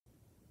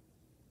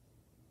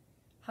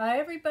Hi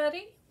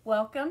everybody,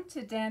 welcome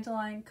to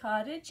Dandelion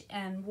Cottage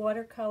and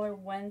Watercolor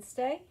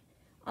Wednesday.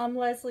 I'm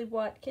Leslie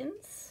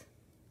Watkins.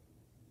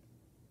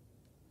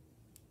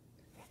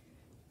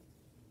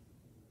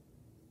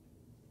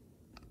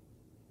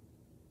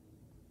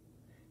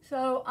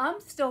 So I'm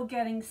still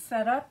getting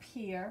set up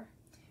here.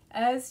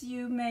 As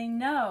you may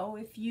know,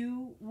 if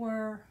you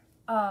were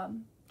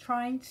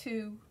trying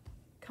to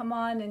come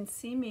on and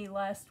see me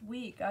last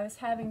week, I was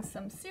having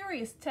some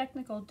serious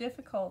technical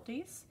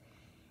difficulties.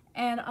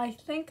 And I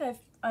think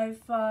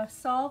I've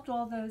solved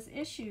all those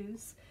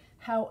issues.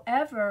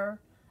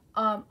 However,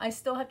 I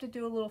still have to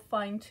do a little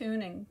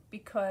fine-tuning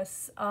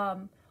because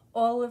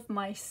all of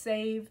my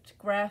saved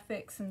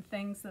graphics and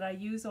things that I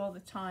use all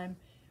the time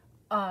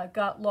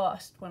got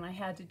lost when I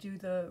had to do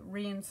the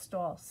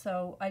reinstall.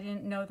 So I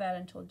didn't know that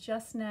until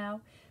just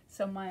now.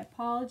 So my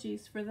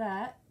apologies for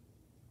that.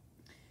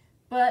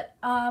 But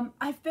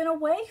I've been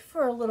away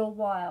for a little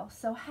while,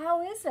 so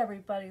how is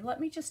everybody? Let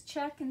me just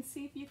check and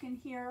see if you can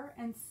hear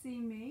and see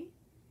me.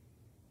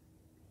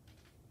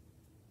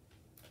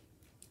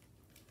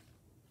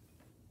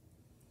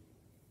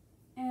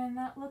 And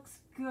that looks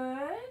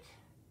good.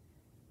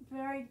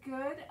 Very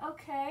good.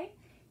 Okay.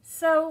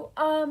 So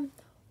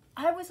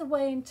I was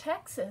away in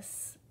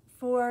Texas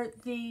for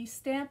the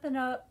Stampin'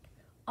 Up!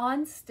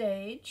 On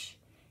stage,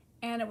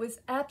 and it was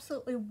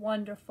absolutely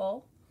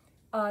wonderful.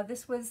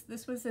 This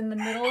was in the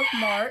middle of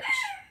March,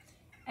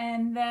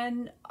 and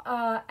then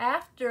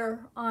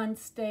after on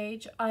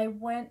stage, I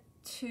went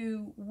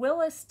to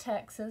Willis,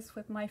 Texas,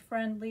 with my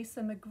friend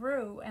Lisa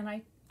McGrew, and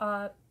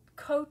I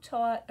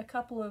co-taught a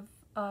couple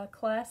of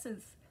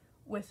classes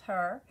with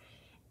her,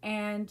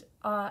 and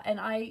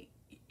I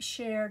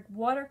shared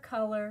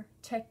watercolor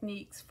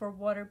techniques for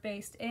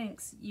water-based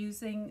inks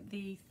using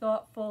the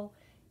Thoughtful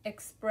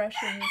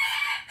Expressions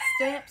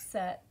stamp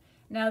set.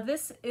 Now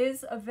this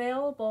is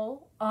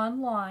available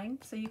online,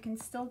 so you can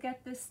still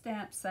get this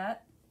stamp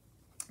set,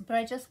 but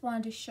I just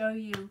wanted to show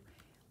you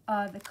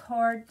the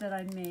card that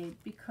I made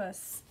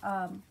because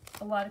a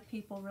lot of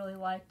people really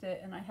liked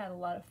it and I had a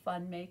lot of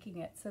fun making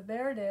it. So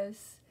there it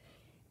is,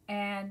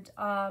 and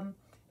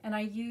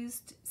I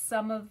used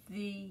some of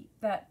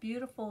that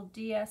beautiful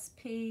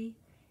DSP,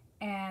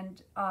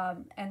 and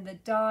the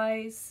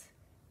dies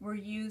were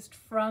used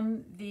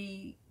from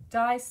the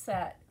die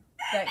set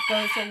that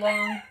goes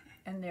along.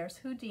 And there's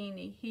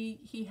Houdini.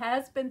 He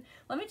has been,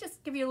 let me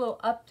just give you a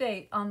little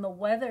update on the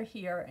weather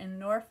here in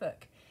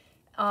Norfolk.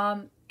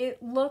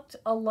 It looked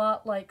a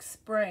lot like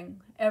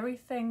spring.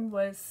 Everything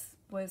was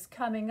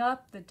coming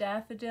up. The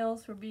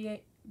daffodils were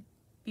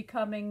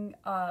becoming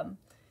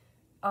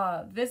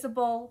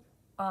visible.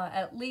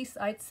 At least,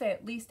 I'd say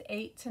at least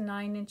 8 to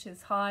 9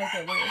 inches high.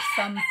 There were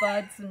some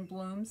buds and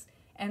blooms.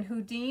 And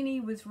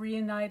Houdini was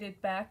reunited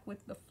back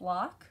with the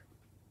flock.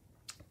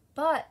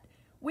 But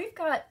we've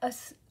got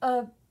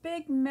a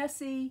big,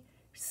 messy,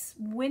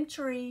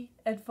 wintry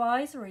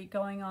advisory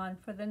going on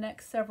for the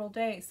next several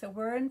days. So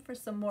we're in for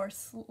some more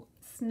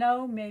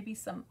snow, maybe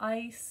some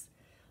ice.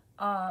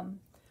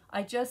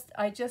 I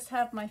just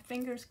have my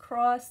fingers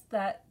crossed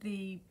that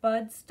the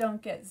buds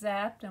don't get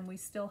zapped and we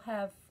still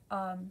have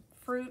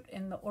fruit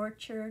in the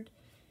orchard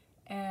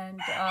and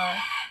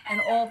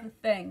all the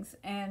things.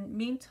 And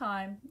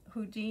meantime,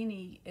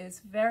 Houdini is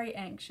very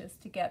anxious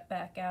to get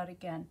back out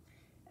again.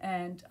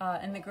 And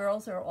the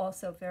girls are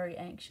also very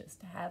anxious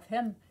to have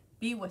him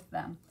be with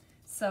them.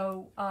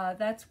 So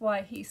that's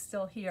why he's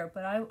still here.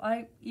 But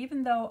I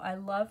even though I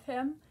love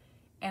him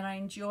and I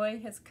enjoy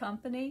his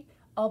company,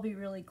 I'll be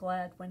really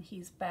glad when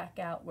he's back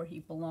out where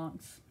he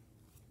belongs.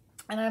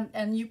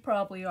 And you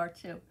probably are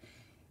too.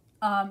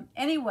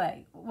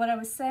 Anyway, what I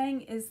was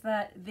saying is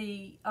that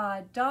the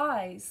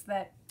dies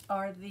that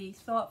are the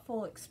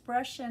Thoughtful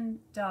Expression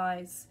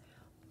dies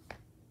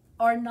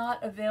are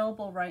not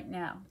available right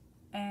now.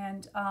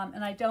 And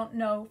I don't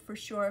know for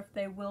sure if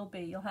they will be.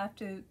 You'll have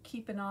to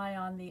keep an eye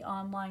on the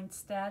online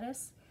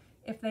status.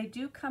 If they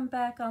do come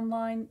back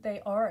online,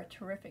 they are a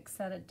terrific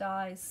set of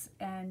dies,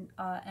 and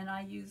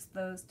I use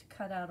those to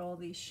cut out all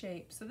these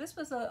shapes. So this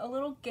was a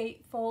little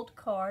gatefold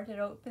card. It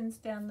opens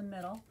down the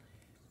middle.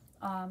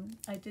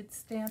 I did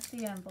stamp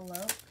the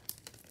envelope,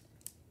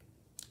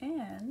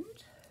 and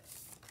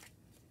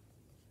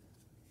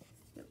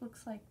it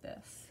looks like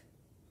this.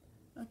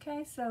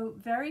 Okay, so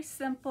very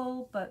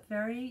simple, but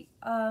very,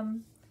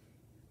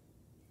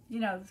 you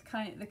know,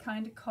 the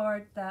kind of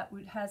card that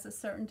has a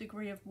certain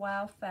degree of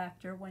wow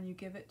factor when you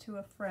give it to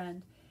a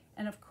friend.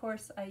 And of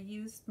course, I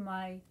used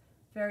my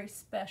very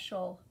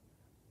special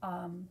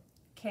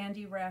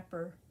candy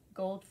wrapper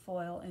gold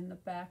foil in the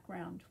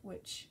background,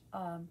 which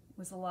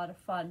was a lot of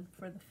fun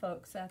for the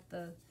folks at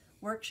the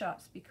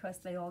workshops because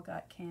they all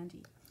got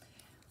candy.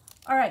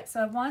 All right,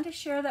 so I wanted to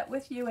share that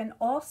with you, and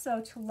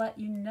also to let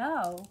you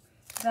know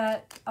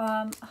that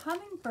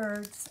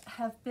hummingbirds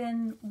have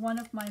been one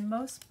of my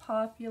most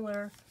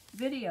popular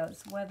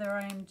videos, whether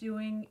I am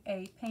doing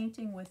a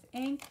painting with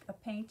ink, a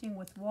painting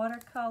with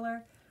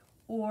watercolor,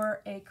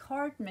 or a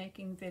card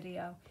making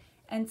video.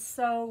 And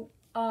so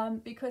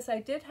because I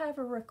did have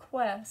a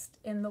request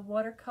in the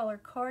Watercolor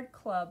Card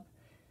Club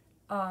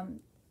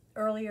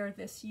earlier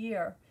this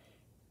year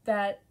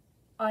that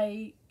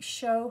I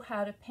show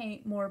how to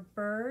paint more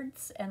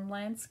birds and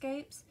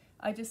landscapes,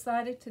 I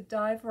decided to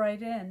dive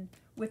right in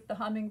with the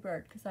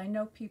hummingbird because I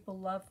know people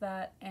love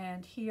that,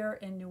 and here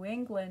in New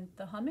England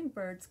the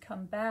hummingbirds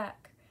come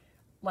back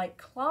like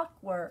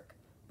clockwork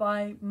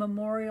by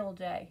Memorial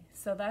Day,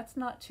 so that's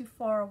not too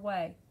far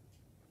away.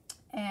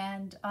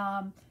 And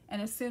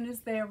as soon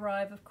as they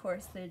arrive, of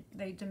course,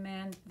 they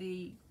demand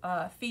the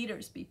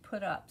feeders be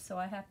put up, so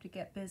I have to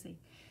get busy.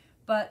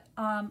 But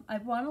I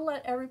want to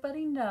let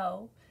everybody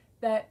know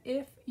that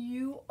if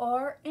you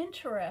are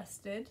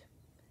interested,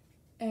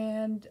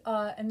 and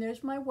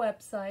there's my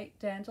website,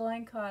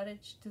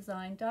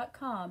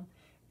 dandelioncottagedesign.com.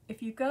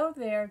 If you go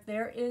there,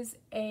 there is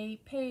a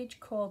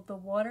page called the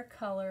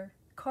Watercolor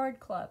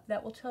Card Club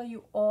that will tell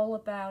you all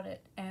about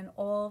it and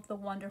all of the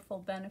wonderful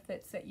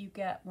benefits that you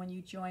get when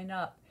you join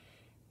up.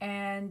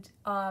 And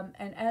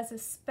as a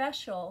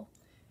special,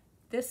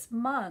 this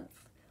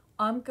month,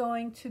 I'm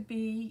going to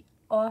be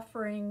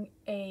offering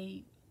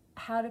a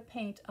how to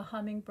paint a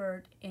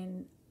hummingbird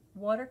in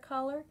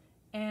watercolor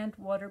and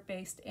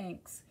water-based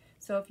inks.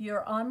 So if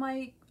you're on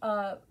my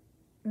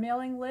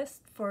mailing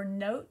list for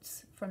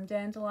notes from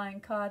Dandelion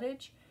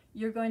Cottage,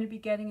 you're going to be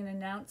getting an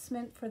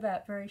announcement for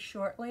that very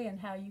shortly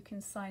and how you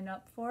can sign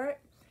up for it.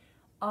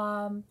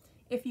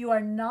 If you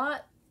are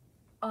not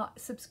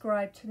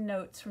subscribed to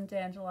notes from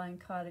Dandelion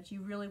Cottage,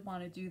 you really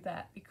want to do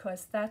that,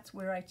 because that's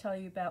where I tell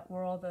you about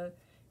where all the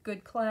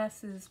good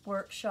classes,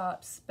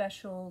 workshops,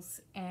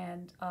 specials,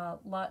 and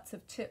lots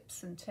of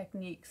tips and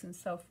techniques and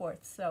so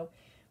forth. So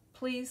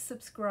please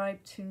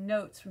subscribe to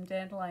Notes from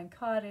Dandelion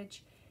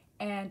Cottage,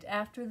 and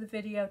after the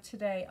video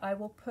today I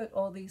will put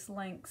all these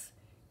links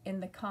in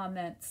the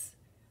comments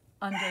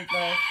under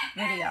the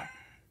video.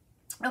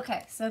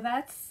 Okay, so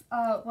that's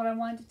what I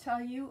wanted to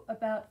tell you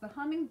about the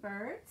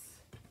hummingbirds.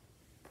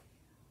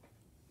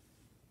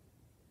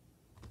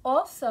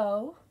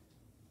 Also,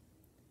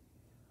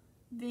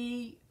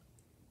 the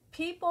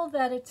people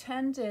that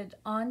attended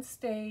on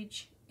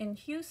stage in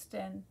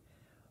Houston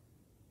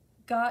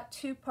got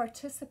to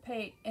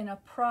participate in a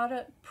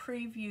product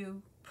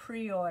preview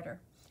pre-order,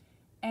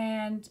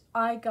 and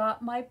I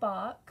got my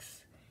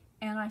box,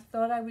 and I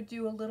thought I would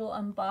do a little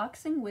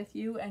unboxing with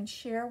you and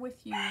share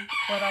with you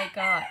what I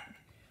got.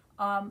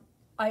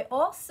 I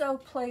also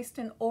placed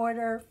an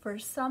order for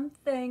some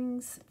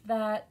things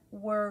that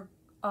were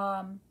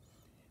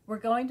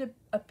going to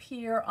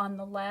appear on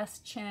the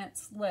last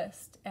chance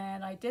list,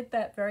 and I did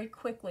that very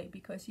quickly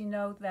because you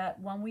know that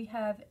when we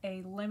have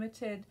a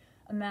limited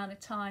amount of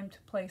time to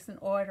place an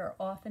order,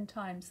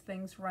 oftentimes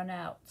things run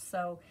out.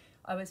 So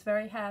I was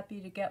very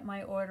happy to get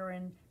my order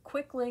in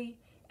quickly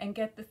and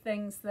get the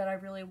things that I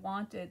really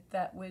wanted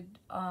that would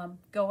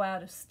go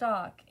out of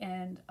stock,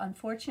 and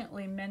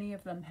unfortunately many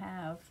of them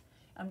have.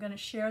 I'm going to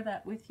share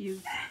that with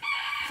you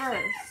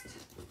first,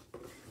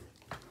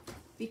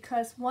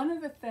 because one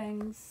of the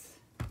things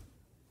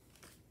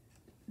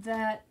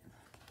that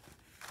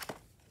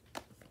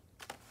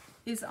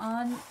is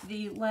on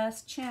the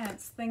last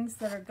chance, things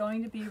that are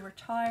going to be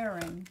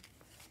retiring,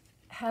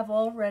 have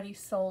already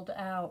sold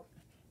out,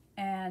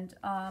 and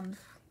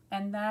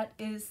that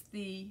is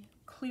the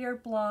clear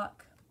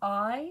block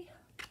I,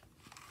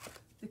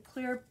 the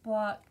clear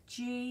block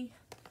G,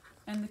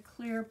 and the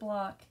clear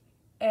block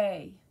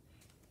A.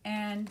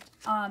 And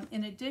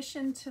in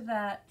addition to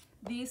that,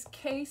 these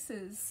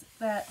cases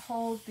that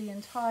hold the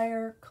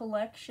entire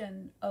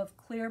collection of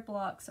clear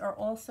blocks are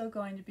also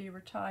going to be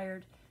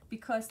retired,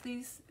 because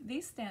these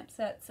stamp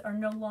sets are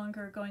no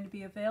longer going to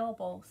be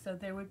available, so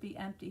there would be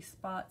empty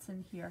spots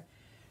in here.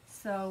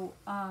 So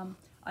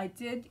I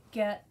did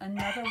get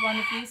another one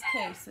of these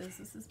cases.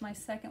 This is my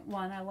second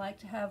one. I like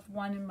to have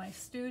one in my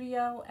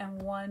studio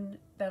and one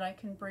that I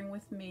can bring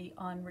with me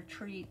on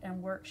retreat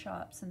and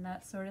workshops and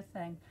that sort of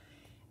thing.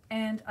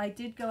 And I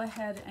did go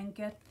ahead and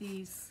get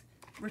these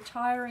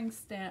retiring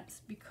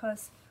stamps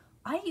because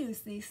I use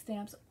these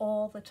stamps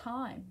all the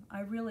time.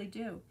 I really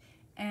do.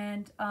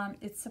 And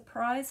it's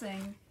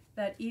surprising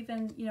that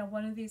even, you know,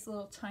 one of these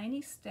little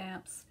tiny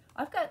stamps,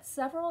 I've got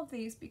several of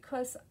these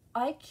because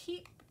I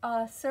keep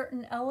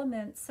certain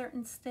elements,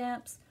 certain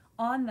stamps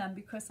on them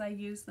because I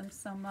use them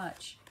so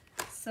much.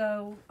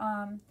 So,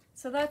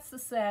 so that's the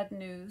sad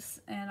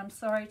news, and I'm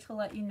sorry to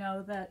let you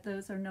know that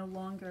those are no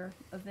longer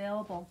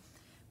available.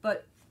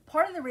 But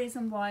part of the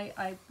reason why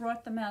I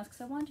brought them out is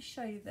because I wanted to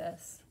show you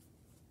this.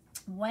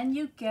 When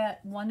you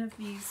get one of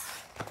these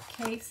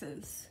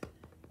cases,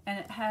 and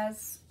it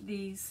has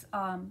these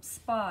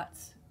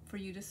spots for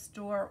you to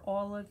store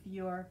all of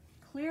your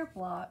clear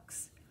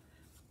blocks,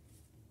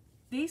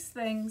 these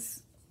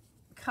things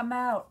come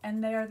out,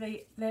 and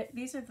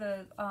these are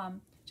the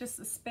just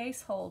the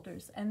space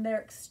holders, and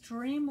they're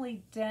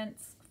extremely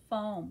dense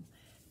foam.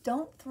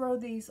 Don't throw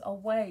these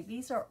away.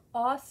 These are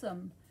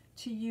awesome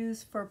to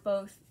use for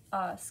both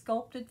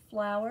sculpted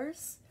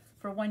flowers,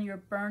 for when you're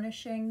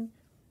burnishing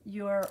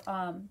your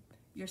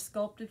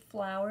sculpted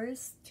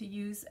flowers, to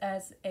use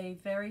as a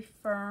very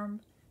firm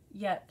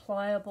yet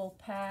pliable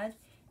pad,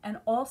 and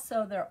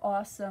also they're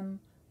awesome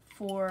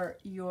for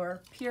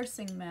your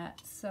piercing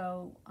mat.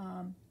 So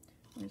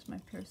where's my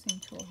piercing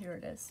tool? Here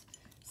it is.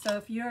 So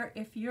if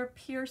you're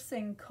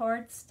piercing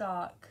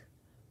cardstock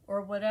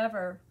or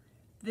whatever,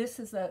 this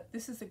is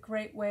a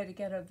great way to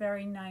get a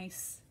very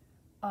nice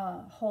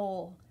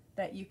hole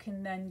that you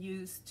can then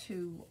use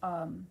to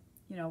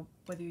you know,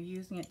 whether you're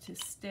using it to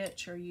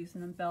stitch or use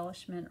an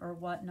embellishment or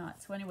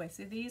whatnot. So anyway,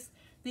 so these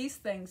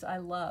things I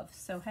love.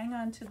 So hang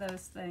on to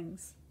those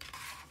things.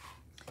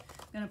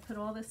 I'm going to put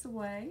all this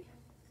away.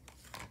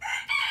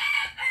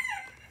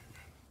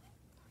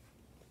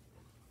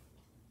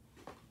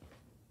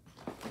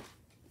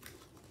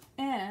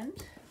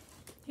 And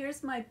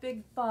here's my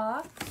big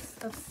box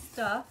of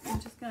stuff. I'm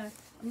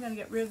gonna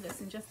get rid of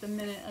this in just a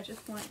minute. I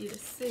just want you to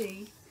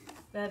see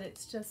that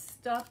it's just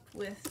stuffed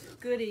with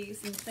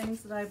goodies and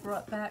things that I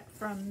brought back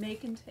from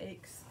Make and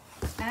Takes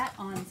at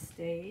On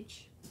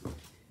Stage.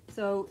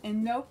 So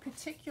in no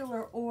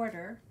particular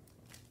order,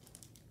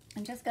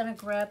 I'm just gonna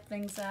grab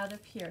things out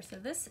of here. So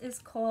this is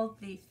called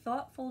the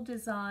Thoughtful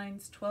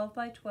Designs 12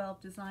 by 12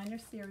 Designer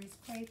Series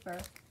paper.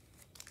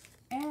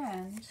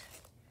 And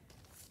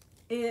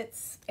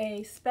it's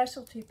a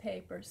specialty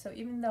paper, so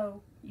even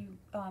though you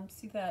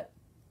see that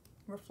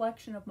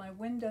reflection of my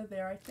window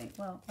there, I think,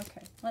 well,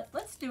 okay,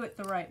 let's do it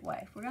the right way.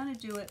 If we're going to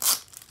do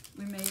it,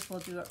 we may as well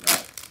do it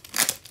right.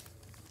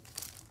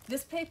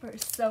 This paper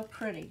is so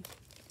pretty.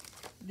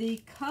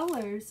 The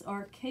colors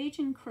are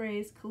Cajun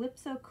Craze,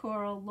 Calypso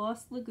Coral,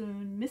 Lost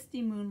Lagoon,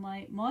 Misty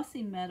Moonlight,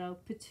 Mossy Meadow,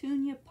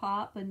 Petunia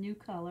Pop, a new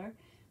color,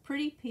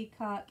 Pretty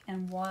Peacock,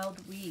 and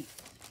Wild Wheat.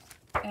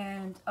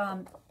 And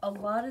a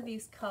lot of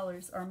these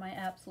colors are my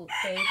absolute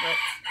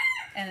favorites.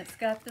 And it's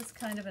got this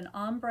kind of an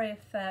ombre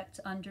effect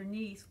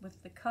underneath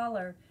with the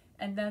color,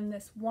 and then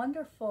this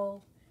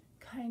wonderful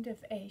kind of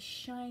a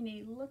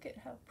shiny, look at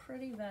how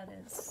pretty that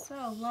is.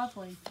 So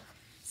lovely.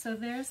 So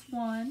there's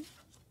one.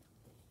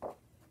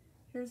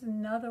 Here's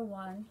another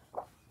one.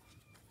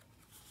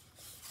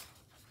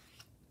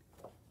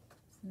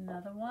 There's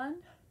another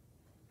one.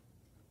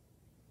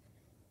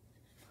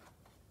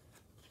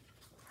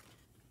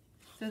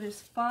 So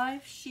there's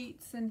 5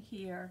 sheets in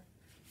here.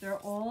 They're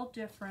all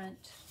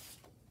different.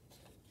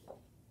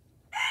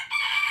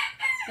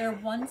 They're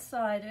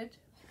one-sided.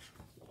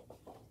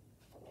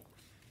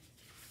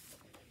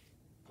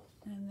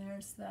 And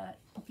there's that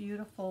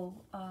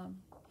beautiful,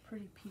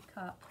 pretty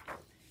peacock.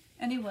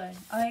 Anyway,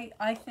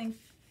 I think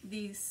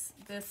this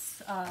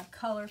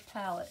color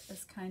palette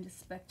is kind of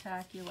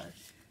spectacular.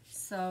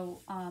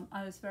 So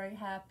I was very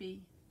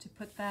happy to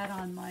put that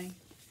on my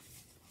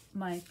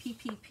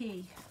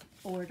PPP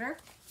order.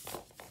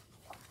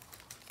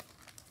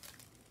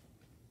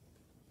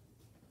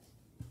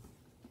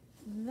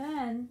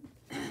 Then,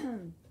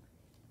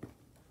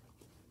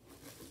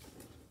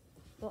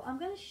 well, I'm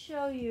going to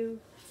show you.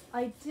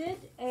 I did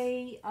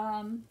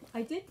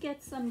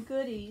get some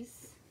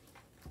goodies.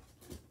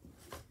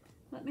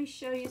 Let me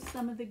show you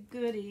some of the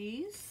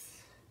goodies.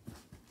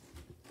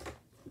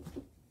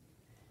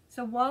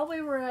 So while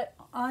we were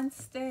on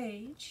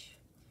stage,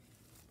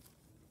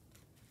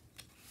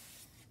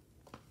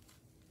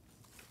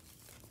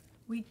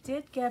 we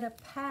did get a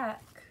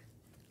pack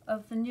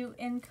of the new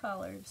in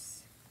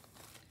colors.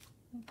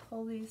 Let me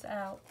pull these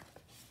out.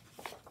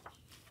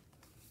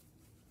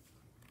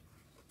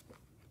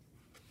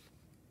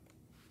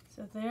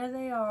 So there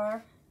they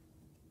are.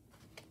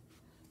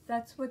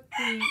 That's what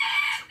the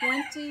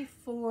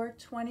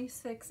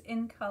 24-26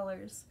 in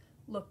colors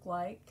look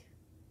like.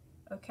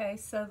 Okay,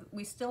 so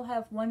we still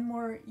have one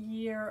more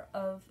year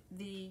of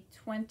the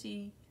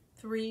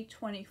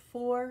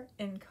 23-24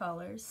 in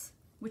colors,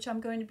 which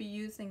I'm going to be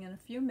using in a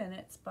few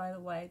minutes, by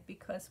the way,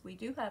 because we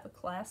do have a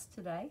class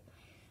today.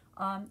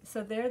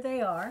 So there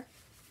they are.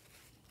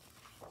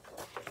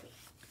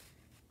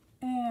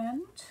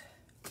 And,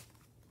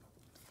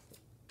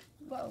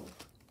 whoa,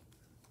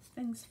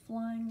 things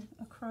flying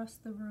across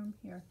the room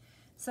here.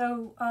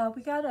 So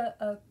we got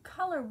a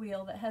color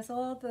wheel that has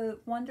all the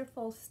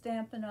wonderful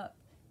Stampin' Up!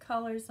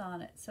 Colors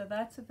on it. So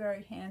that's a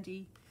very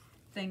handy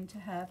thing to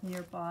have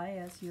nearby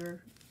as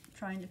you're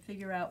trying to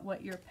figure out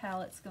what your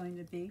palette's going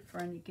to be for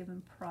any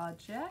given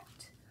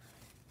project.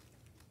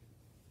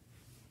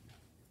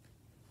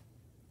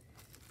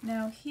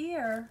 Now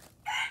here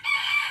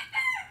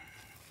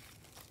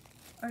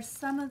are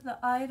some of the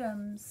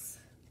items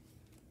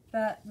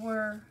that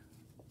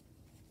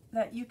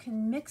you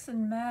can mix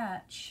and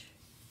match.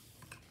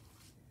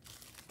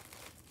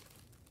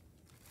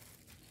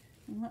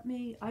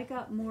 I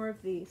got more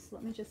of these.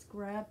 Let me just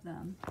grab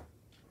them.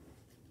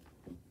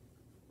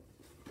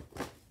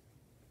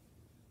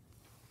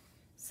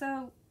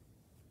 So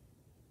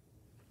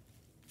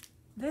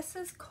this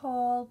is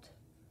called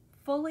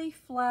Fully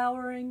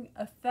Flowering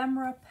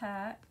Ephemera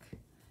Pack,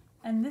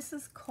 and this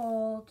is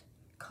called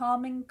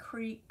Calming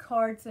Creek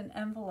Cards and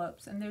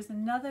Envelopes. And there's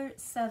another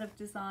set of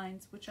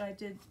designs which I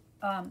did,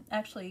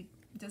 actually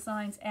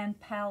designs and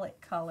palette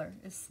color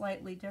is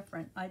slightly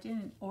different. I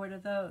didn't order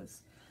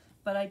those,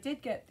 but I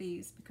did get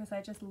these because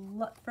I just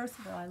love, first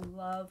of all, I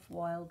love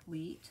Wild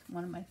Wheat,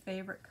 one of my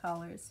favorite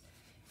colors.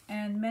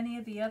 and many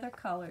of the other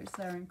colors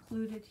that are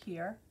included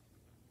here.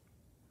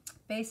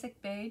 Basic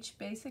beige,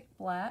 basic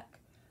black,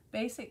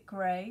 basic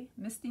gray,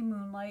 misty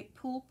moonlight,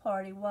 pool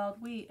party,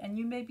 wild wheat. And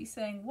you may be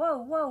saying, whoa,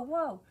 whoa,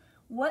 whoa,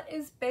 what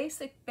is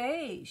basic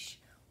beige?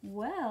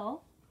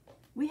 Well,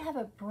 we have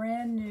a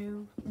brand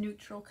new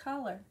neutral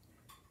color.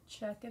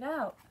 Check it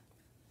out,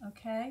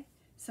 okay?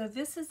 So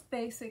this is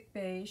basic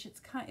beige.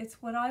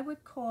 It's what I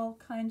would call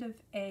kind of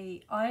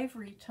a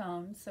ivory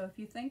tone. So if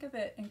you think of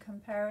it in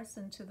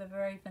comparison to the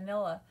Very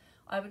Vanilla,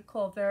 I would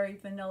call Very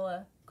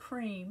Vanilla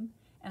cream,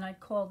 and I'd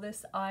call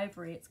this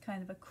ivory. It's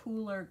kind of a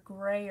cooler,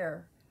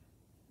 grayer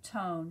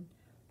tone.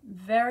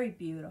 Very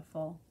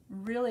beautiful.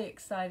 Really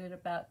excited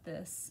about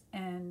this,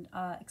 and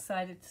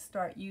excited to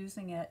start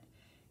using it.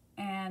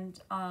 And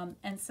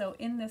so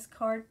in this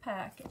card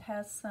pack, it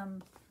has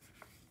some,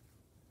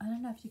 I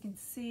don't know if you can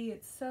see,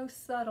 it's so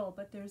subtle,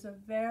 but there's a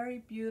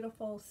very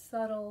beautiful,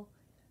 subtle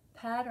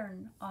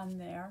pattern on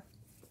there.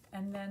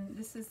 And then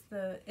this is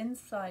the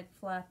inside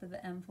flap of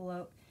the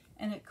envelope,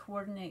 and it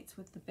coordinates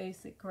with the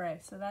basic gray.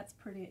 So that's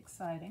pretty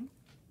exciting.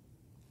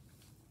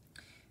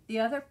 The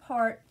other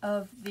part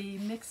of the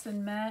mix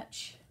and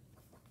match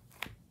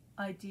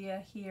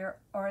idea here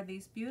are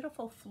these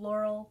beautiful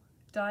floral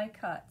die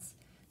cuts.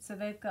 So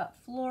they've got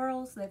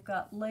florals, they've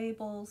got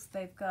labels,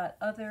 they've got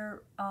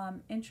other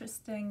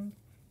interesting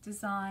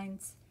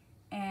designs,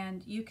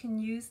 and you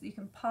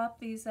can pop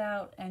these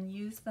out and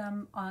use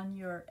them on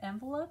your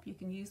envelope. You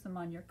can use them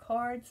on your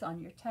cards,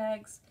 on your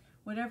tags,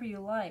 whatever you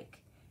like,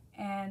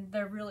 and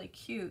they're really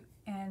cute.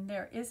 And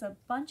there is a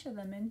bunch of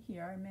them in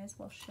here. I may as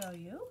well show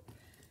you,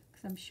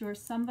 because I'm sure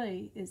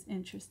somebody is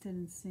interested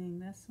in seeing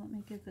this. Let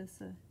me give this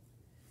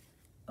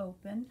a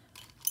open.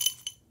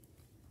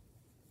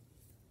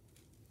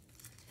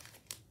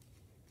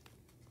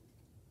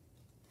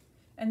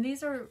 And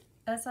these are,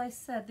 as I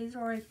said, these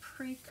are already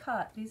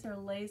pre-cut. These are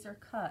laser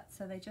cut,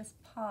 so they just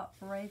pop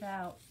right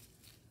out.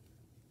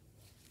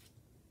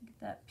 Look at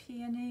that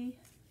peony.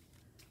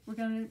 We're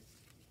going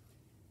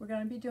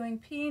to be doing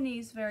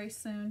peonies very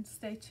soon.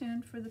 Stay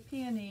tuned for the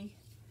peony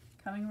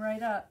coming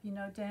right up. You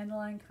know,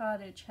 Dandelion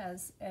Cottage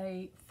has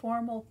a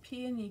formal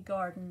peony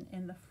garden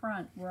in the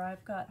front where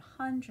I've got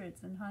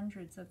hundreds and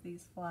hundreds of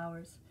these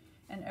flowers,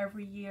 and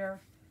every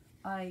year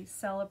I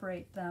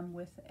celebrate them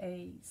with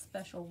a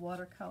special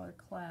watercolor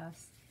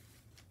class.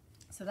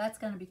 So that's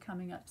going to be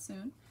coming up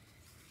soon.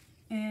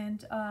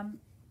 And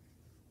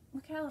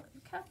look how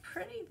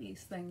pretty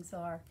these things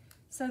are.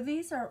 So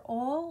these are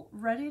all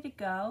ready to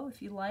go.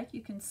 If you like,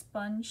 you can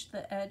sponge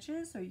the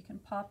edges, or you can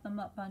pop them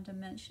up on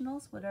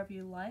dimensionals, whatever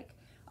you like.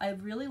 I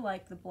really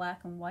like the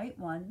black and white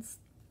ones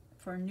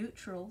for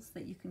neutrals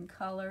that you can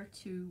color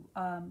to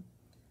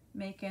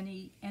make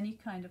any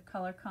kind of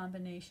color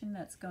combination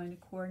that's going to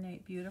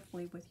coordinate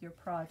beautifully with your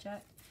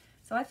project.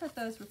 So I thought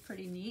those were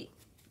pretty neat.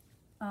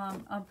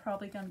 I'm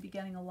probably going to be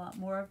getting a lot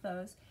more of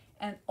those.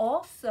 And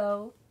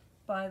also,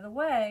 by the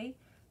way,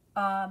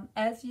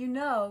 as you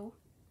know,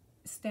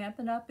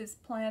 Stampin' Up! Is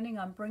planning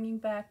on bringing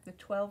back the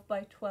 12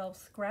 by 12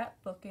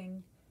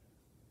 scrapbooking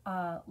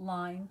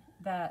line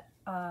that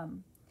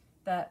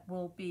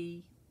will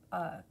be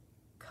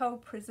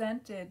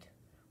co-presented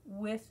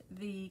with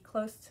the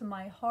Close to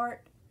My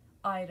Heart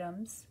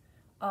items.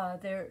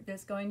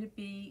 There's going to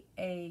be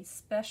a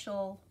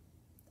special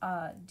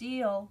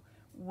deal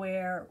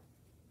where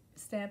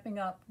Stampin'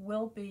 Up!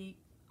 Will be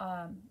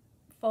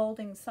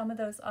folding some of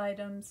those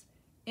items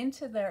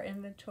into their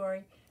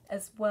inventory,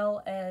 as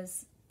well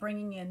as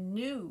bringing in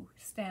new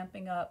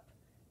Stampin' Up!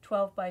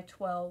 12 by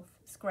 12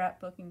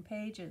 scrapbooking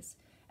pages.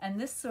 And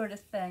this sort of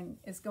thing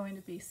is going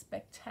to be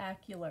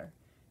spectacular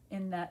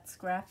in that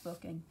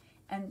scrapbooking.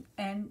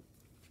 And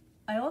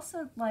I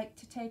also like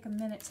to take a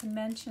minute to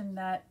mention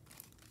that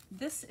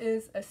this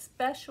is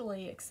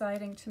especially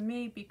exciting to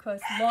me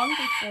because long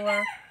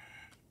before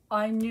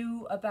I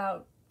knew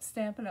about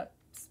Stampin'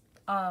 Up's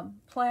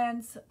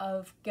plans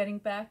of getting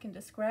back into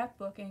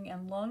scrapbooking,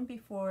 and long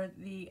before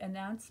the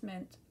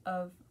announcement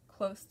of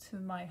Close to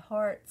My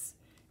Heart's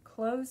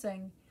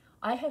closing,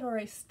 I had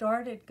already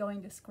started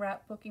going to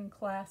scrapbooking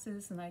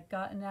classes, and I'd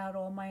gotten out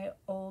all my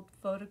old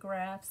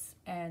photographs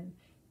and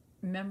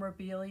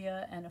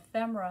memorabilia and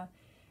ephemera,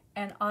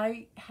 and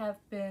I have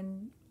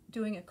been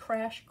doing a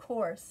crash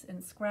course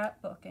in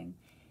scrapbooking.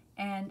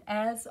 And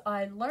as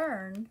I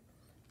learn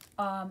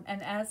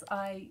and as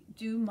I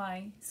do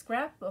my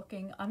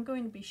scrapbooking, I'm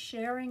going to be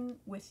sharing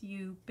with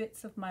you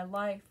bits of my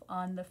life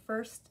on the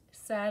first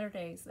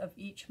Saturdays of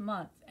each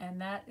month,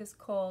 and that is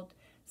called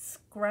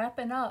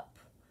Scrappin' Up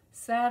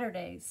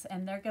Saturdays,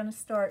 and they're going to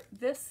start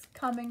this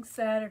coming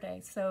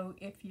Saturday. So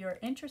if you're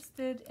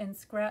interested in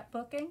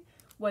scrapbooking,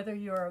 whether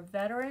you're a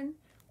veteran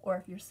or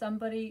if you're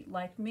somebody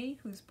like me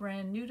who's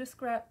brand new to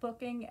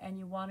scrapbooking and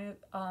you want to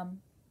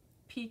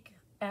peek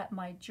at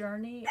my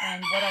journey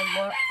and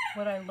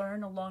what I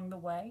learn along the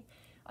way,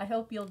 I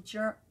hope you'll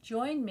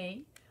join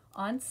me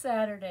on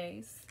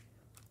Saturdays,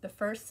 the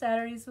first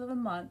Saturdays of the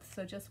month,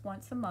 so just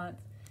once a month,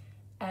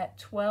 at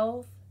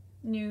 12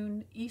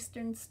 noon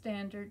Eastern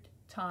Standard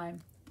Time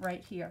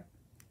right here.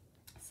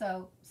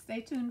 So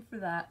stay tuned for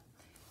that.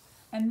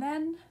 And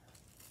then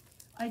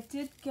I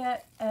did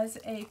get as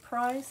a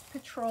prize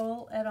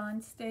patrol at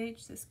On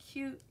Stage this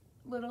cute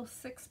little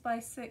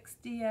 6x6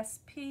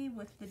 DSP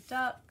with the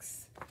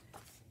ducks.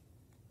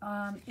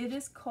 It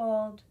is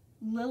called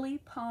Lily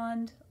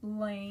Pond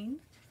Lane.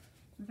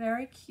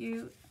 Very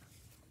cute.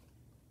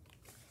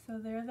 So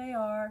there they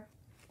are,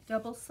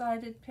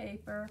 double-sided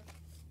paper.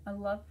 I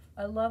love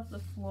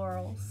the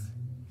florals.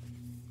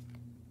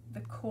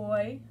 The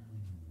koi,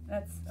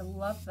 I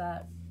love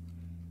that.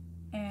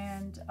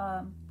 And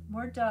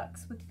more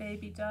ducks with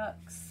baby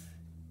ducks.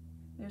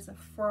 There's a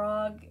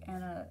frog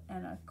and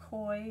a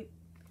koi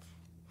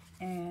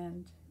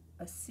and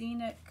a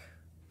scenic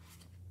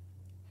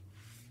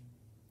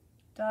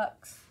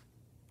ducks.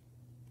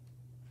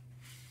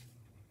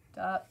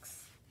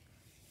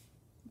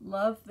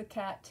 Love the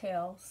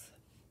cattails.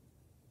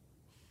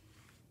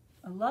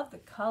 I love the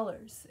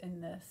colors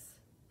in this.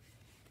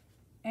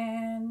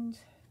 And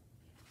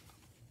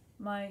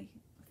my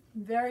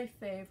very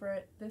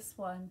favorite, this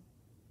one.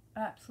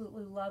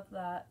 Absolutely love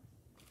that.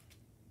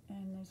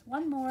 And there's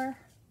one more.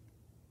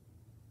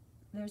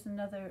 There's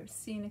another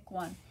scenic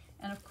one.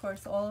 And of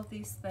course, all of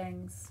these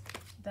things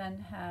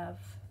then have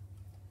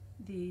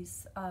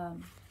these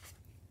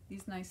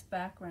nice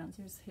backgrounds.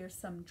 Here's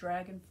some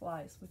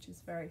dragonflies, which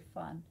is very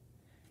fun.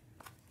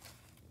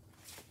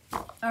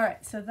 All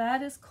right, so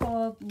that is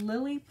called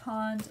Lily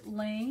Pond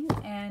Lane,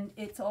 and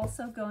it's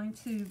also going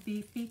to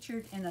be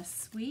featured in a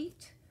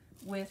suite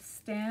with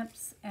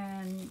stamps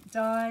and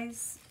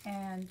dies,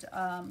 and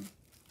I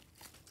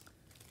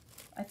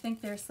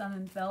think there's some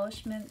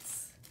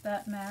embellishments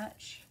that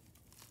match.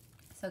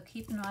 So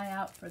keep an eye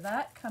out for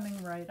that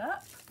coming right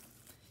up.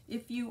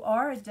 If you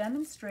are a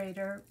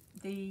demonstrator,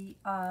 the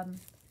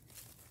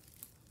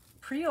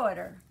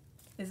pre-order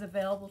is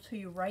available to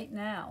you right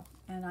now,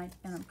 and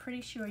I'm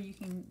pretty sure you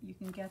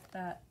can get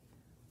that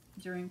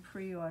during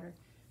pre-order.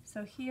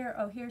 So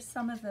here's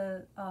some of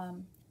the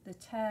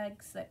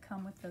tags that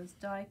come with those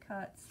die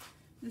cuts.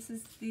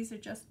 These are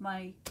just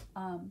my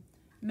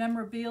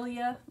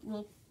memorabilia,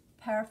 little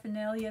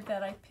paraphernalia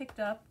that I picked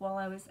up while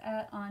I was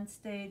at On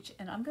Stage,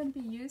 and I'm going to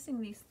be using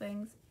these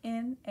things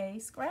in a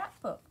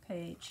scrapbook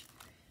page.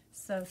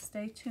 So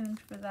stay tuned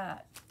for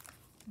that.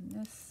 And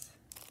this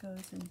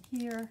goes in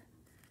here.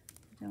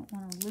 I don't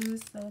want to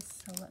lose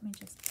this, so let me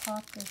just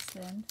pop this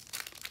in.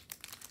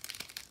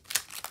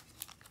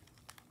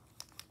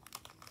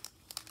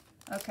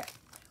 Okay.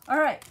 All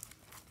right.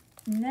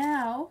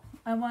 Now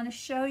I want to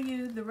show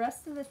you the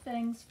rest of the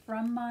things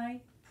from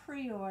my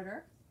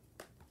pre-order.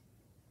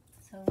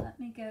 So let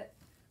me get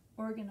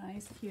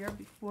organized here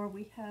before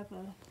we have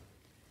a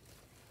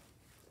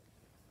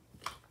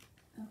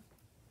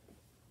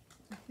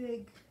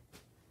big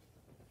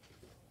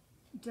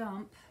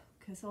dump,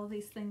 because all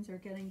these things are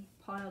getting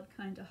piled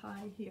kind of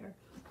high here.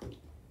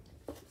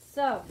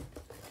 So,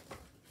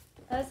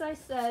 as I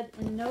said,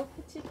 in no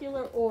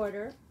particular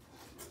order,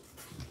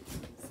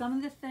 some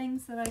of the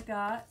things that I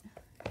got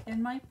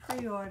in my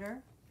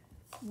pre-order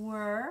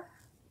were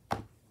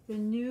the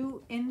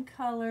new in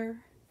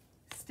color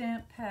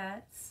stamp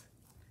pads.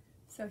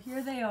 So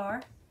here they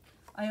are.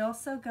 I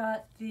also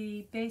got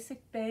the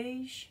basic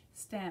beige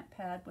stamp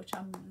pad, which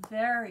I'm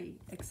very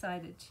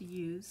excited to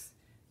use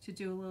to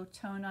do a little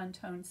tone on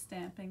tone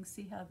stamping,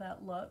 see how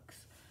that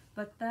looks.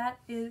 But that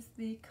is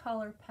the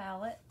color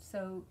palette,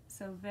 so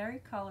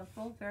very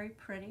colorful, very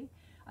pretty.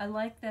 I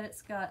like that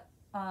it's got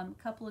a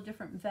couple of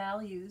different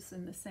values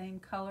in the same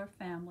color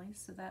family,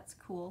 so that's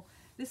cool.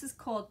 This is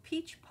called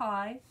Peach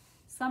Pie,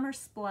 Summer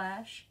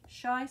Splash,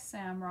 Shy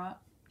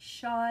Shamrock,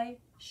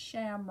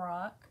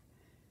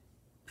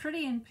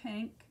 Pretty in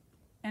Pink,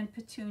 and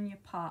Petunia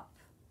Pop.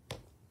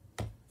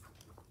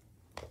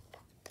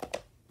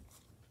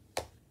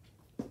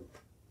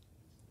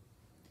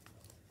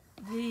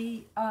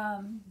 The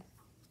let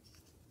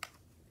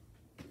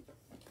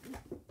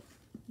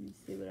me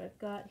see what I've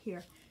got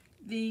here.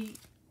 The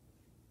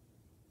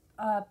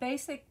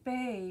basic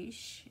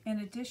beige, in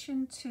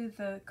addition to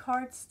the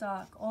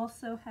cardstock,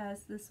 also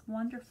has this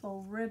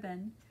wonderful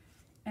ribbon,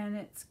 and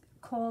it's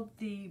called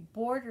the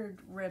bordered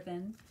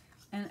ribbon,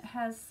 and it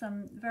has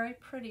some very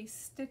pretty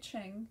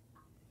stitching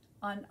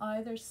on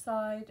either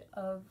side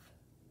of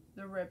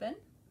the ribbon.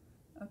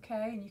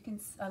 Okay, and you can,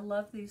 I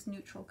love these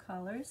neutral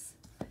colors.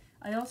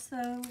 I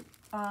also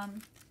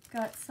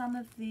got some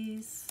of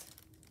these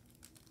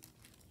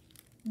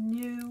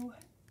new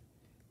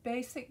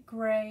basic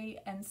gray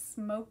and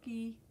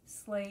smoky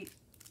slate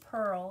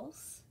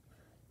pearls.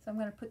 So I'm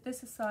going to put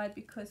this aside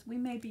because we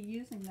may be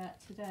using that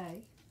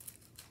today.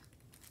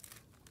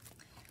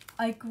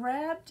 I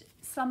grabbed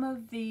some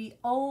of the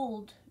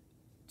old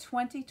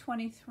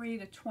 2023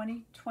 to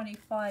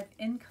 2025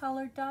 in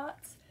color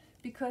dots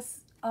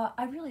because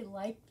I really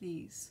like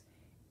these,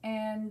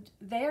 and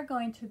they are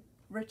going to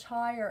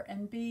retire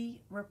and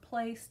be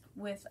replaced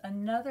with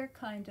another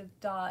kind of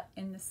dot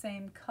in the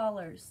same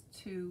colors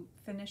to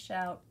finish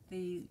out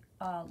the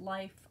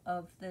life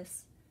of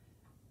this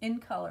in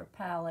color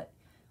palette.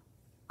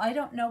 I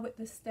don't know what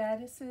the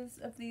status is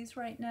of these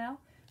right now,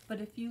 but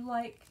if you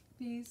like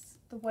these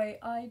the way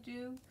I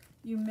do,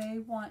 you may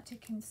want to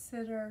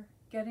consider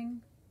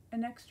getting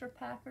an extra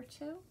pack or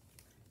two,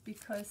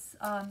 because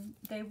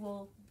they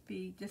will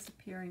be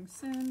disappearing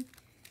soon.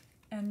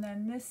 And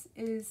then this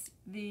is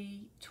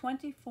the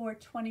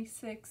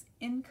 24-26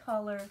 in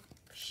color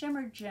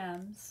shimmer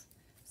gems.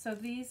 So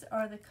these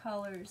are the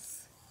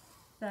colors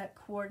that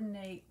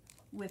coordinate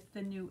with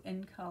the new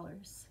in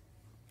colors.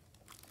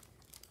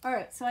 All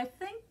right, so I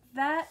think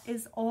that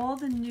is all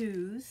the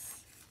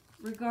news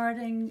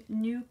regarding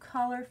new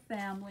color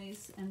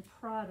families and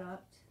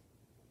product.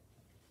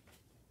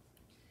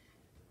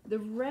 The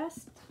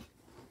rest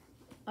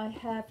I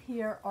have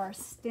here are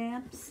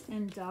stamps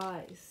and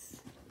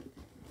dies,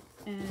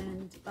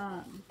 and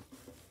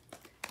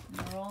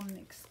they're all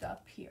mixed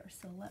up here.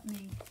 So let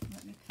me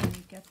kind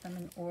of get them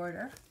in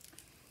order.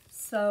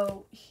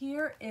 So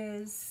here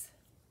is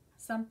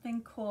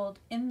something called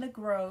In the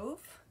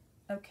Grove,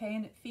 okay,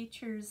 and it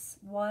features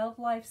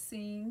wildlife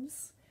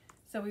scenes.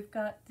 So we've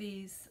got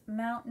these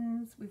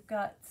mountains, we've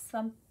got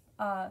some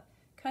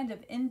kind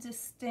of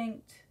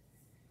indistinct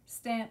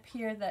stamp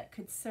here that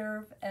could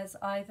serve as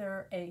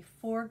either a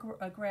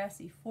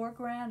grassy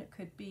foreground, it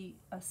could be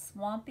a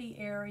swampy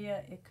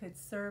area, it could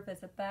serve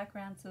as a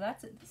background. So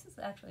this is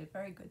actually a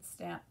very good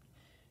stamp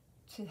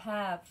to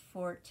have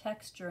for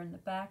texture in the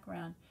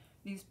background.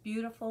 These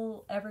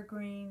beautiful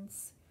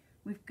evergreens.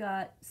 We've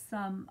got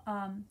some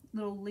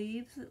little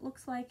leaves, it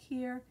looks like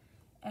here,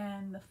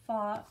 and the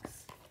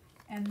fox.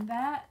 And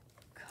that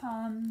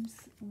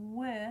comes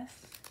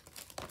with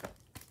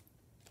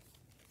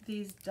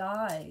these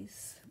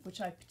dies, which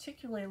I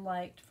particularly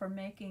liked for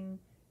making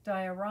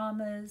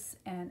dioramas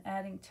and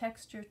adding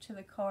texture to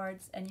the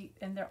cards. And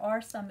there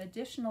are some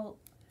additional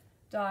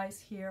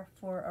dies here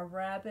for a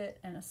rabbit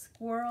and a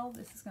squirrel.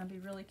 This is going to be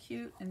really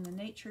cute in the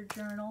nature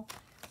journal.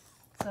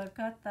 So I've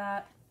got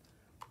that.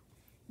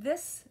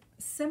 This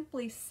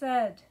Simply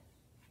Said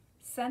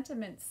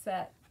sentiment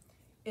set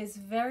is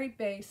very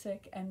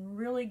basic and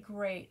really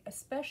great,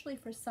 especially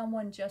for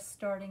someone just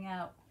starting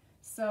out.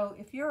 So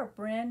if you're a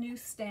brand new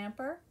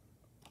stamper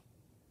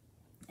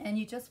and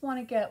you just want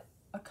to get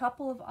a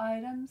couple of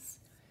items,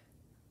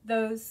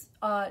 those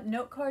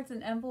note cards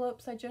and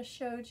envelopes I just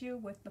showed you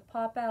with the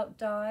pop-out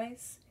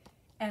dies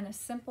and a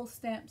simple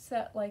stamp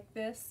set like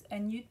this,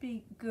 and you'd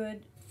be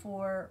good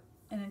for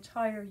an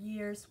entire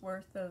year's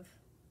worth of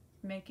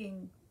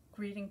making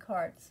greeting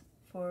cards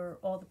for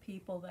all the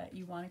people that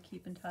you want to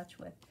keep in touch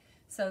with.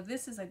 So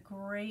this is a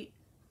great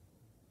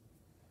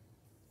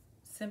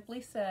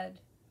Simply Said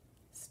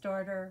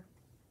starter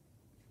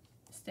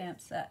stamp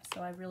set.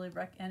 So I really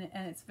recommend it,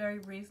 and it's very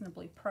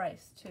reasonably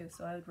priced too,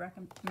 so I would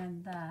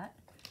recommend that.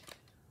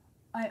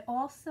 I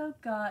also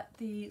got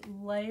the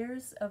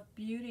Layers of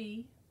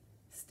Beauty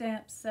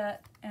stamp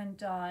set and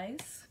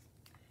dies,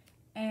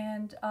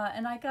 and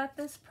I got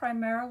this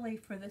primarily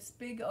for this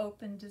big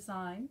open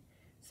design.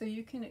 So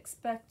you can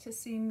expect to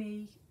see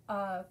me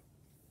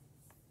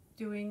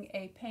doing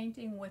a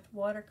painting with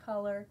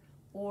watercolor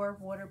or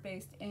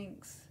water-based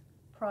inks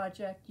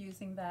project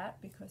using that,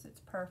 because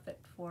it's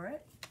perfect for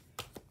it.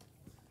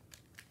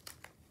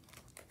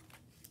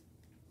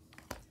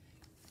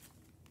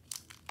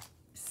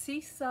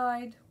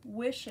 Seaside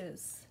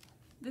Wishes.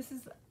 This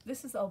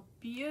is a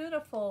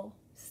beautiful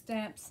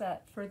stamp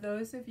set for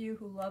those of you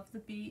who love the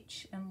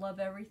beach and love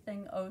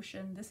everything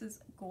ocean. This is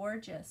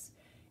gorgeous.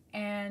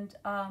 And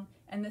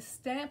the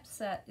stamp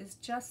set is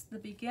just the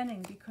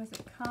beginning, because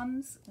it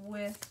comes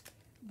with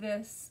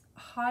this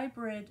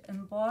hybrid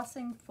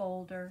embossing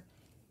folder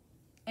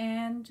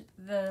and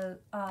the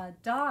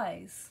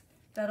dies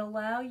that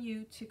allow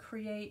you to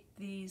create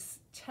these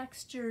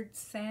textured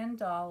sand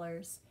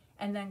dollars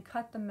and then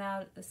cut them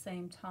out at the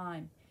same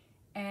time.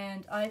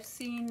 And I've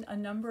seen a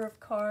number of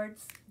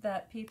cards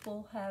that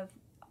people have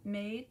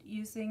made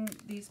using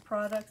these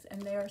products,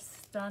 and they are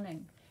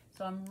stunning.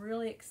 So I'm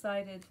really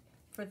excited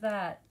for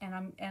that, and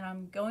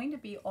I'm going to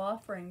be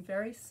offering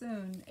very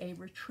soon a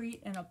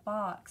retreat in a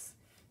box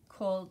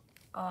called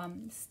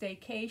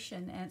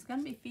Staycation, and it's going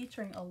to be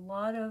featuring a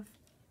lot of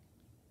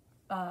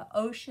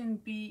ocean,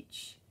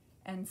 beach,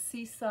 and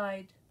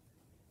seaside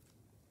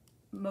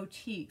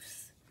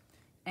motifs.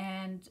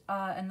 And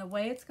the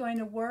way it's going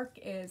to work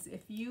is,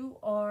 if you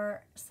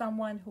are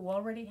someone who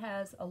already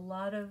has a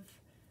lot of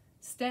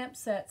stamp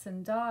sets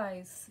and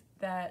dies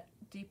that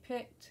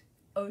depict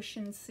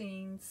ocean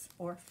scenes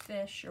or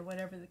fish or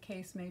whatever the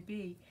case may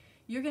be,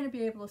 you're going to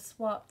be able to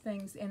swap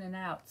things in and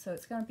out. So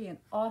it's going to be an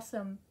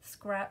awesome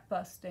scrap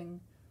busting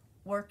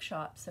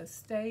workshop. So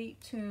stay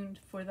tuned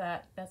for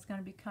that. That's going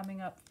to be coming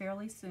up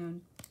fairly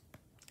soon.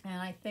 And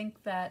I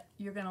think that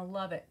you're going to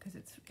love it, because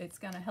it's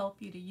going to help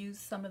you to use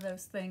some of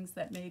those things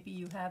that maybe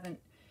you haven't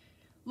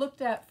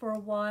looked at for a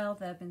while,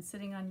 that have been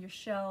sitting on your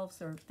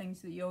shelves, or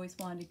things that you always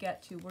wanted to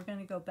get to. We're going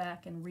to go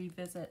back and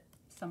revisit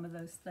some of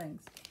those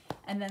things.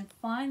 And then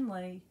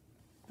finally,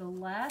 the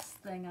last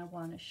thing I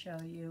want to show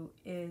you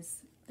is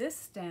this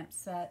stamp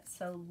set.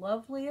 So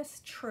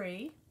Loveliest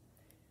Tree,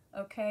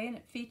 okay, and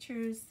it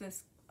features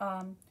this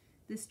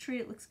this tree.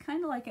 It looks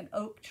kind of like an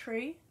oak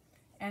tree,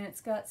 And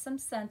it's got some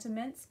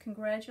sentiments.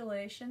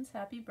 Congratulations,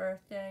 happy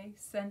birthday,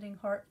 sending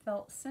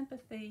heartfelt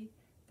sympathy,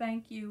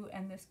 thank you,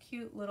 and this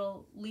cute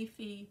little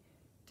leafy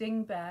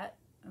dingbat,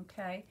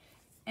 okay?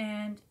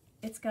 And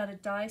it's got a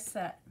die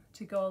set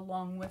to go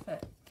along with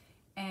it.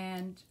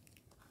 And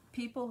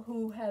people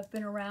who have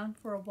been around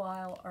for a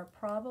while are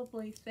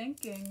probably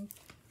thinking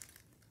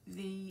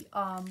the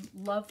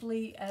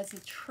Lovely as a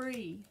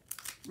Tree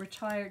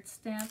retired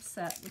stamp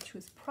set, which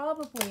was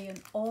probably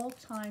an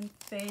all-time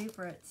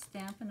favorite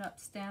Stampin' Up!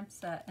 Stamp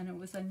set, and it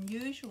was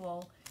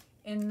unusual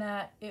in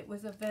that it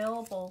was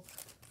available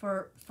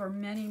for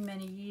many,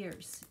 many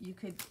years. You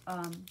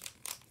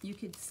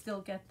could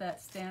still get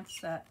that stamp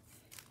set,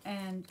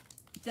 and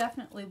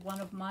definitely one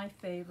of my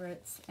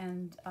favorites,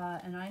 and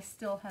I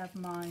still have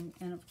mine,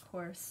 and of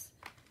course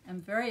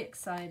I'm very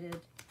excited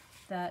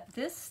that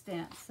this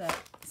stamp set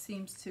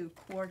seems to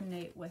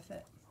coordinate with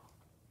it.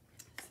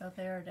 So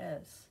there it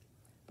is.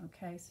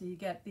 Okay, so you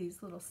get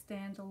these little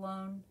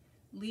standalone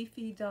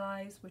leafy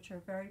dies, which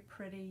are very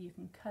pretty. You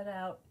can cut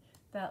out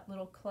that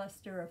little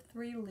cluster of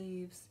 3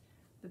 leaves,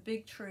 the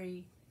big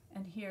tree,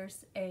 and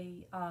here's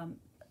the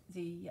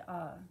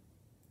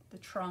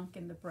trunk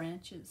and the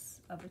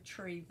branches of a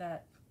tree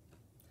that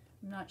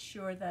I'm not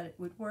sure that it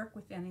would work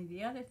with any of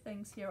the other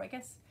things here. I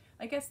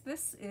guess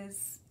this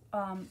is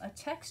a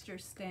texture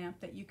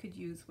stamp that you could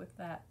use with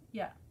that.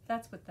 Yeah,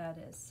 that's what that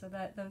is. So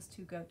that those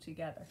two go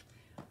together.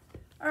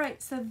 All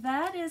right, so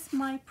that is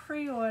my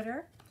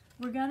pre-order.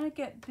 We're gonna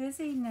get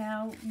busy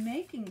now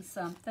making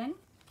something.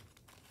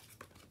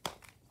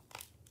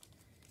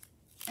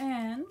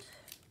 And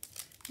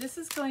this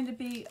is going to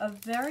be a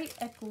very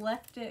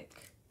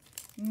eclectic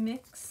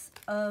mix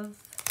of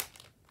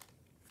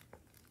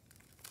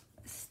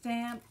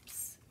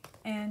stamps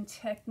and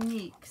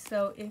technique.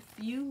 So if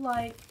you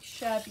like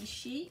shabby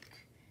chic,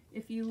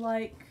 if you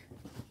like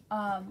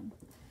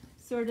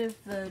sort of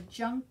the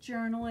junk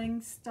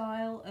journaling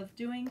style of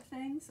doing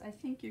things, I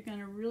think you're going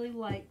to really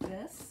like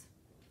this.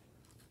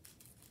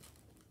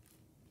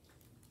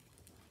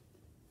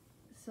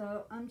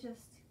 So I'm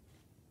just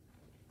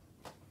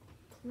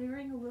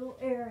clearing a little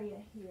area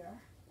here.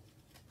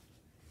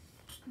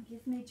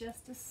 Give me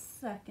just a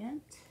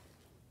second.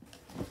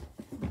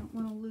 I don't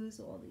want to lose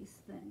all these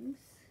things.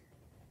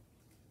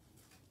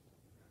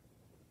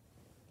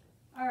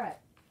 All right,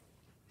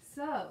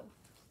 so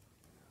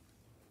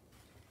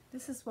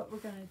this is what we're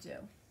going to do.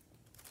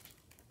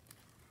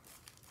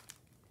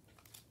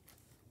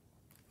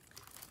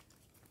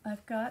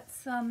 I've got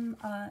some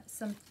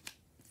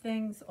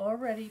things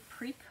already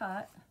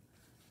pre-cut,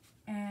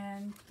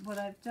 and what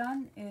I've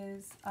done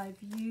is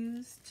I've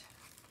used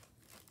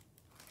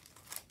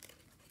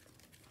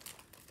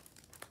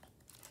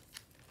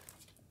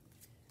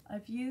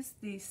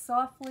the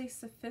Softly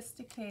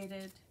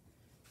Sophisticated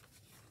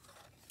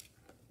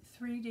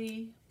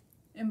 3D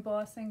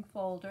embossing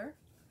folder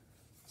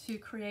to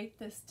create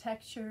this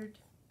textured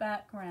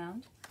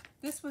background.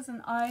 This was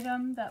an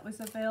item that was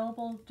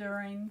available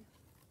during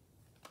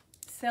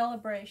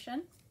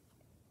Celebration.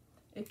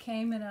 It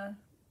came in a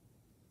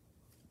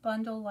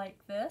bundle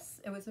like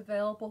this. It was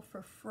available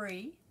for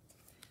free.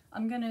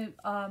 I'm going to,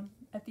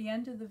 at the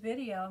end of the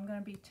video, I'm going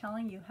to be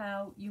telling you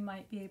how you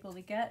might be able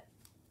to get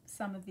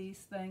some of these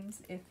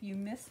things if you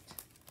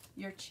missed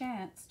your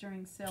chance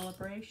during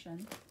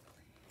Celebration.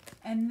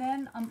 And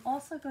then I'm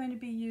also going to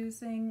be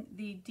using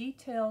the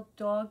detailed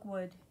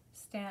Dogwood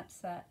stamp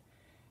set.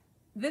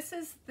 This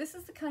is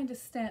the kind of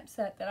stamp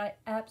set that I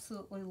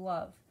absolutely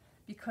love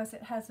because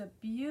it has a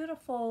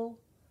beautiful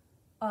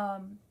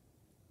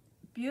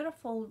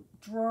beautiful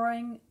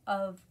drawing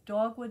of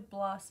dogwood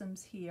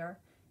blossoms here.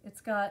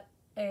 It's got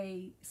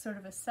a sort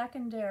of a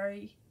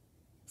secondary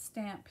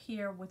stamp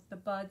here with the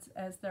buds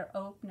as they're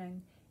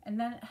opening, and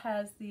then it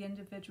has the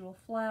individual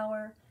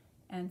flower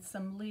and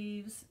some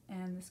leaves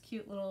and this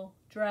cute little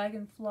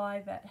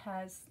dragonfly that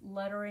has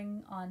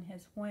lettering on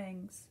his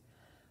wings.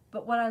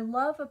 But what I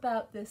love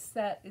about this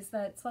set is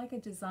that it's like a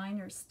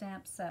designer's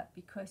stamp set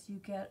because you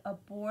get a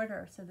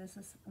border. So there's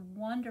this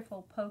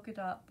wonderful polka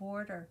dot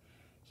border.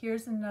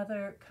 Here's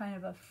another kind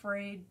of a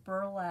frayed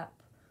burlap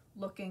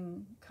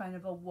looking kind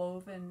of a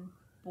woven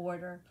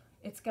border.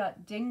 It's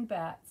got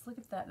dingbats. Look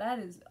at that. That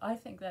is, I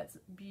think that's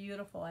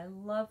beautiful. I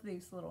love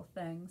these little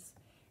things.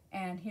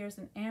 And here's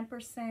an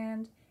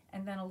ampersand,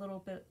 and then a little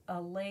bit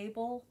a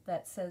label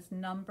that says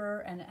number,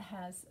 and it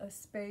has a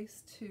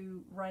space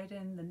to write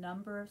in the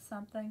number of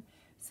something.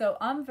 So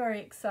I'm very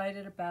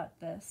excited about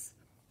this.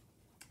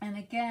 And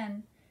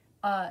again,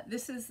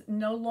 this is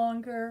no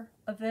longer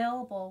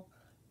available.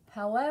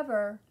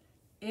 However,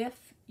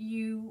 if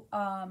you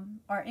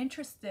are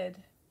interested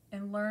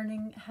in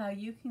learning how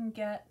you can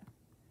get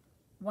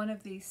one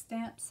of these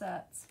stamp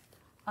sets,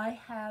 I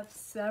have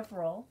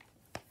several,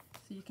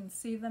 so you can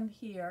see them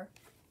here,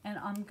 and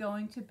I'm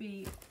going to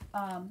be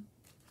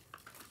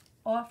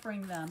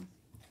offering them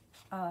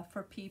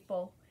for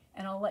people,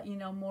 and I'll let you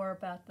know more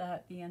about that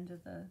at the end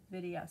of the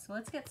video. So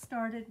let's get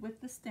started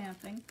with the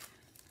stamping.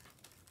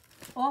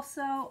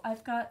 Also,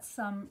 I've got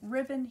some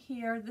ribbon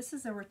here. This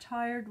is a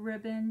retired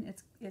ribbon.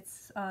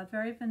 It's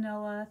very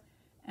vanilla,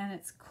 and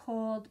it's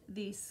called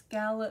the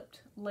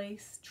Scalloped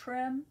Lace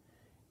Trim.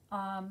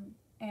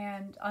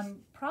 And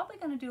I'm probably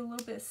going to do a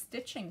little bit of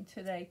stitching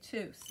today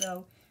too.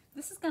 So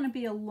this is going to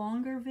be a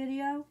longer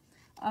video.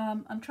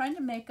 I'm trying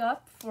to make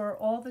up for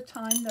all the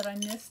time that I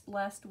missed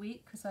last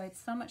week because I had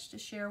so much to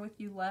share with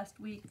you last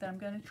week that I'm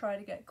going to try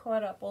to get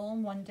caught up all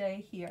in one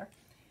day here.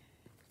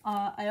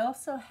 I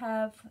also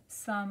have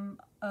some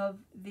of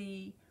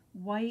the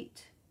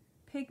white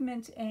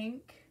pigment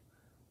ink,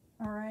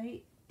 all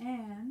right,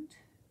 and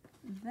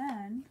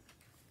then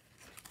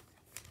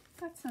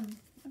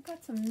I've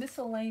got some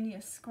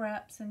miscellaneous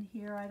scraps in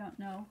here. I don't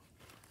know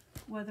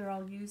whether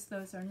I'll use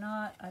those or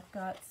not. I've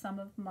got some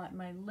of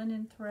my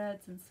linen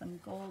threads and some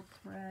gold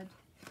thread.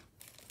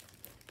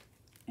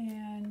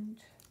 And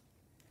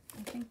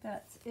I think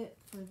that's it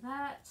for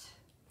that.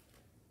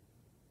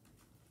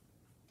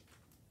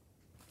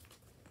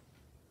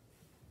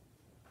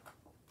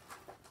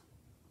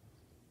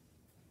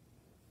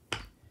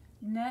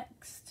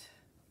 Next,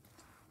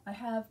 I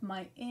have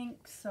my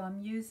ink, so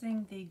I'm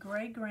using the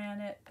Gray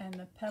Granite and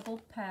the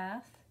Pebbled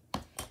Path.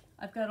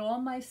 I've got all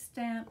my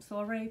stamps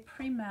already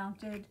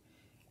pre-mounted,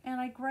 and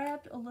I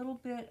grabbed a little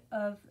bit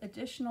of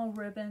additional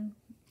ribbon.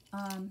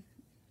 I'm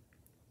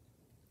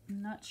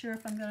not sure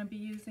if I'm going to be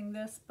using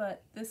this,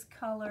 but this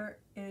color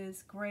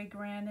is Gray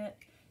Granite,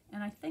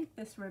 and I think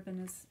this ribbon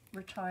is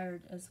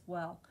retired as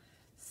well.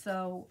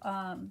 So,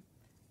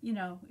 you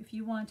know, if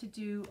you want to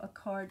do a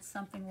card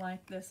something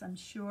like this, I'm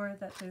sure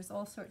that there's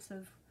all sorts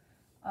of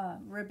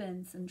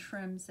ribbons and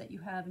trims that you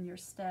have in your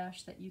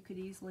stash that you could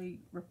easily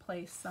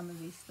replace some of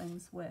these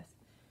things with.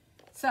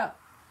 So,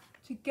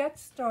 to get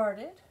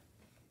started,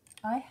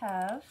 I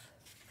have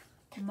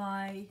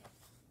my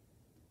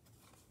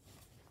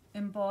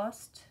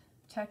embossed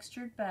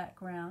textured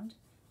background,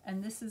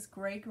 and this is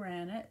Gray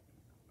Granite.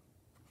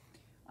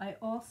 I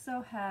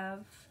also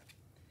have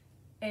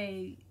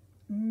a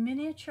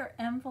miniature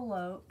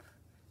envelope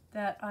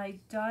that I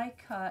die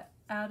cut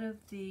out of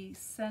the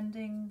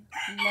Sending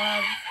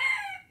Love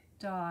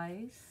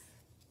dies.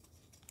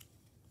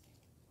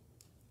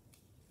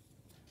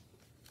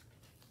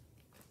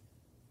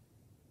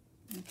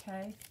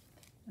 Okay,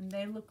 and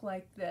they look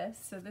like this.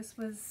 So this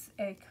was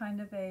a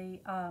kind of a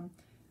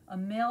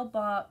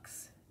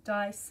mailbox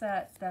die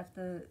set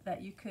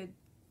that you could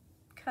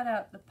cut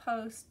out the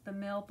post, the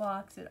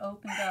mailbox, it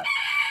opened up,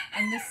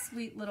 and this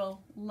sweet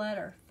little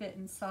letter fit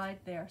inside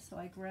there. So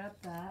I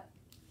grabbed that.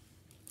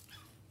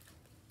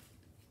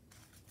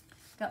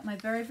 Got my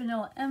Very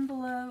Vanilla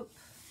envelope.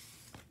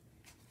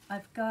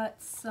 I've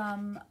got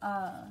some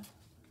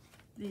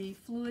the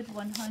Fluid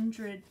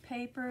 100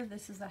 paper.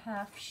 This is a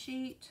half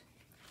sheet.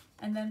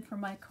 And then for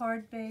my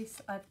card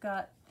base, I've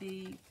got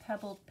the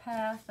Pebbled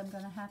Path. I'm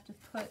going to have to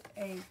put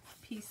a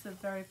piece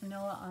of Very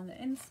Vanilla on the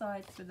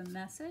inside for the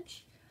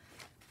message.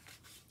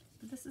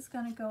 But this is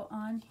going to go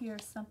on here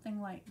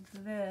something like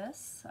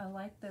this. I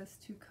like those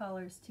two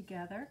colors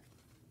together.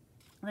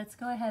 Let's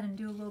go ahead and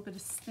do a little bit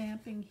of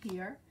stamping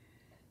here.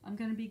 I'm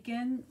going to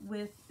begin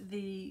with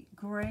the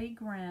Gray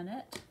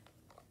Granite.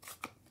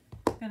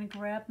 I'm going to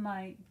grab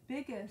my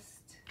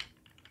biggest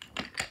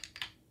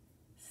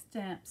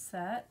stamp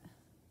set,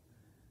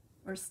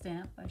 or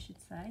stamp, I should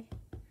say.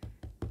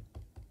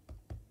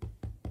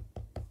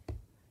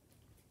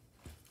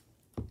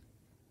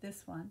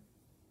 This one.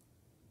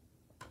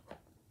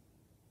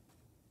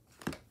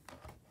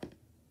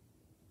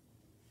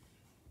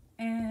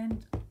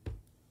 And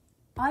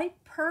I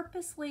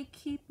purposely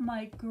keep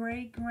my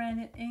Gray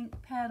Granite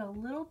ink pad a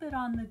little bit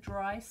on the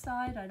dry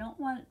side. I don't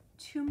want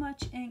too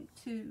much ink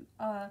to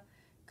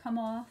come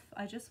off.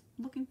 I'm just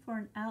looking for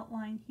an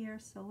outline here,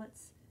 so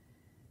let's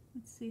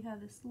see how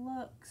this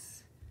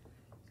looks.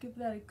 Give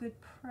that a good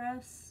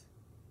press.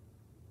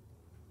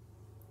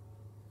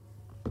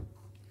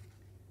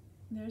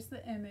 There's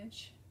the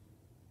image.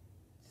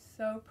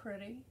 So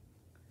pretty.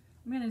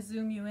 I'm going to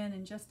zoom you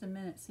in just a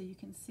minute so you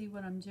can see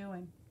what I'm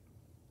doing.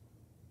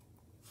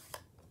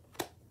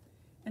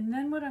 And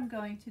then what I'm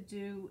going to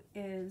do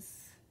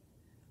is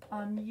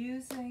I'm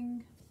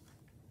using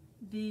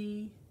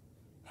the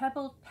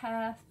Pebbled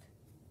Path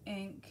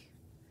ink,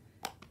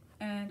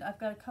 and I've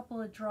got a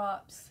couple of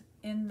drops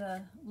in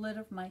the lid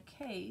of my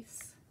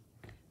case.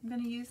 I'm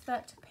going to use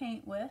that to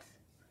paint with.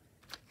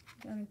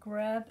 I'm going to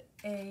grab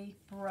a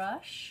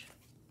brush.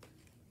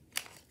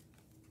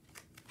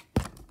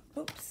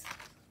 Oops,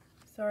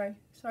 sorry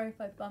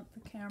if I bumped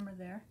the camera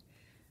there.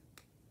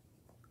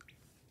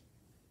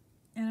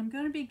 And I'm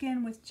going to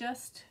begin with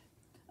just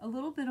a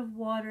little bit of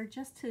water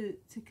just to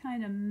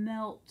kind of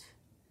melt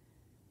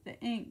the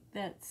ink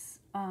that's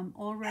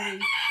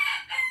already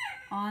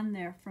on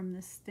there from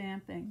the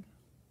stamping.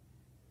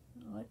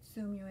 Let's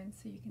zoom you in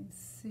so you can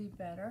see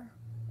better.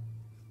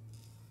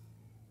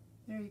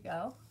 There you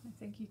go. I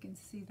think you can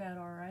see that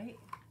all right.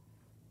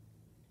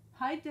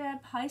 Hi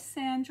Deb, hi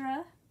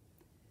Sandra.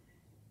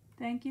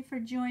 Thank you for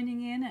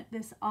joining in at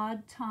this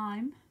odd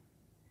time.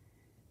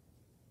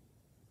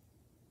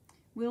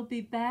 We'll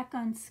be back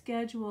on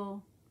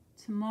schedule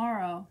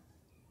tomorrow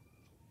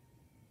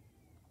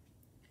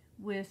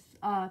with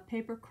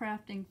Paper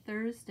Crafting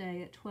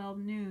Thursday at 12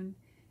 noon,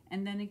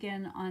 and then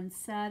again on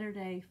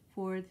Saturday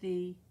for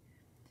the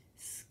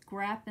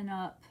Scrappin'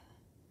 Up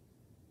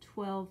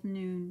 12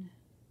 noon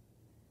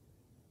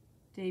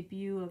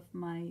debut of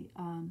my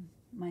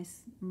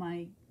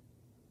my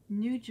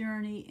new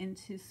journey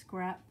into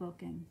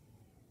scrapbooking.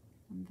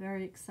 I'm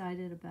very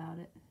excited about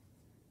it.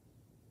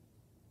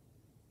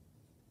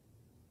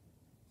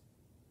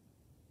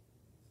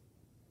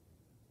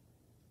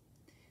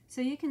 So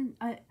you can,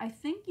 I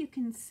think you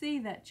can see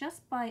that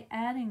just by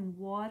adding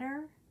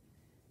water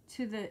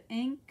to the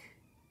ink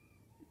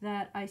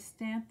that I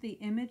stamped the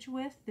image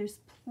with, there's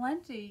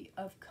plenty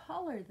of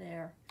color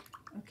there.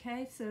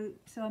 Okay, so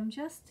I'm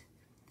just,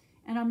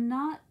 and I'm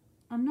not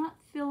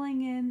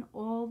filling in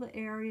all the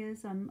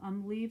areas.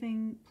 I'm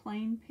leaving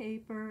plain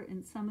paper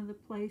in some of the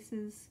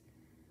places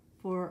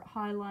for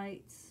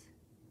highlights.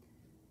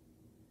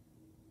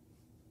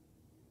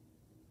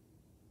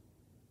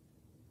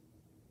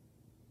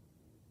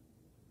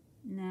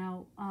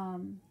 Now,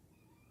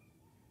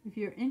 if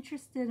you're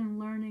interested in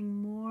learning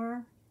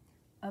more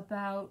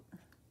about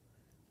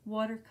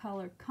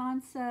watercolor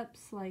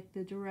concepts like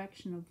the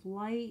direction of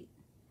light,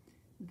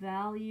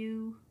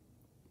 value,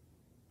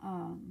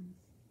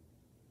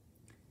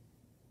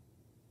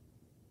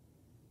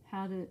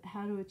 how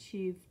to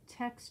achieve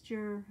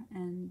texture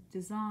and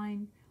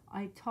design,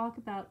 I talk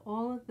about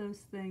all of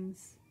those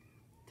things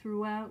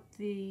throughout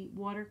the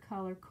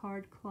Watercolor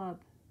Card Club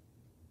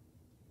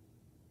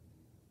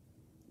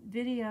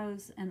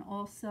videos, and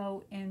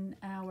also in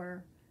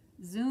our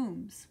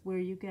Zooms where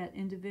you get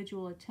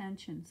individual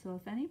attention. So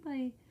if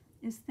anybody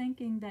is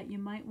thinking that you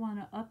might want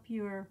to up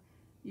your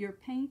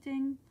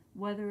painting,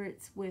 whether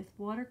it's with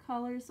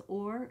watercolors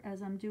or,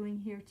 as I'm doing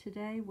here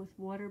today, with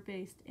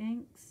water-based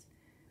inks,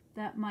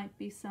 that might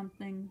be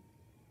something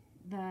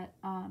that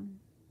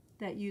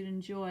that you'd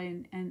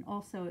enjoy. And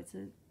also it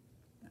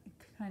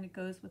kind of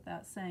goes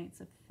without saying,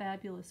 it's a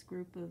fabulous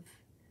group of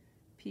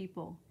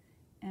people,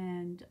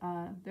 and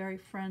very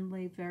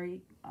friendly,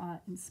 very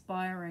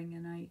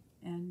inspiring,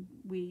 and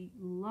we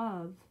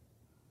love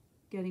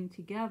getting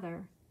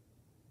together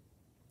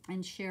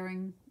and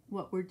sharing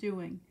what we're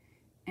doing.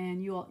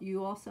 And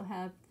you also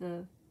have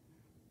the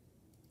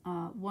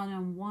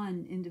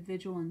one-on-one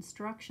individual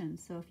instruction.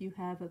 So if you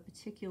have a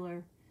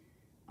particular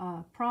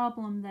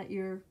problem that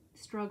you're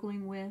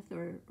struggling with,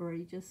 or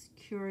you're just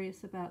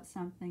curious about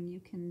something, you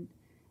can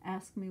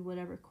ask me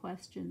whatever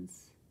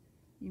questions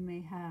you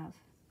may have.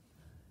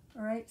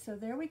 All right, so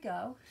there we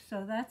go.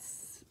 So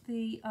that's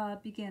the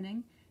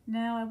beginning.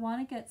 Now I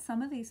want to get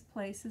some of these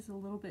places a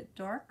little bit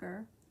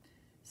darker,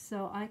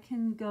 so I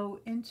can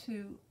go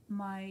into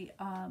my,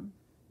 let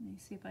me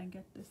see if I can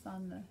get this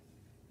on the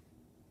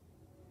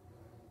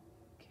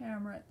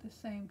camera at the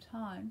same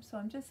time. So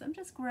I'm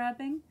just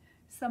grabbing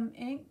some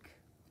ink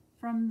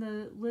from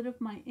the lid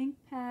of my ink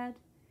pad,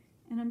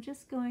 and I'm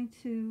just going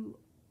to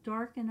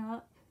darken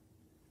up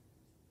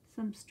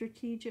some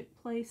strategic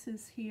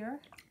places here.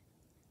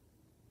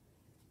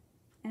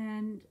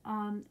 And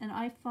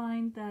I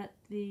find that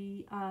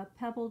the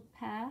pebbled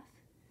path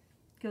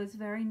goes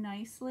very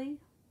nicely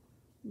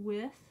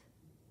with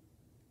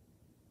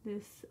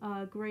this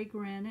gray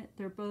granite.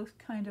 They're both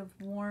kind of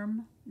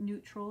warm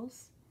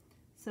neutrals.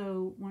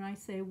 So when I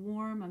say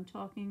warm, I'm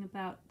talking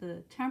about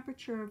the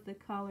temperature of the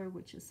color,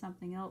 which is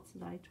something else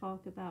that I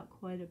talk about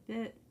quite a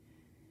bit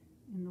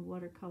in the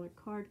Watercolor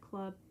Card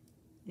Club.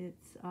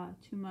 It's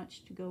too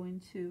much to go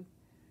into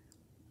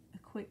a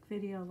quick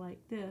video like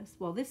this.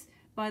 Well, this,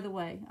 by the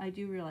way, I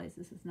do realize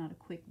this is not a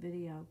quick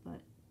video,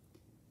 but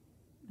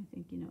I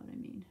think you know what I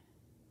mean.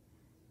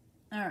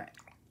 All right.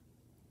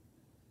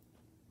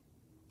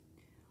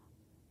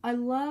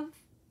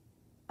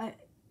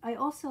 I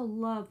also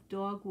love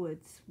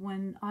dogwoods.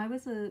 When I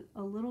was a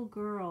little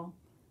girl,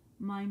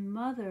 my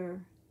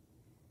mother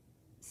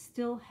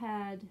still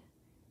had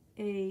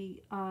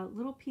a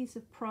little piece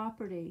of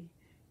property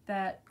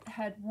that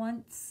had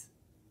once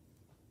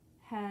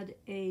had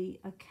a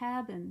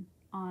cabin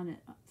on it.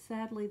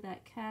 Sadly,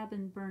 that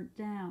cabin burnt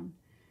down.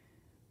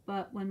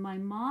 But when my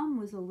mom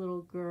was a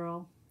little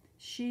girl,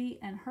 she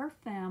and her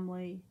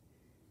family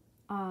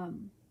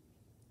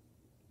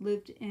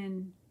lived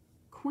in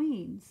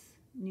Queens,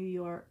 New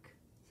York.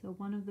 So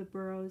one of the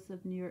boroughs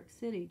of New York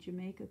City,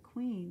 Jamaica,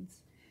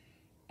 Queens.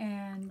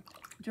 And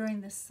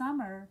during the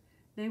summer,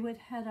 they would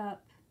head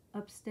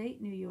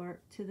upstate New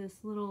York to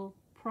this little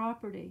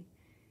property.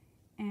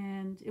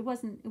 And it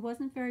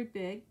wasn't very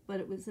big, but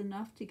it was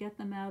enough to get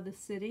them out of the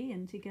city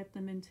and to get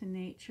them into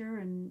nature.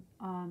 And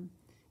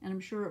I'm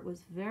sure it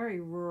was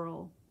very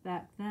rural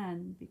back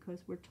then,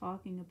 because we're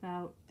talking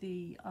about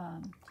the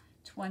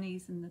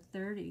 20s and the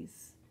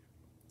 30s.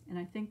 And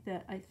I think,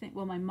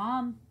 well, my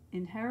mom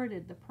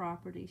inherited the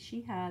property.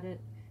 She had it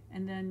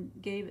and then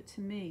gave it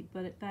to me.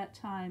 But at that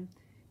time,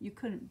 you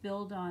couldn't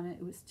build on it.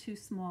 It was too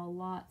small a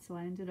lot, so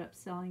I ended up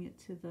selling it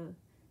to the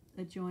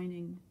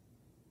adjoining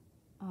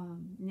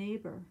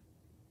neighbor,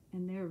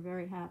 and they were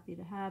very happy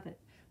to have it.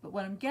 But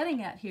what I'm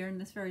getting at here in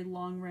this very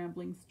long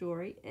rambling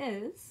story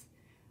is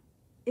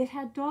it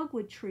had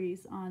dogwood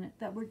trees on it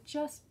that were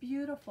just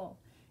beautiful.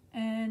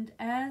 And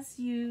as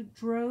you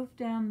drove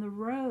down the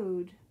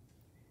road,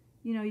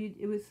 you know,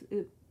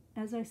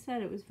 as I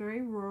said, it was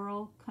very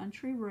rural,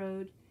 country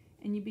road,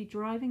 and you'd be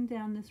driving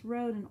down this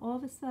road, and all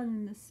of a sudden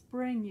in the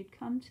spring, you'd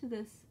come to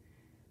this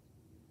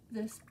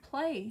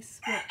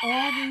place where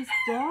all these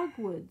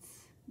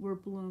dogwoods were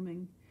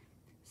blooming.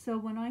 So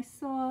when I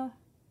saw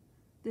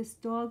this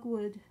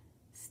dogwood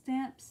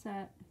stamp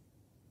set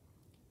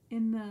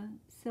in the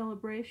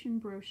celebration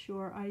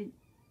brochure,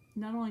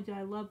 not only did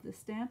I love the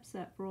stamp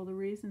set for all the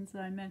reasons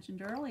that I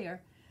mentioned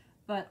earlier,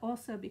 but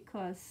also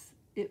because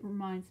it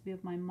reminds me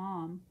of my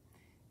mom.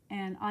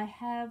 And I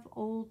have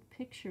old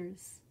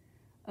pictures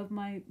of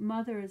my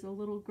mother as a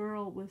little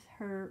girl with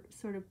her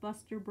sort of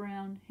Buster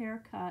Brown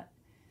haircut,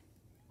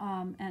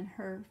 and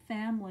her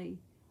family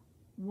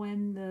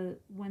when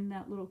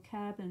that little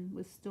cabin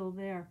was still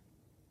there.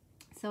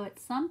 So at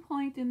some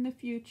point in the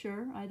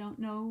future, I don't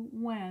know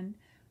when,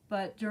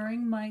 but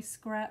during my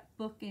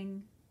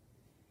scrapbooking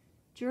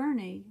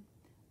journey,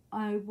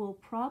 I will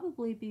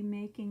probably be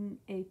making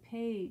a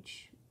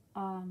page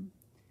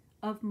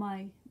of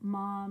my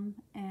mom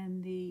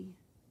and the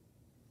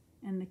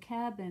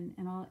cabin,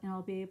 and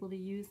I'll be able to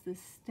use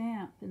this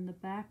stamp in the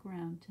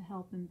background to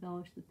help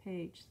embellish the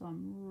page. So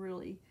I'm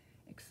really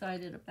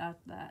excited about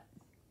that.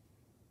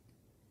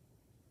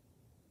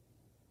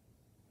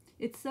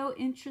 It's so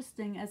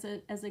interesting as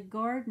a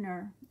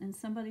gardener and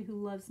somebody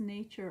who loves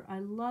nature. I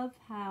love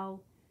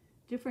how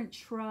different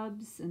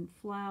shrubs and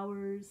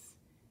flowers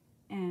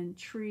and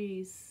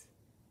trees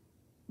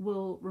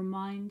will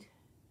remind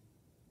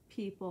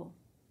people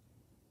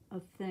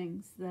of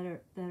things that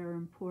are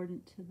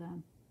important to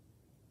them,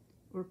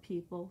 or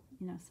people.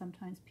 You know,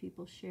 sometimes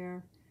people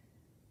share,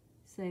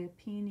 say, a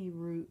peony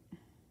root,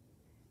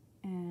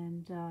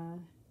 and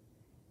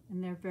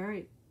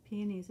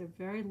peonies are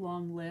very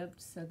long-lived,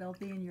 so they'll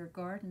be in your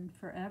garden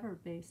forever,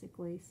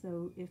 basically.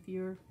 So if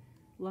you're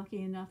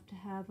lucky enough to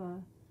have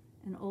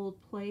an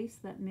old place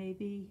that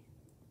maybe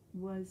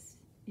was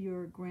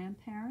your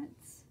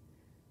grandparents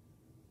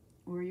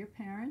or your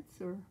parents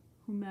or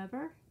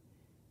whomever,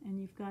 and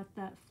you've got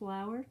that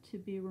flower to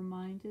be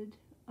reminded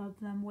of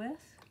them with.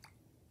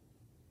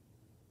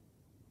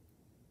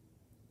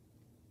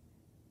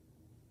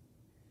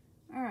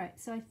 All right,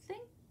 so I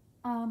think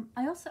I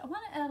want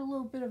to add a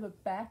little bit of a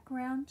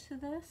background to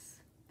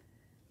this.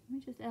 Let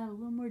me just add a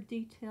little more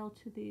detail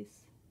to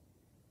these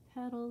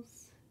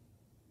petals.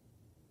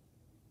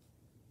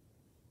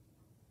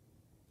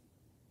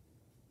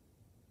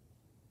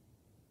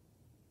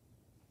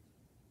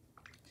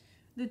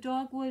 The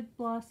dogwood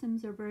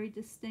blossoms are very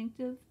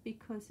distinctive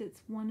because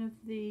it's one of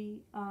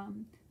the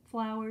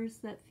flowers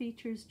that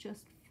features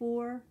just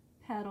 4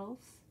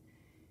 petals,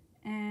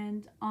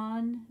 and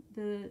on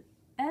the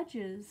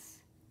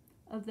edges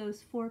of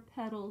those 4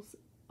 petals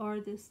are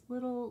this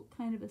little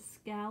kind of a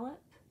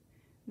scallop,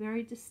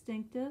 very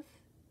distinctive.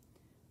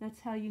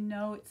 That's how you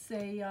know it's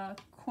a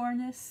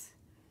Cornus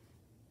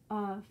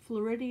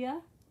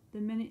floridia. The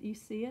minute you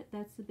see it,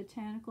 that's the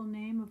botanical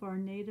name of our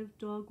native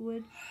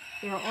dogwood.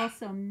 There are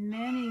also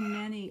many,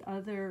 many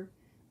other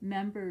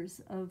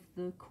members of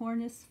the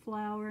Cornus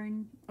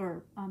Cornus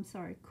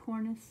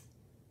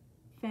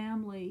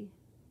family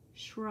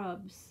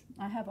shrubs.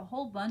 I have a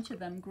whole bunch of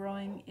them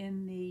growing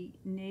in the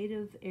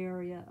native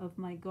area of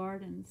my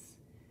gardens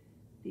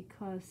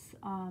because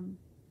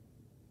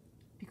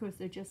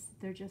they're just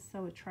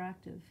so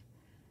attractive,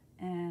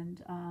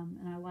 and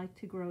I like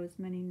to grow as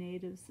many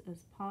natives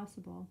as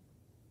possible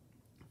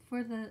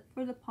for the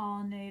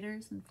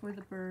pollinators and for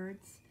the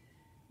birds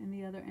and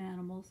the other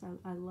animals.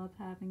 I love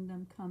having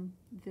them come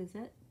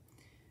visit.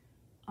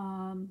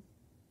 So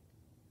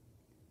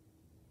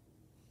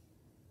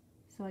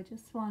I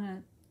just want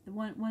to,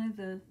 one of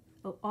the,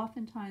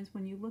 oftentimes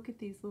when you look at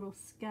these little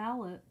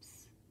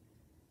scallops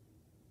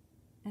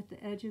at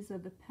the edges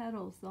of the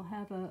petals, they'll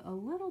have a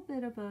little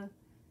bit of a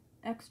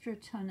extra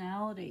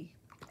tonality,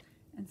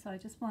 and so I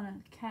just want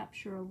to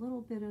capture a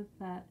little bit of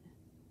that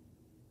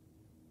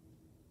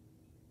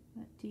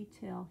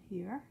detail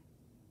here.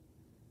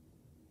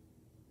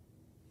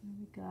 There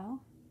we go.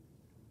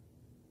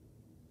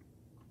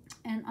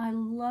 And I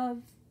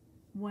love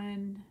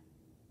when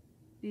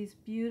these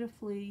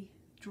beautifully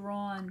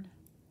drawn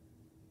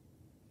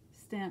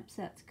stamp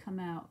sets come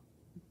out,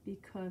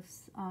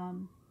 because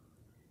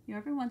you know,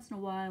 every once in a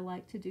while I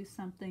like to do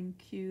something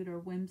cute or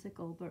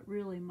whimsical, but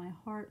really my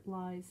heart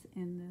lies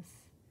in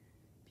this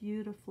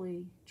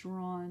beautifully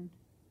drawn,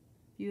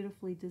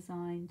 beautifully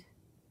designed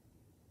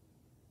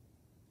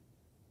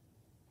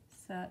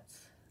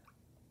sets.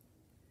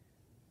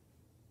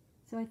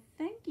 So I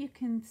think you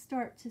can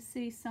start to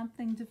see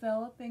something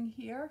developing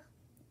here.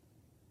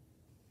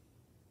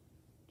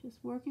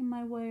 Just working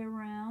my way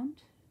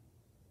around.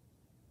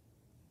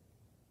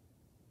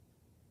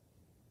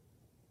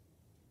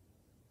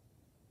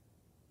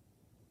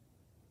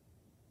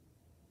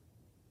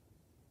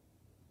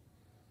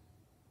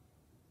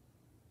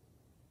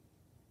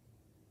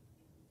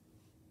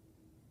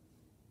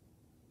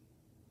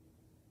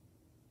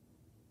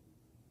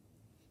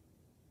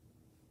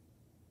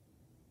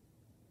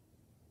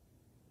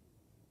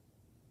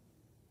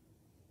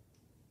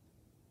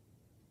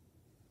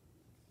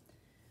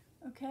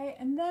 Okay,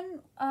 and then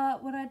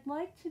what I'd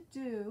like to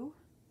do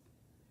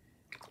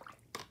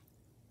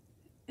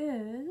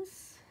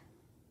is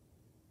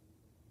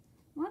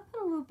I want to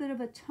put a little bit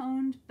of a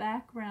toned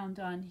background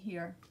on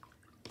here.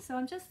 So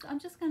I'm just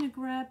going to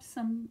grab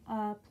some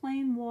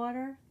plain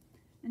water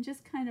and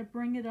just kind of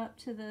bring it up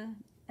to the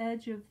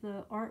edge of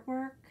the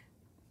artwork.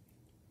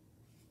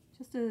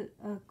 Just a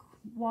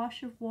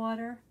wash of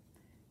water,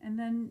 and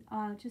then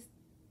just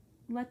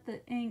let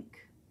the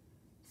ink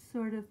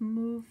sort of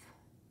move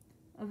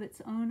of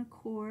its own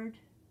accord,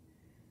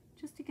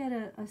 just to get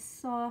a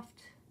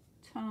soft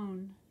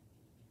tone.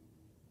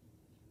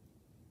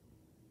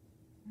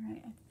 All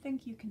right, I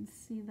think you can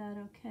see that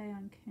okay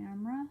on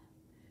camera.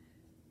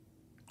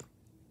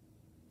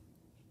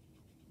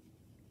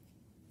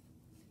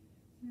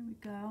 There we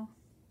go.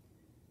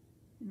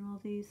 In all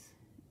these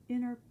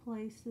inner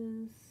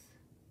places.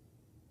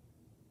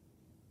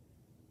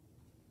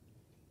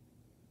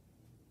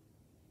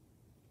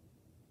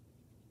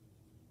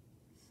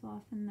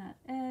 Soften that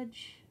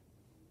edge.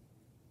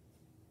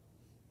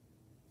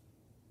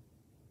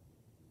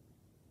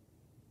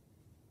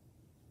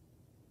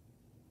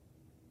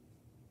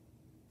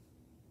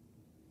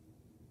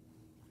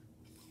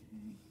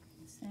 Okay.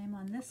 Same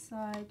on this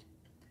side.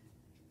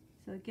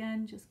 So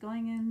again, just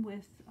going in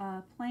with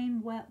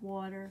plain wet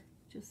water,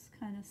 just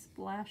kind of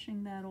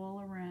splashing that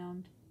all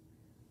around.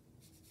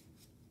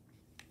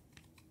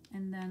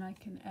 And then I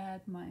can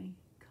add my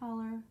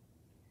color.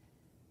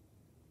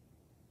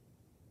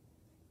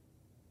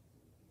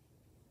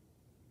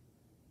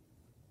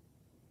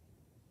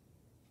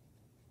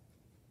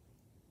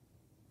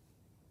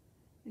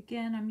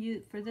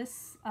 Again, for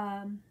this,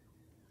 I'm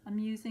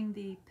using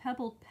the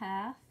Pebbled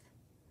Path,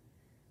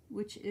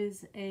 which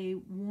is a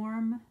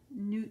warm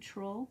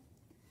neutral,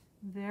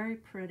 very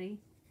pretty,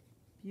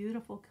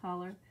 beautiful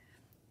color.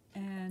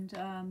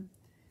 And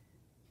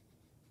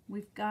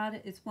we've got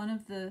it, it's one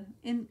of the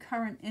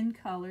current in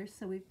colors,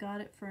 so we've got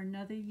it for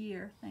another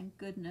year, thank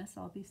goodness.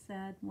 I'll be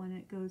sad when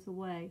it goes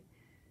away.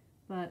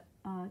 But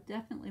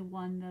definitely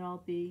one that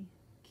I'll be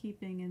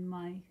keeping in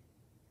my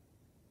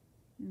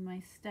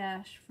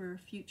stash for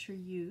future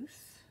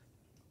use.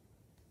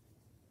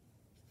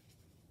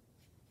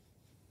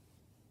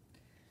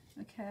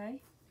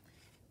 Okay,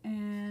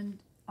 and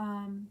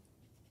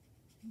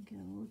get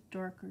a little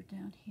darker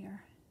down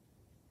here.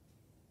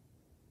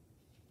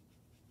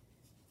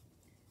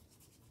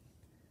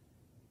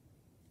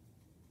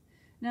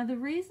 Now the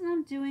reason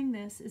I'm doing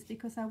this is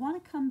because I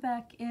want to come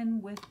back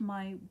in with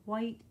my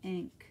white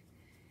ink,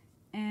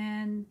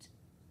 and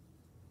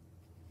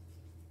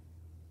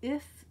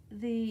if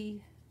the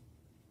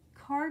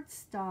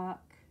cardstock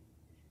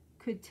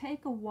could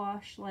take a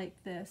wash like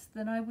this,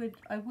 then I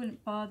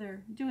wouldn't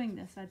bother doing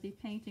this. I'd be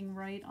painting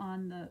right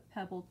on the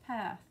Pebbled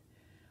Path,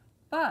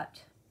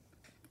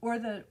 or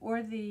the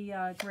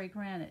gray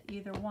granite,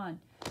 either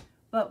one.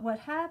 But what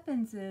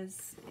happens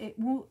is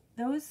the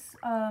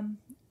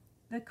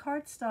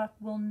cardstock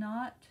will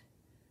not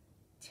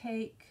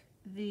take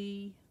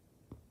the.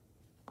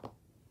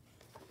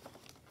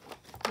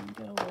 Let me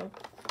get a little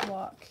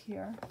block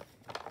here.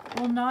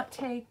 Will not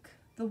take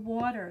the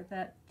water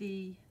that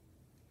the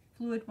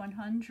Fluid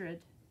 100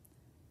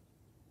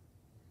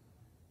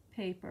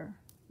 paper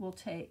will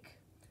take.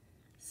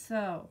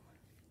 So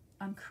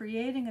I'm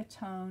creating a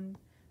tone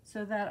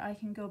so that I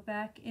can go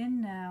back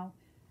in now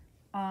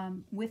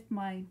with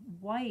my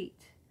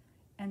white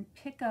and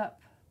pick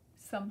up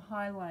some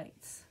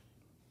highlights.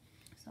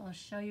 So I'll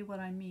show you what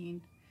I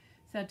mean.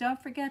 So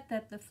don't forget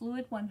that the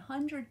Fluid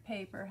 100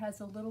 paper has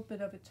a little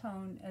bit of a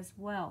tone as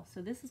well.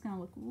 So this is going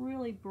to look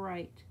really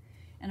bright.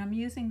 And I'm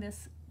using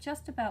this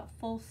just about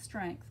full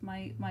strength.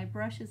 My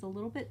brush is a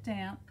little bit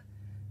damp,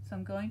 so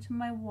I'm going to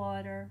my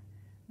water.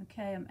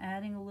 Okay, I'm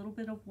adding a little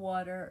bit of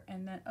water,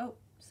 and then, oh,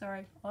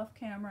 sorry, off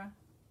camera.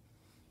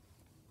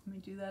 Let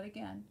me do that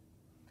again.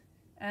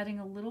 Adding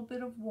a little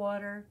bit of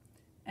water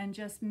and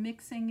just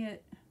mixing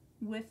it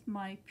with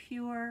my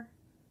pure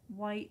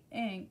white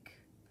ink.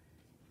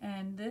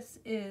 And this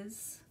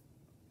is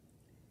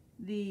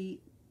the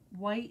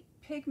white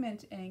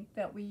pigment ink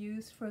that we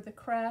use for the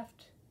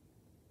craft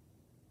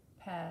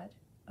pad.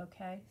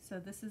 Okay, so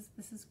this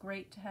is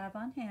great to have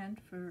on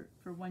hand for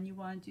when you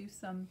want to do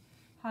some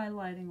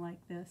highlighting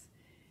like this.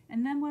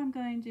 And then what I'm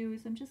going to do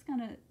is I'm just going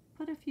to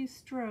put a few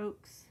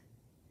strokes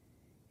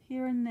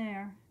here and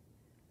there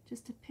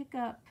just to pick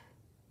up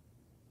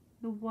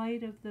the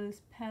white of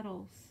those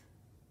petals.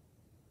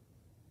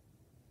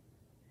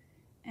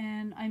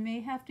 And I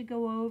may have to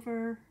go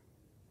over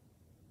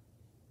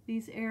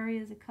these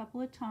areas a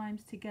couple of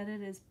times to get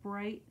it as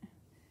bright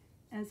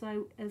as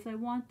I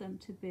want them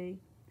to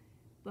be.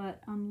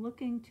 But I'm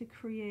looking to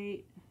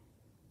create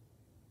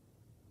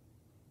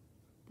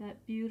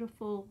that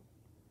beautiful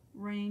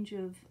range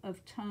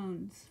of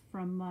tones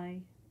from my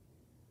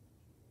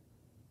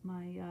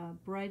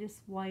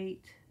brightest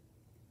white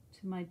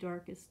to my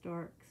darkest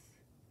darks.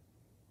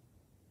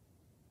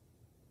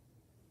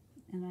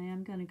 And I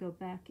am going to go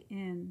back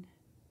in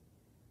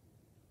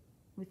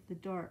with the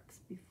darks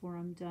before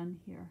I'm done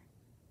here.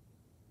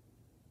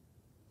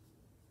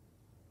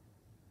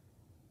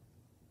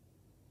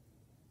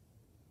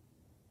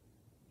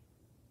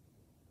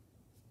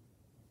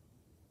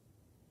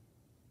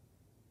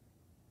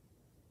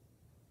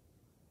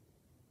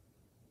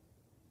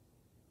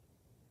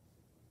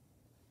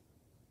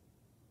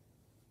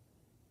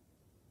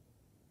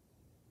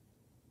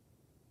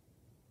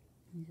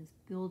 I'm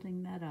just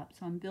building that up.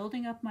 So I'm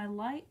building up my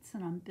lights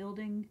and I'm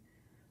building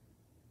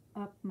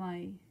up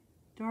my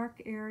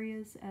dark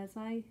areas as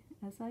I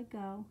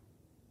go.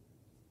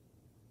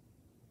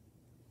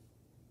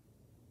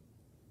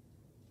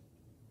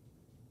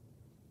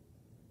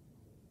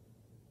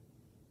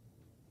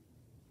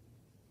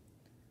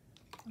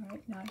 All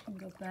right, now I can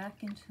go back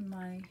into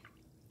my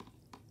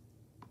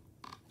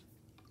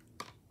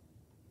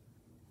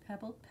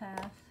pebbled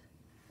path.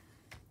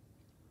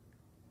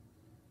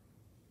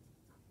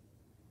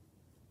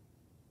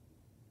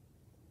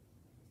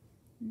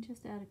 And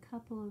just add a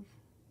couple of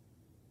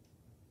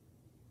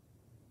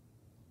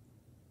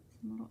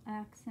some little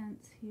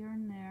accents here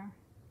and there.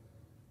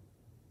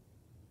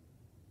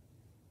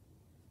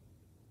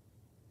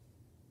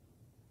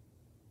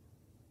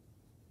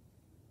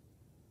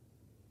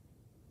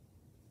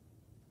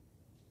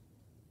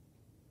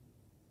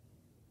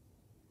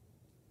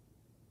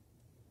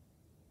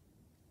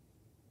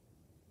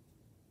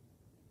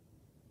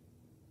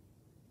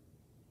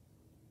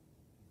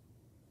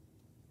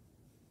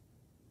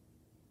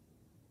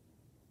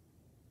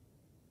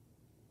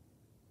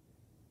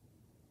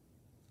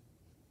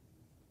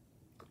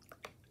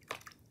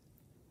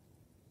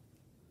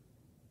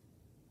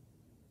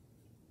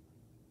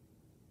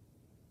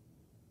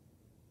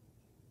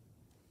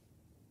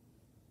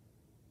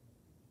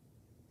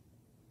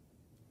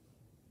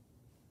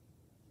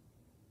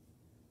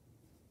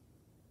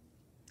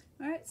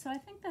 All right, so I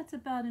think that's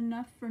about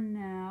enough for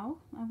now.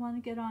 I want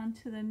to get on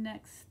to the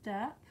next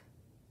step.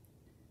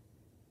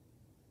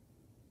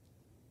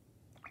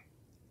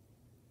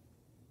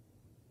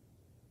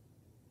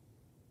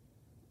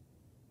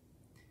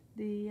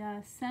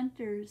 The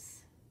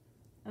centers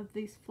of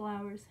these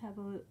flowers have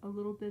a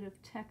little bit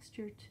of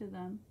texture to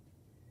them.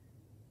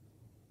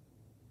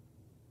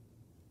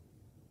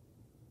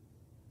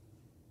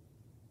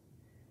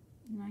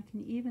 And I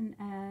can even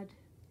add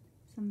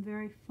some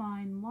very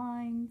fine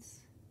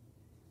lines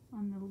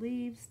on the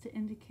leaves to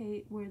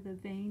indicate where the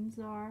veins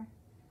are.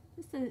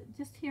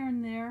 Just here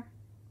and there,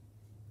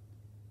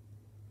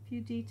 a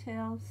few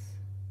details.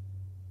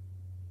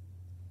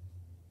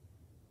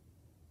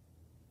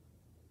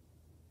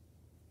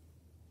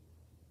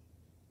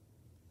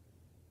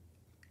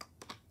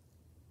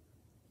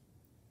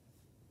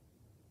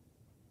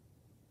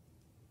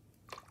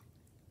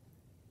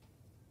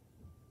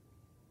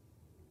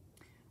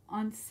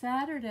 On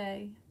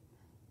Saturday,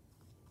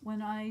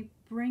 when I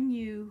bring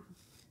you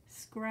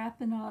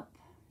Scrapping Up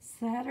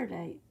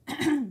Saturday,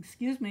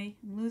 excuse me,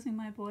 I'm losing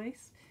my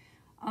voice.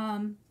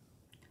 I'm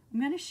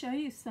going to show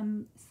you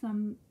some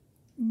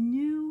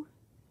new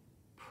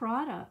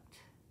product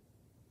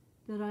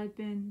that I've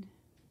been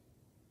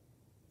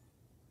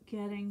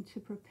getting to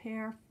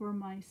prepare for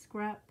my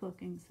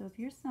scrapbooking. So if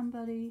you're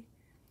somebody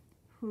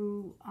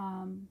who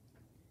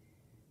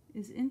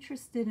is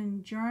interested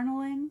in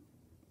journaling,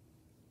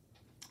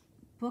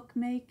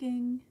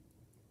 bookmaking,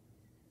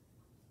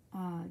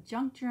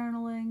 junk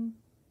journaling,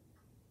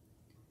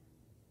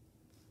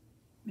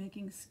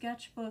 making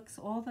sketchbooks,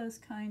 all those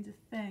kinds of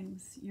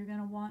things, you're going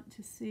to want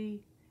to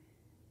see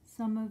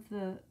some of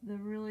the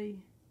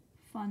really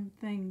fun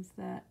things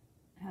that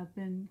have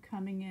been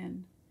coming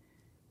in,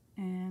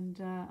 and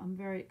I'm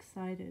very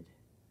excited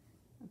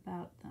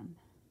about them.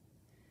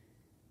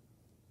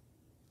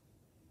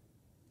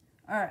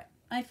 All right,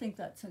 I think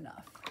that's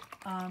enough.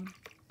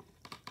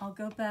 I'll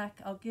go back,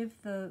 I'll give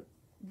the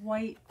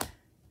white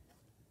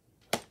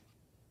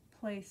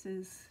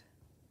places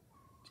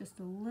just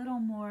a little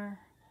more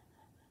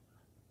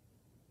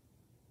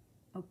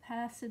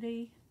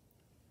opacity.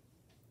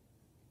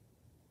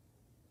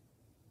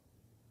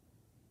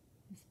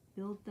 Just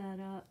build that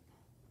up.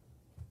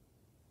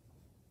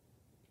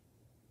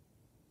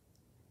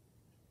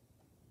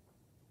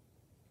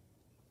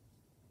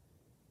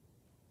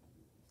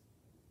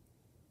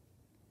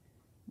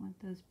 Want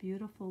those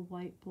beautiful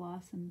white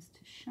blossoms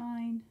to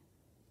shine.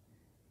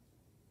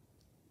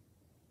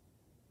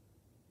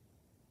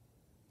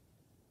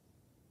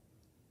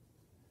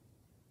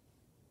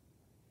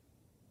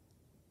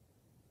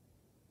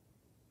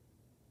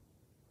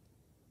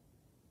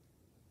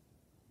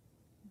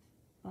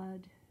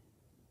 Bud.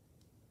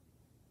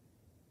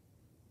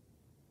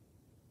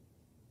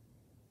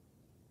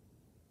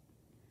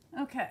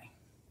 Okay,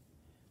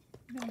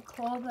 I'm going to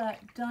call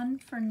that done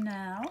for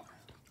now.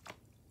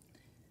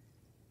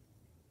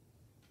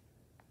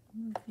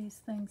 Move these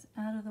things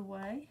out of the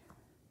way.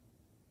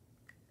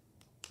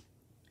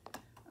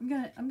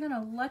 I'm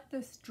gonna let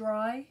this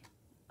dry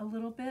a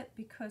little bit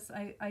because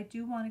I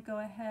do want to go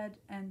ahead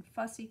and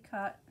fussy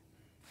cut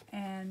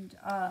and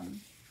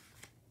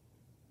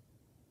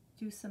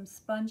do some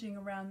sponging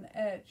around the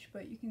edge,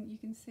 but you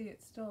can see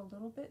it's still a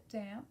little bit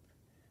damp.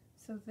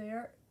 So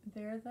there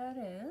that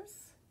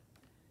is.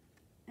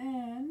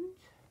 And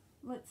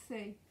let's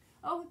see.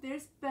 Oh,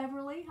 there's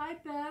Beverly. Hi,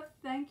 Bev.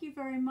 Thank you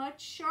very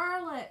much.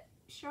 Charlotte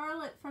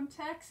from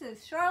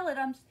Texas. Charlotte,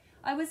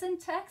 I was in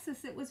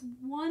Texas. It was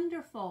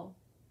wonderful.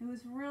 It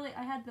was really,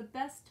 I had the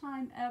best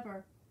time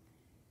ever.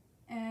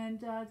 And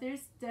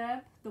there's Deb.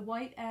 The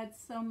white adds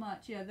so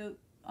much. Yeah,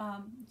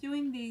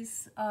 doing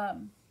these,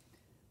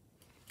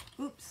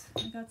 oops,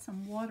 I got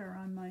some water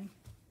on my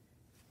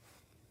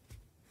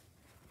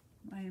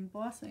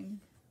embossing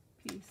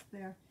piece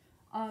there.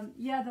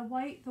 Yeah, the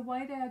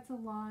white adds a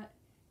lot,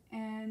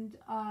 and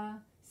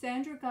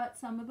Sandra got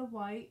some of the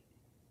white.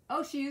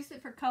 Oh, she used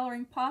it for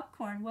coloring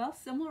popcorn. Well,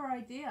 similar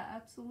idea,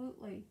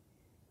 absolutely.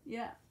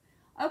 Yeah.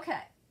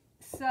 Okay,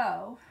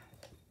 so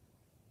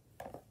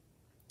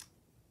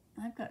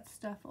I've got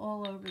stuff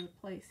all over the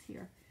place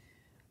here.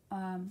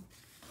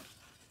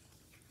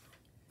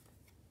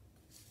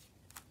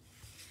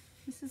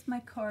 This is my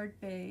card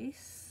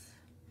base.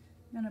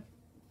 I'm going to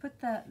put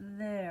that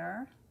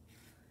there.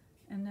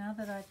 And now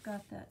that I've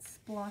got that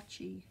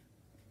splotchy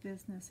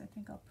business, I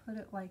think I'll put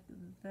it like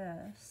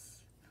this.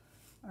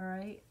 All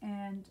right,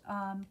 and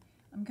I'm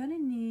going to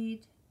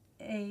need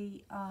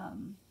a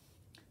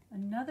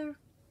another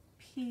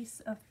piece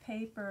of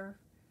paper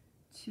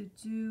to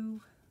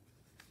do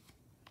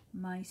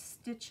my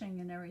stitching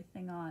and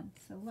everything on.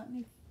 So let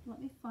me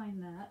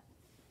find that.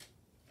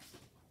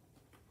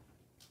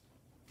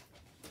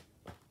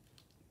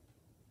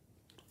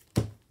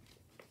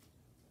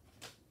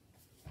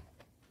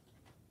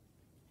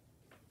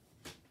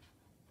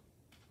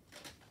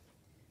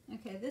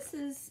 Okay, this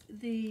is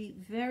the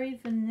very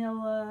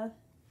vanilla.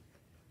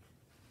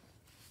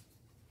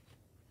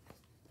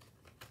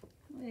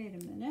 Wait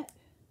a minute.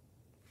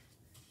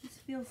 This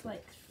feels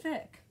like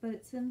thick, but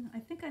it's in, I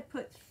think I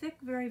put thick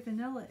very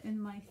vanilla in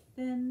my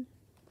thin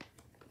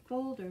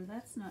folder.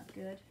 That's not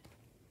good.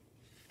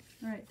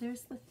 All right,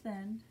 there's the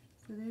thin.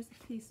 So there's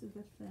a piece of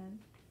the thin.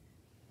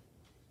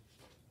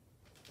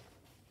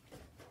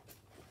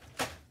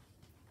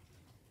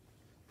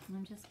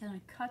 I'm just going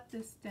to cut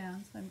this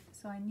down,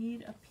 so I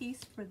need a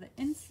piece for the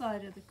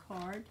inside of the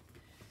card.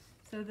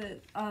 So the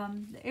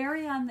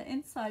area on the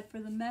inside for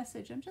the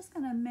message, I'm just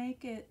going to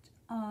make it,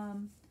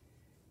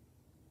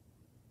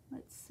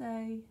 let's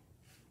say,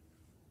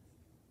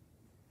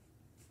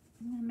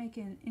 I'm going to make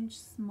it 1 inch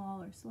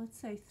smaller. So let's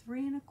say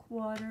 3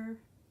 1/4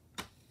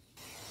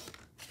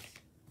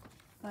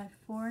 by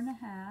 4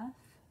 1/2.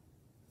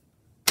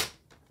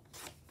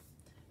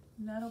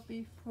 And that'll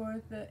be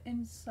for the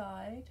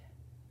inside.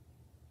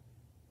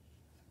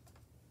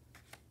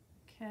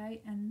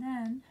 Okay, and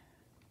then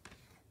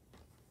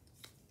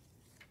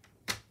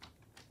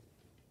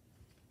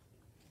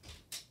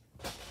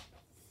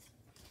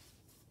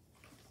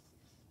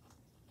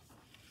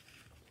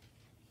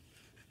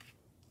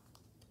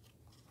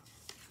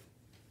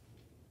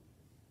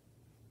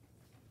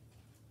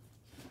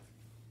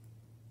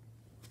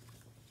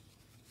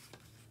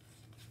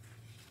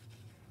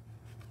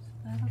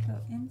that'll go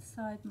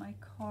inside my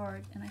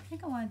card, and I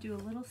think I want to do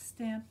a little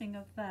stamping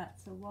of that.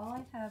 So while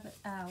I have it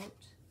out,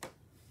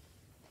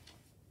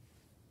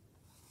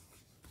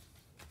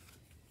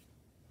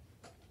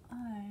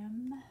 I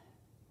am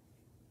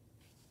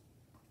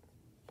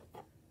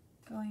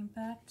going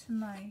back to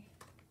my, do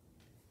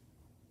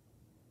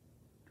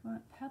you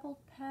want pebbled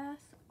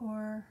path,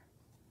 or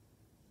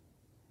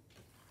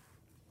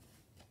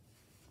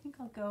I think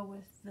I'll go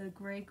with the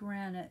gray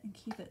granite and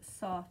keep it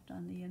soft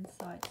on the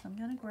inside. So I'm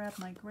going to grab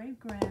my gray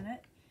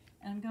granite,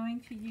 and I'm going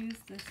to use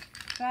this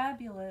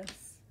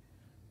fabulous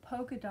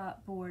polka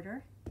dot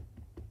border.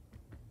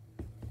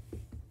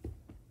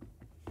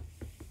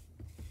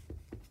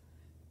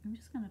 I'm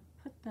just going to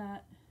put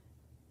that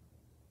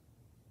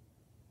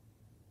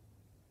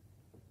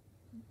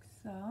like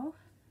so.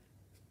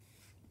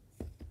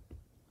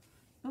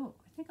 Oh,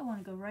 I think I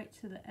want to go right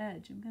to the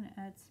edge. I'm going to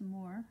add some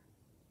more.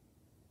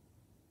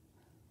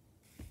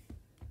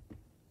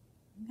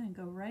 I'm going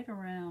to go right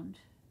around.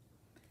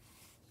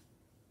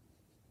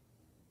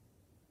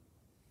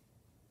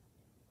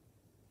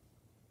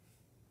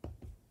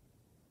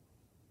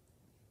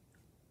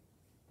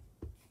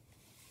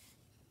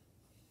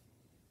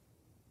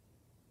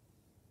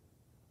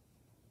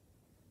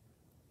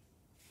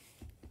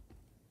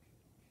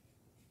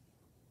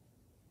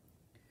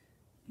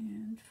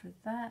 And for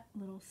that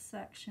little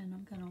section,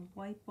 I'm going to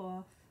wipe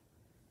off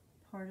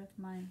part of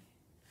my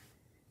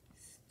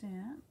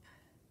stamp.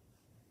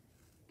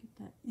 Get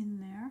that in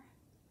there.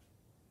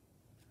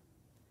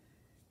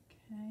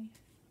 Okay.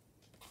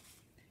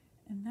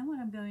 And then what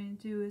I'm going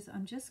to do is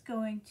I'm just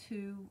going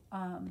to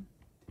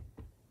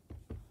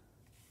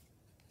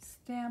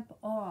stamp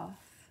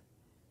off,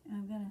 and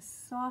I'm going to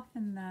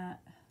soften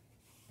that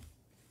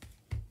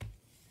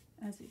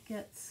as it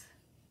gets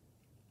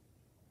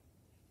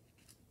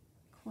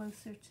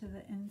closer to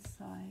the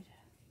inside.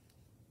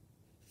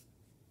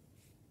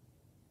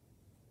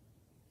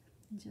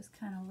 And just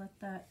kind of let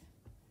that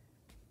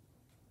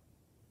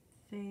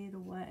fade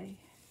away.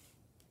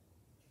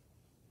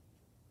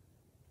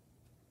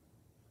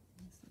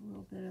 Just a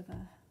little bit of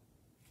a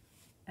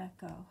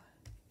echo.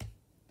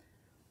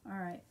 All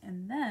right,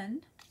 and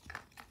then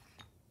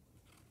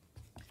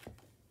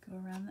go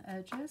around the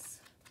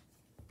edges,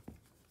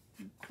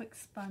 do quick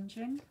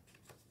sponging.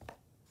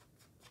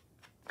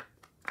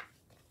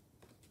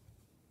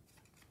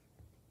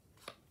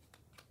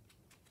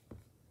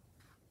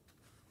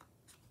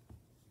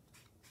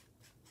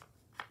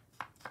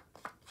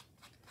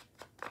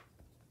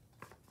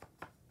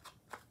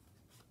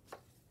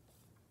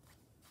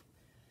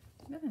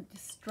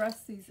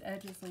 distress these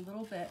edges a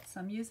little bit. So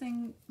I'm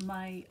using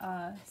my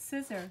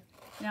scissor.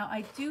 Now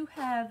I do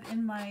have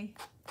in my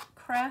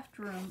craft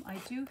room, I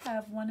do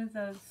have one of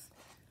those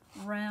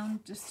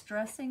round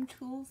distressing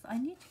tools. I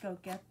need to go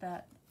get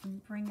that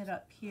and bring it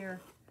up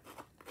here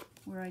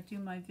where I do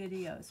my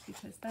videos,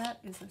 because that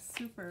is a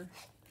super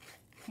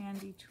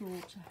handy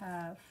tool to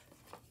have.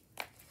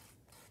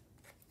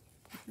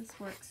 But this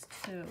works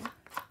too.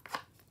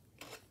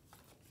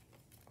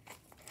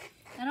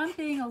 And I'm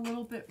being a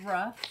little bit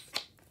rough.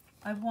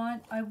 I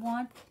want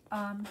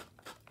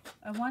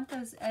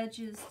those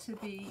edges to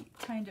be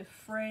kind of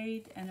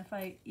frayed, and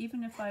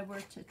even if I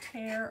were to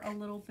tear a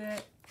little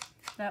bit,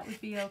 that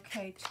would be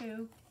okay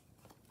too.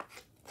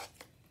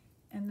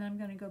 And then I'm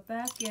going to go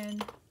back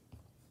in,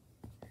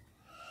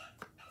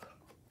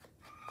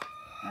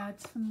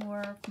 add some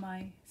more of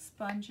my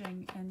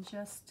sponging, and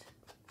just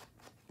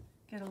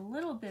get a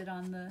little bit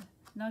on the,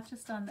 not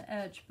just on the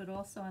edge, but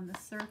also on the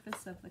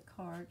surface of the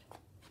card.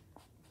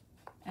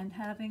 And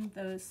having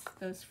those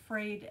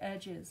frayed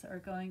edges are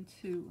going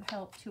to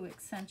help to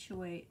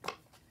accentuate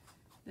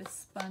this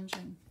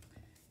sponging.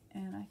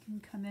 And I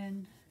can come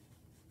in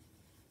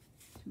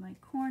to my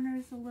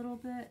corners a little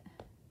bit.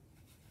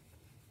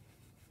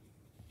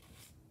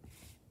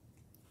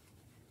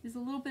 There's a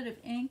little bit of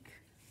ink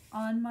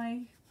on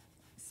my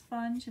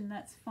sponge, and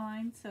that's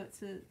fine. So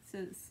it's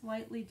a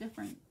slightly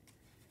different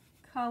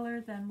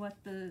color than what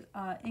the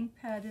ink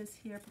pad is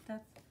here,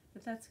 but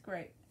that's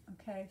great.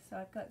 Okay, so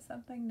I've got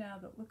something now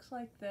that looks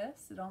like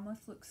this. It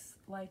almost looks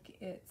like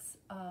it's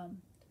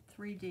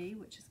 3D,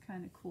 which is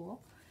kind of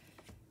cool.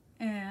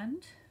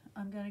 And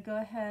I'm going to go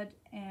ahead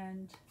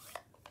and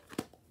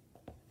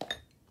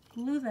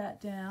glue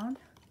that down.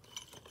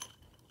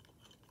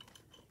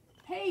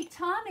 Hey,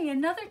 Tommy,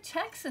 another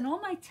Texan. All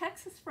my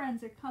Texas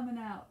friends are coming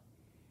out.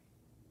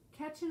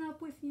 Catching up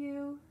with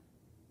you.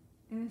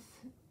 And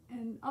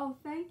oh,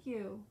 thank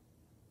you.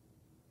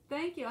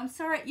 Thank you. I'm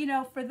sorry, you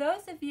know, for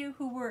those of you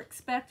who were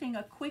expecting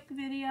a quick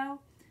video,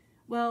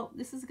 well,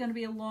 this is going to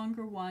be a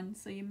longer one,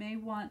 so you may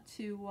want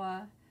to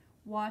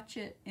watch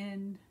it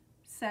in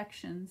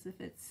sections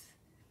if it's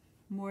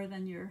more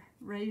than you're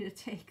ready to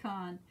take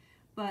on.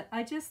 But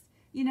I just,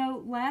 you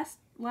know,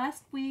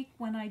 last week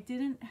when I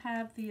didn't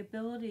have the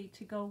ability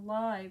to go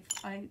live,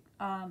 I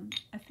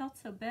felt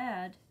so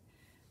bad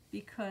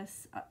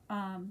because,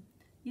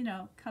 you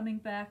know, coming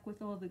back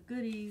with all the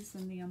goodies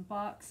and the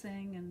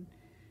unboxing and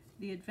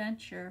the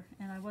adventure,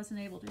 and I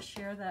wasn't able to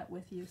share that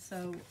with you,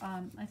 so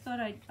I thought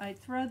I'd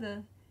throw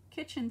the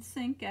kitchen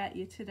sink at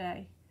you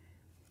today.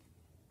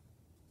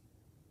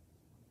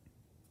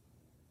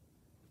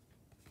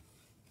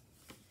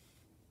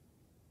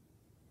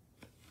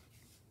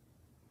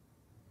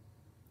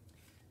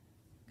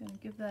 I'm going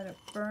to give that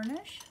a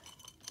burnish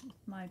with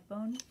my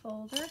bone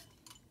folder.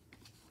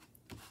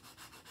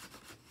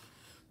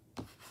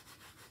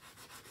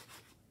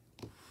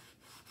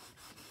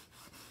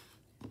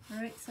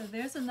 Alright, so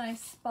there's a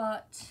nice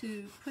spot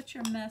to put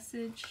your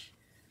message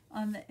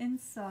on the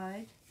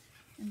inside.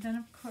 And then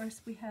of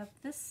course we have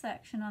this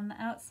section on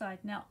the outside.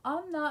 Now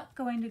I'm not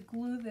going to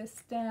glue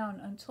this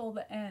down until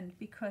the end,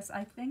 because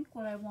I think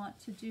what I want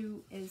to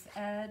do is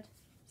add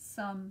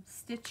some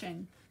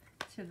stitching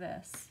to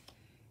this.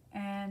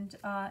 And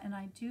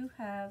I do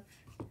have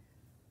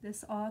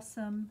this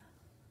awesome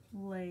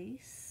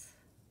lace,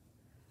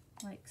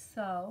 like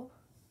so.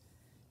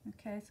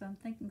 Okay, so I'm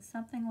thinking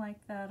something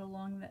like that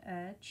along the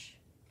edge.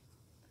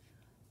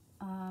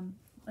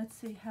 Let's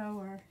see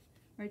how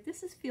right,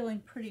 this is feeling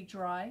pretty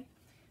dry.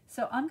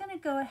 So I'm going to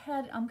go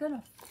ahead, I'm going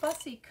to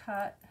fussy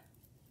cut.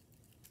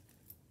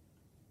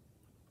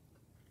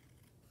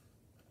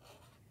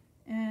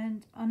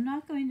 And I'm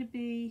not going to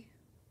be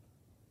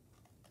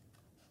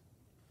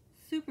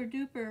super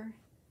duper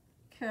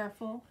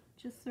careful,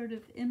 just sort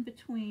of in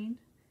between,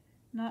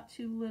 not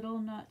too little,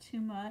 not too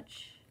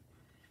much.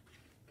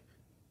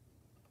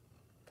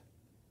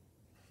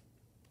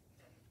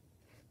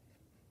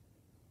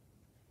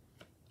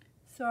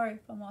 Sorry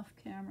if I'm off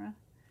camera.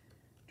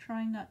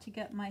 Trying not to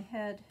get my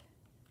head.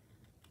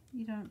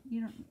 You don't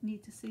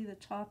need to see the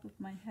top of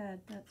my head,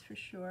 that's for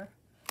sure.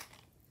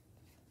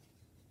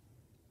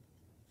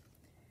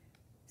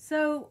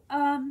 So,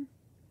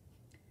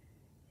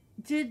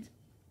 did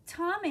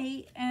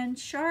Tommy and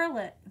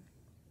Charlotte,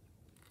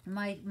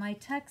 my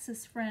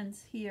Texas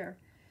friends here,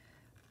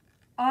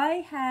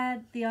 I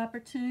had the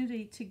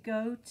opportunity to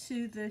go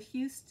to the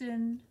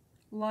Houston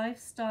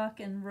Livestock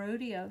and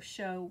Rodeo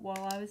show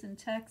while I was in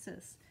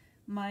Texas.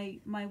 My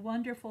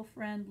wonderful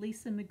friend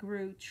Lisa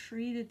McGrew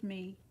treated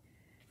me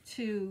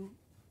to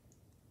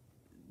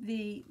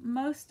the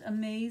most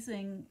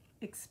amazing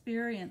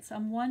experience.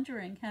 I'm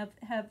wondering,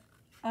 have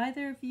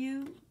either of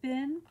you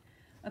been?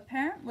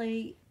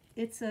 Apparently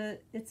it's a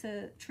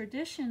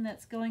tradition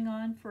that's going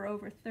on for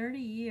over 30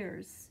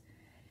 years,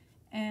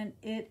 and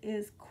it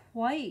is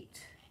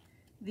quite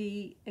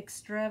the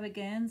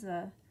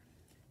extravaganza.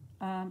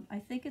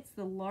 I think it's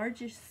the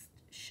largest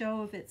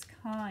show of its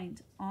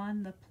kind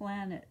on the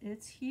planet.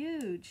 It's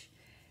huge.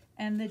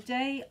 And the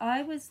day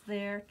I was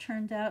there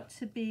turned out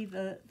to be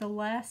the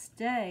last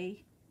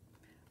day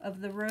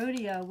of the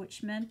rodeo,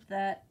 which meant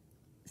that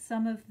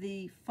some of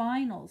the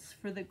finals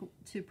for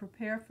to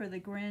prepare for the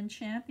grand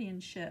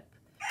championship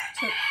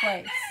took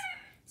place.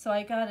 So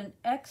I got an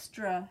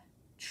extra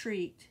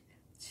treat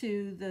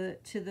to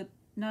the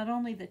not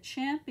only the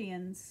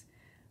champions,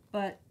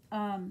 but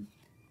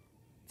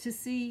to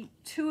see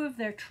two of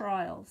their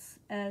trials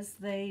as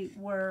they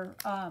were,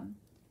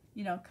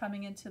 you know,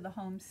 coming into the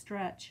home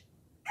stretch.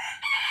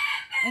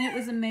 And it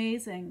was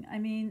amazing. I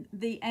mean,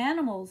 the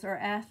animals are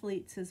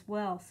athletes as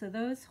well. So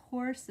those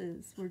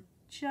horses were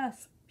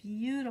just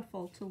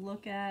beautiful to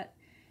look at,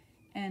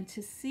 and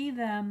to see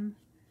them,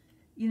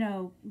 you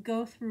know,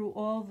 go through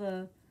all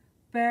the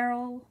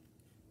barrel,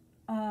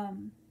 what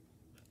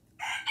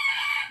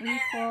do you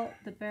call it?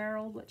 The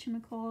barrel,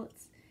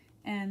 whatchamacallits,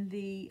 and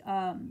the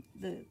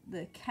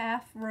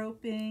calf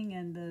roping,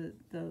 and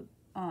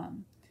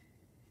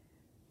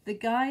the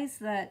guys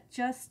that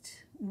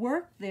just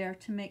work there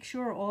to make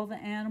sure all the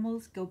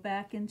animals go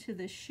back into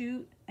the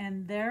chute,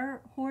 and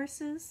their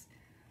horses,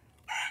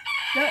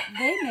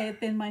 they may have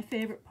been my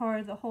favorite part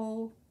of the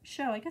whole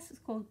show. I guess it's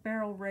called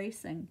barrel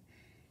racing.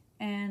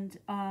 And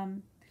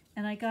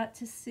I got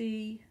to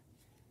see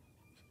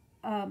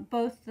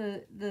both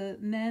the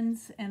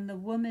men's and the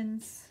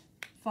women's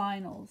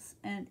finals,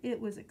 and it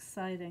was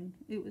exciting.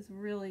 It was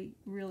really,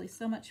 really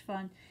so much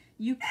fun.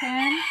 You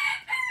can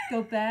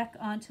go back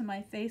onto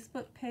my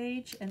Facebook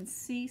page and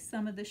see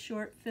some of the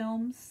short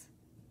films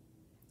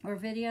or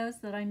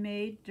videos that I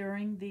made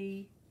during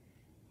the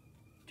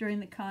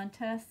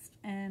contest,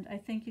 and I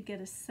think you get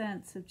a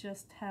sense of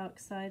just how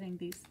exciting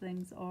these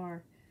things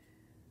are.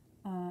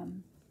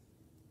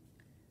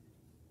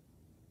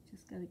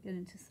 Just got to get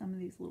into some of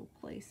these little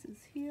places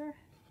here.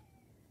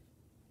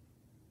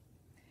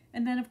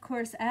 And then, of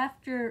course,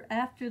 after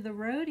the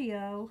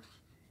rodeo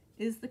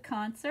is the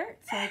concert.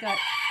 So I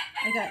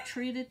got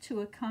treated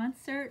to a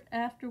concert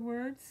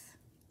afterwards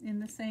in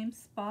the same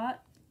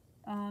spot.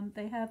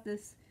 They have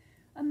this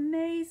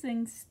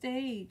amazing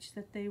stage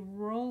that they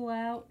roll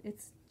out.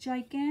 It's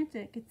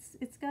gigantic.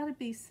 It's got to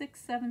be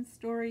 6-7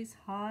 stories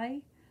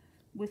high,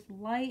 with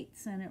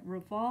lights, and it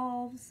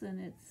revolves, and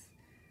it's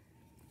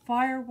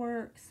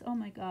fireworks. Oh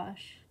my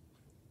gosh,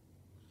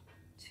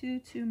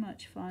 too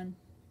much fun.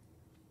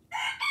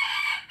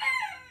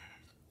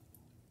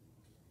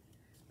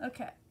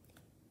 Okay,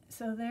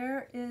 so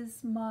there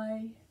is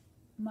my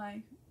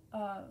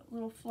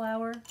little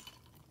flower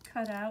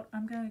cut out.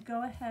 I'm going to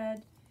go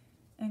ahead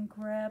and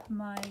grab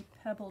my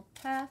pebbled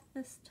path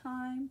this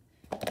time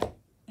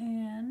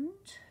and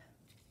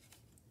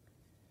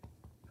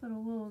put a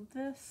little of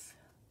this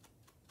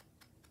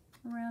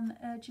around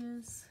the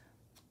edges.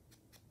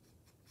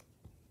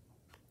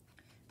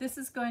 This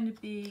is going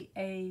to be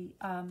a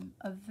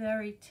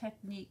very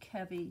technique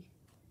heavy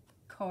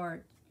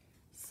card,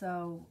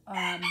 so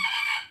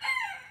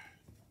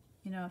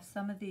you know, if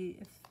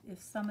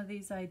some of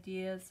these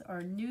ideas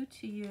are new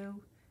to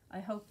you, I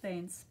hope they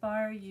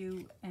inspire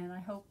you, and I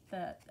hope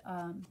that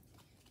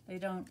they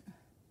don't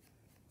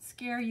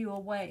scare you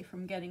away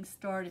from getting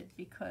started,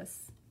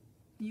 because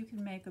you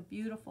can make a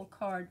beautiful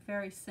card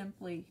very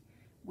simply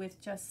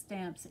with just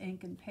stamps,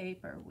 ink, and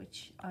paper,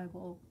 which I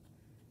will,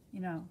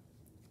 you know,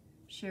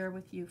 share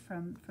with you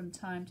from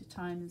time to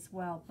time as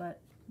well. But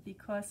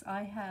because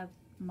I have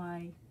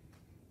my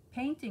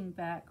painting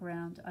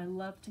background, I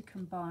love to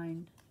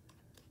combine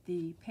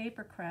the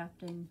paper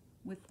crafting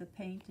with the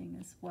painting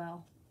as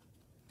well.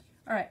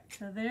 All right,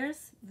 so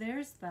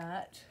there's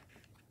that.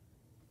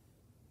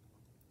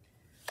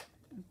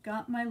 I've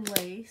got my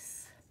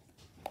lace.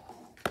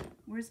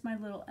 Where's my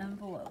little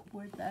envelope?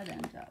 Where'd that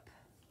end up?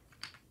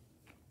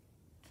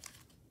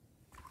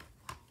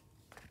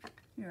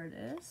 Here it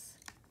is.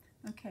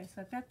 Okay,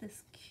 so I've got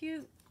this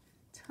cute,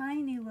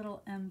 tiny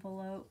little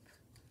envelope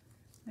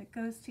that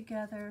goes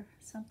together,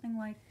 something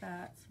like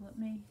that. So let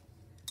me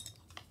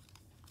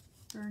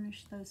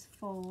burnish those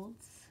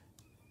folds.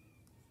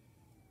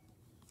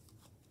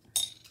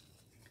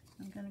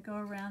 I'm going to go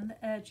around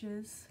the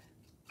edges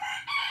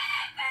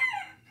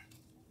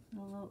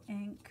with a little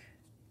ink.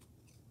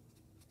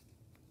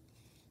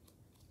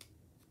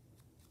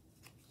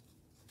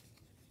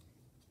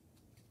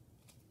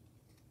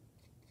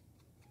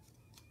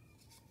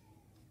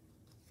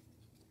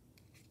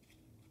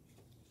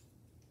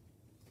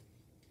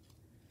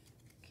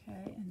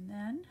 Okay, and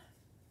then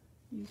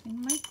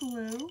using my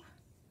glue.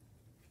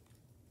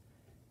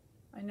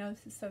 I know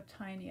this is so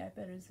tiny, I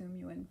better zoom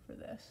you in for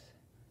this.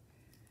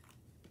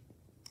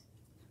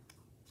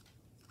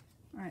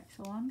 Alright,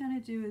 so all I'm going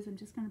to do is I'm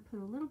just going to put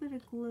a little bit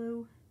of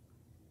glue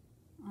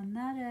on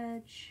that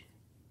edge,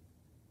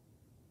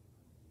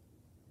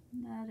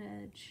 and that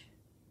edge.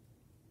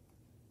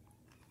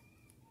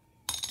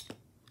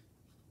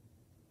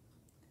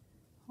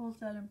 Hold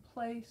that in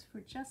place for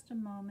just a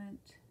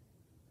moment.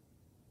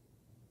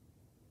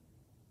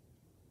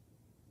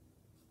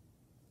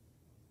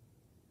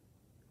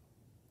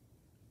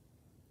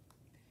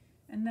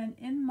 And then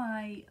in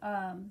my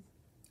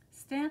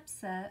stamp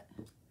set,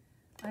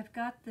 I've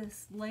got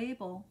this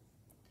label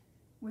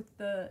with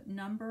the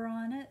number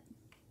on it,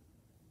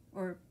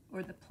 or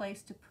the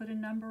place to put a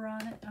number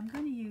on it. I'm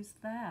going to use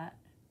that.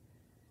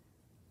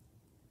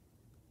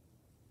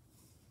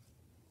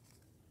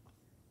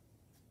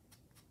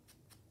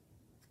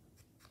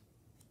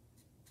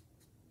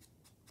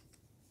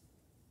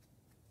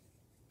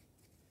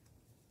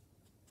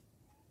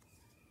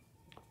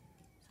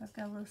 So I've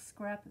got a little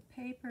scrap of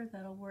paper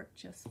that'll work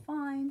just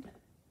fine.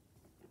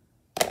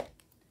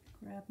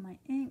 Grab my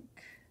ink.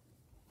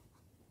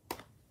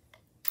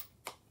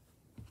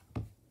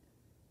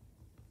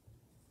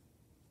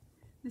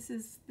 This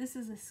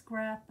is a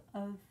scrap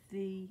of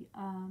the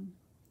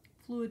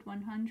Fluid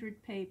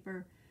 100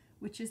 paper,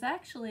 which is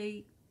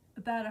actually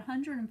about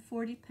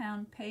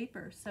 140-pound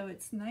paper, so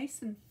it's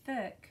nice and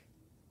thick,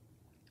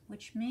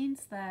 which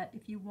means that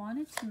if you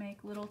wanted to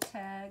make little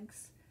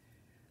tags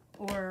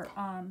or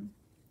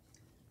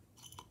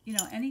you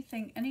know,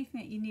 anything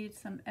that you need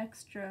some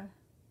extra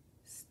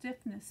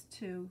stiffness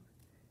to,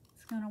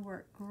 it's going to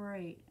work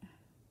great.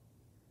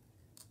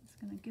 Just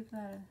going to give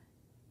that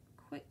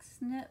a quick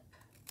snip.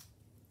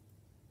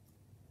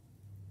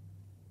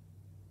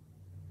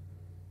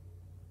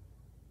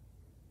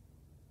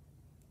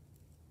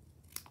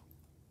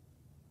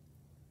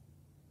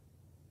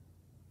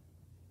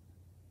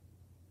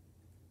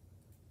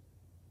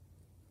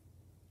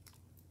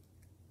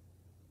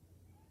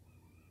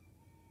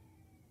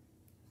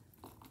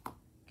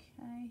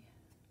 Okay.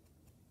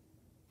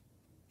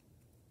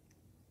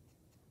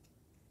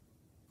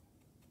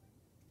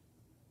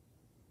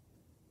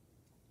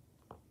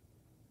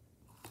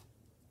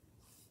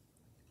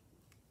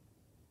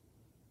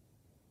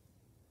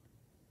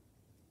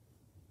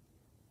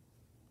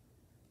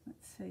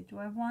 Let's see, do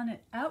I want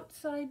it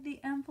outside the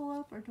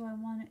envelope or do I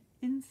want it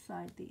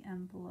inside the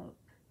envelope?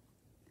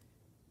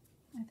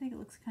 I think it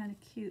looks kind of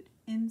cute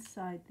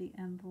inside the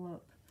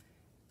envelope.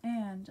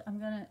 And I'm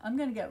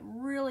gonna get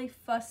really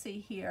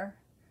fussy here.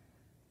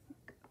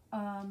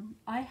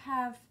 I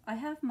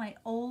have my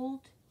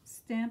old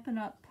Stampin'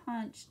 Up!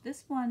 Punch.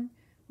 This one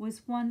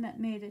was one that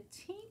made a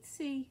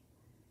teensy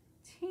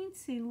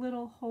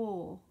little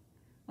hole,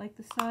 like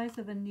the size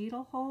of a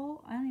needle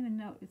hole. I don't even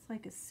know, it's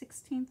like a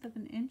 1/16 of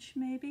an inch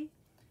maybe.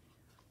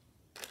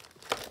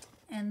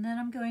 And then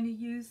I'm going to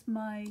use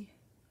my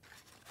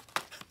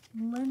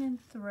linen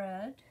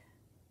thread.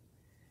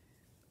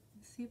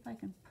 See if I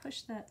can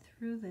push that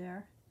through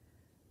there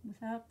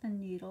without the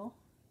needle.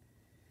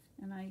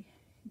 And I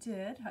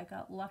did. I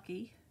got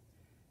lucky.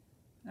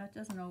 That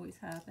doesn't always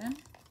happen.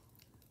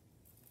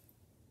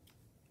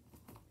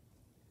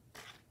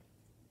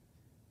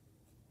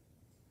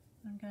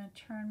 I'm going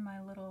to turn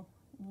my little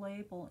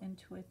label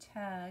into a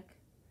tag.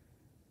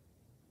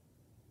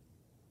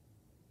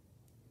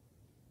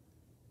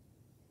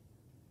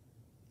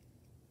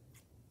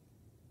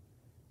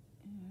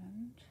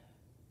 And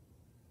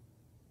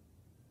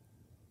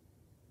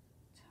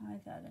tie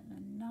that in a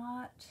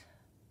knot.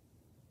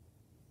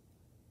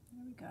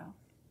 There we go.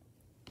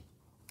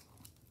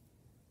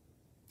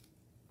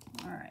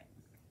 All right.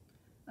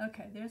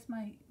 Okay, there's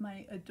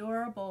my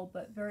adorable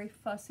but very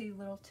fussy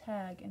little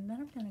tag. And then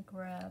I'm going to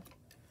grab,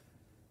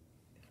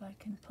 if I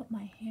can put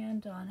my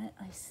hand on it,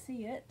 I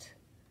see it.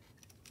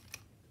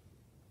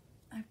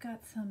 I've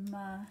got some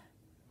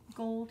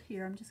gold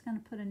here. I'm just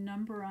going to put a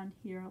number on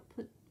here. I'll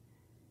put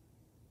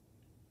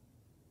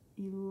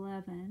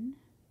 11.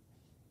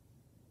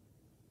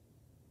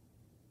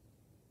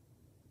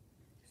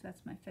 So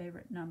that's my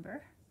favorite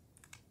number.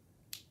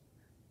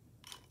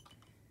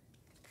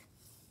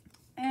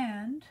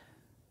 And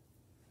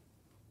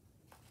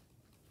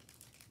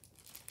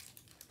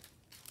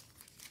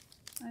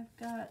I've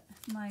got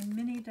my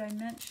mini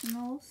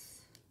dimensionals.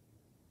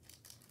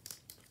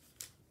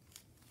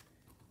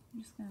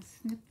 I'm just going to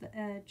snip the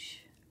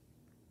edge.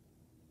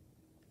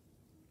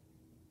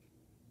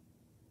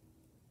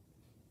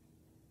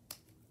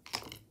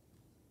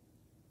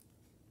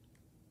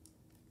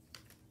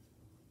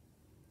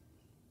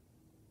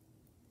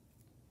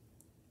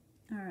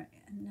 All right,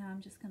 and now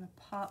I'm just going to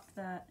pop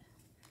that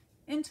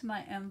into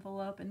my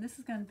envelope, and this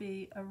is going to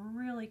be a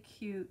really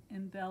cute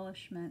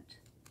embellishment.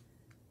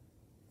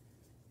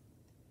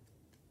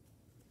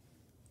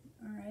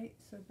 All right,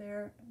 so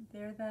there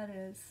that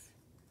is.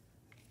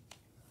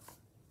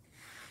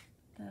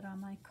 That on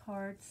my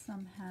card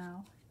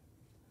somehow.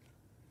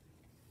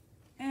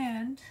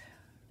 And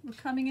we're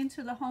coming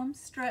into the home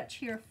stretch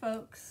here,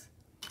 folks.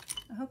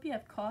 I hope you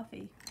have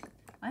coffee.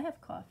 I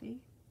have coffee.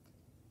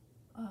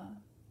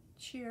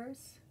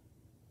 Cheers.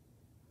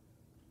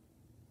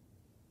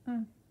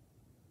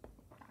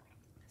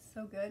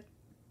 So good.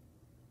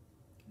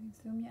 Let me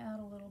zoom you out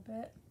a little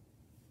bit.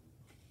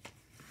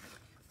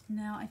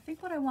 Now, I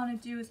think what I want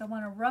to do is I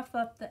want to rough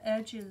up the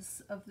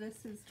edges of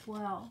this as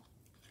well.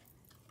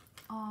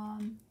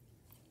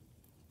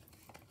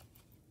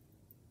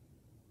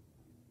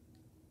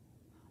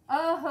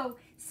 Oh,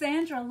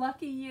 Sandra,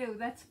 lucky you.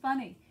 That's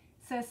funny.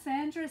 So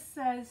Sandra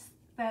says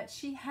that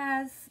she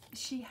has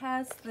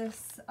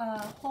this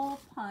hole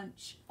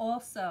punch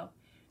also.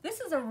 this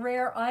is a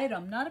rare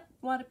item. Not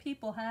a lot of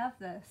people have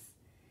this.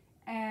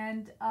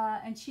 And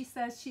she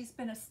says she's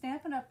been a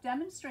Stampin' Up!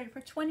 Demonstrator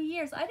for 20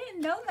 years. I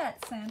didn't know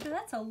that, Sandra.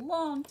 That's a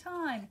long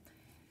time.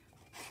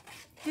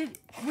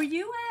 Were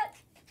you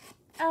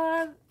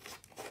at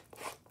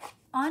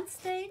On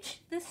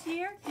Stage this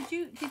year?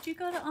 Did you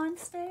go to On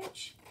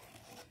Stage?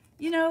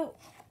 You know,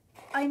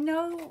 I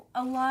know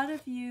a lot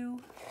of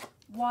you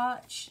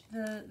watch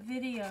the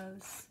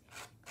videos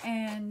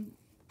and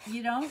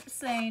you don't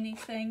say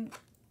anything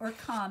or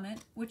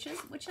comment, which is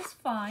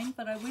fine,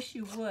 but I wish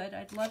you would.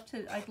 I'd love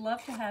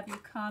to have you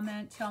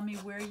comment, tell me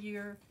where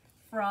you're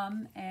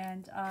from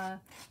and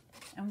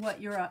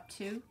what you're up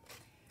to.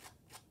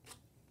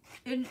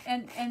 And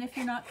if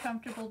you're not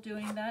comfortable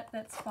doing that,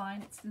 that's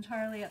fine. It's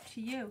entirely up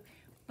to you.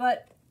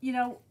 But you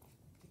know,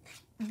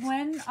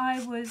 when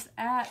I was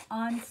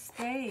On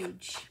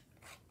Stage,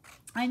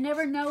 I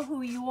never know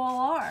who you all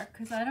are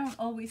because I don't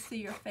always see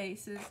your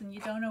faces, and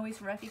you don't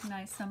always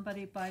recognize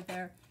somebody by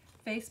their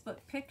Facebook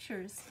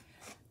pictures.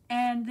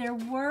 And there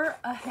were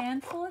a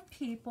handful of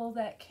people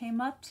that came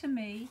up to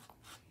me,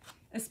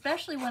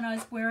 especially when I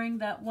was wearing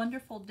that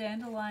wonderful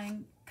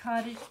Dandelion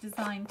Cottage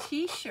design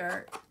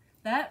t-shirt.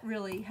 That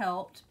really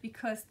helped,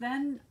 because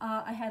then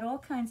I had all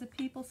kinds of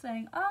people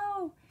saying,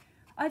 "Oh,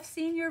 I've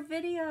seen your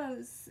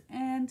videos,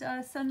 and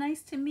so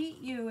nice to meet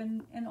you,"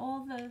 and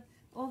all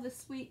the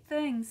sweet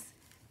things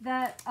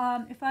that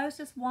if I was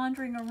just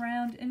wandering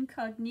around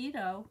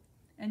incognito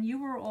and you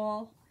were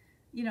all,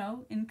 you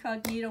know,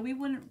 incognito,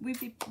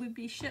 we'd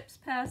be ships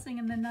passing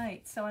in the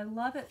night. So I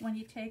love it when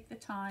you take the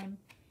time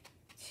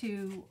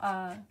to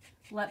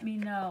let me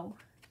know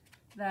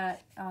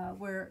that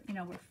we're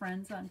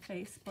friends on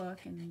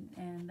Facebook,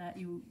 and that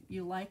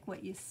you like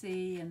what you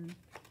see, and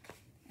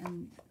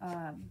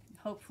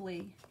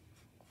hopefully,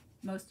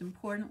 most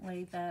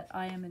importantly, that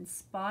I am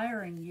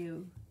inspiring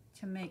you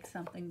to make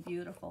something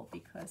beautiful,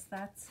 because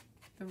that's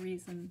the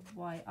reason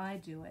why I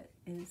do it,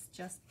 is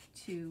just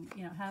to,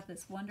 you know, have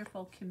this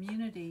wonderful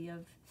community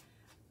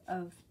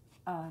of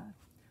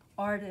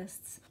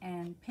artists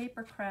and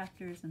paper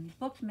crafters and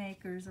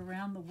bookmakers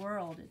around the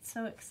world. It's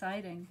so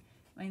exciting.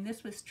 I mean,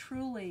 this was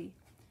truly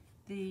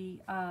the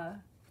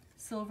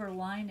silver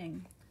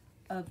lining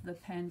of the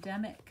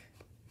pandemic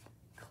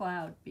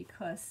cloud,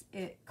 because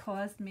it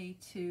caused me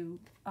to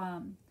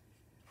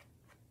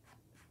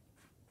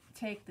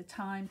take the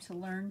time to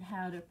learn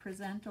how to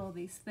present all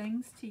these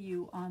things to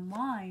you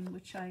online,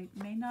 which I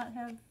may not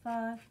have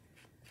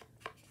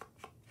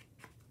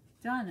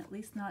done, at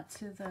least not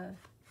to the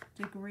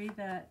degree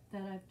that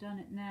I've done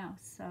it now.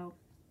 So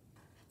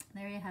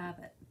there you have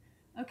it.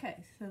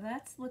 Okay, so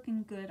that's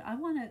looking good. I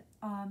want to,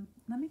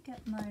 let me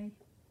get my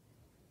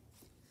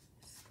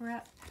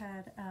scrap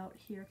pad out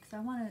here, because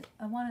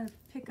I want to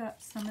pick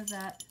up some of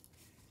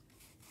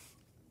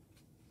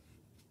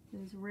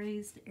those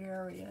raised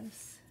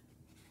areas.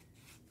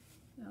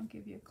 I'll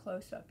give you a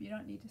close-up. You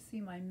don't need to see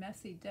my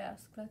messy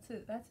desk. That's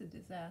a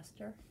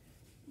disaster.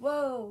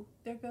 Whoa,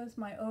 there goes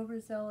my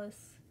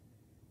overzealous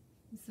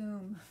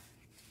zoom.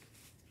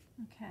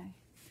 Okay,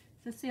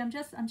 so see, I'm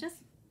just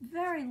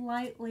very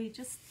lightly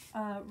just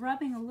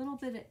rubbing a little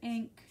bit of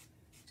ink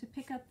to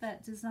pick up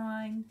that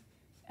design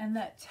and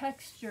that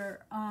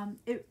texture.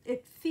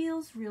 It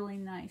feels really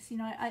nice. You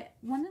know,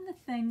 one of the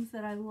things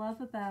that I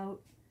love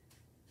about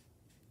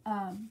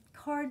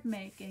card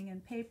making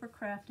and paper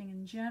crafting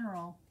in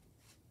general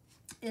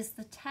is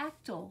the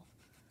tactile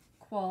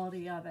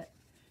quality of it.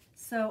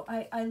 So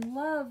I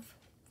love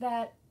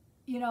that,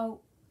 you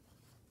know,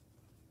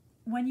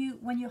 when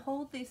you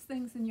hold these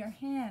things in your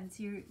hands,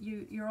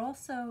 you're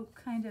also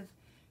kind of,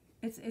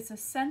 it's a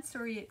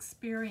sensory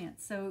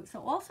experience. So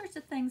all sorts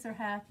of things are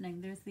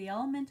happening. There's the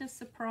element of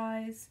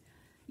surprise,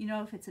 you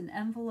know, if it's an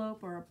envelope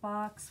or a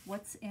box,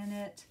 what's in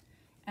it,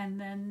 and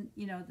then,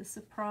 you know, the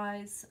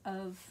surprise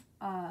of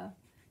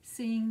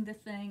seeing the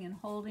thing and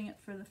holding it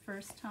for the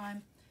first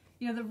time.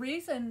 You know, the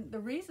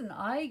reason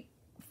I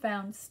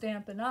found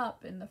Stampin'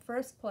 Up! In the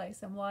first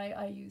place, and why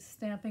I use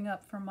Stampin'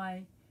 Up! For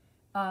my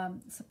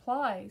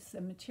supplies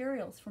and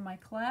materials for my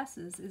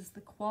classes, is the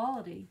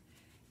quality.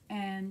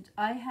 And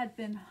I had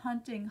been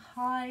hunting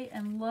high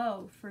and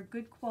low for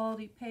good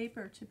quality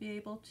paper to be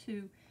able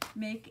to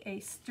make a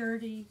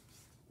sturdy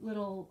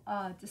little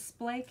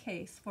display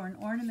case for an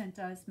ornament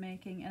I was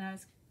making, and I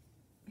was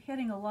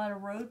hitting a lot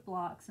of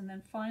roadblocks. And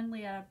then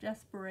finally, out of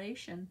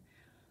desperation,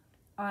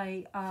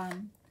 I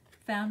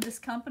found this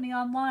company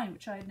online,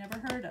 which I had never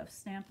heard of,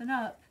 Stampin'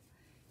 Up!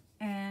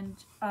 And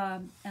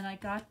I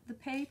got the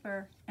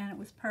paper, and it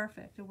was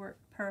perfect. It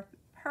worked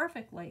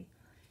perfectly.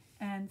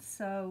 And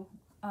so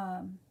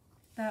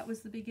that was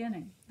the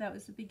beginning. That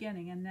was the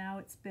beginning. And now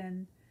it's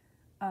been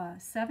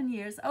 7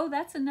 years. Oh,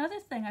 that's another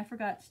thing I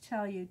forgot to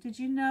tell you. Did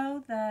you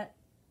know that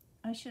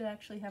I should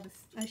actually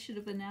I should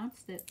have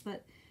announced it,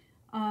 but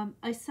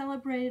I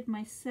celebrated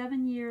my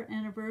 7-year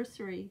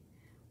anniversary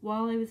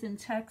while I was in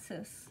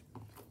Texas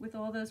with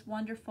all those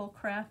wonderful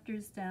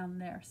crafters down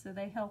there. So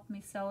they helped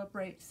me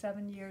celebrate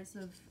 7 years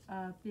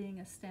of being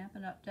a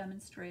Stampin' Up!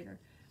 Demonstrator.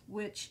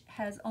 which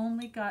has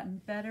only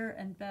gotten better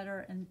and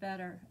better and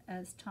better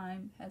as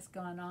time has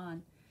gone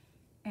on.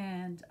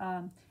 And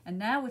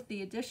now with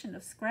the addition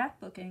of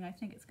scrapbooking, I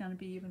think it's going to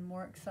be even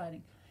more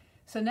exciting.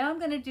 So now I'm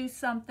going to do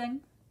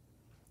something.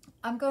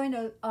 I'm going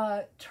to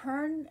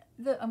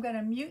I'm going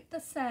to mute the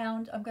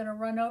sound. I'm going to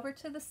run over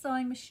to the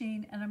sewing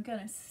machine and I'm going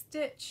to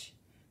stitch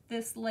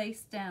this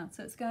lace down.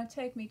 So it's going to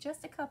take me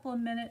just a couple of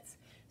minutes.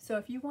 So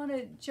if you want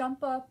to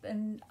jump up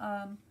and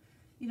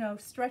you know,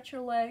 stretch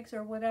your legs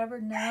or whatever,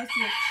 now's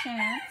your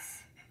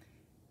chance.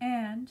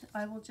 And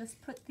I will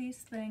just put these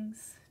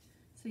things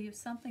so you have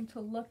something to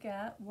look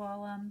at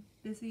while I'm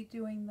busy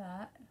doing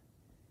that.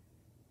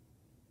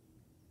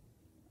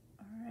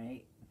 All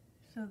right,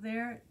 so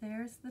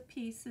there's the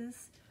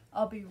pieces.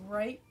 I'll be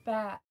right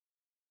back.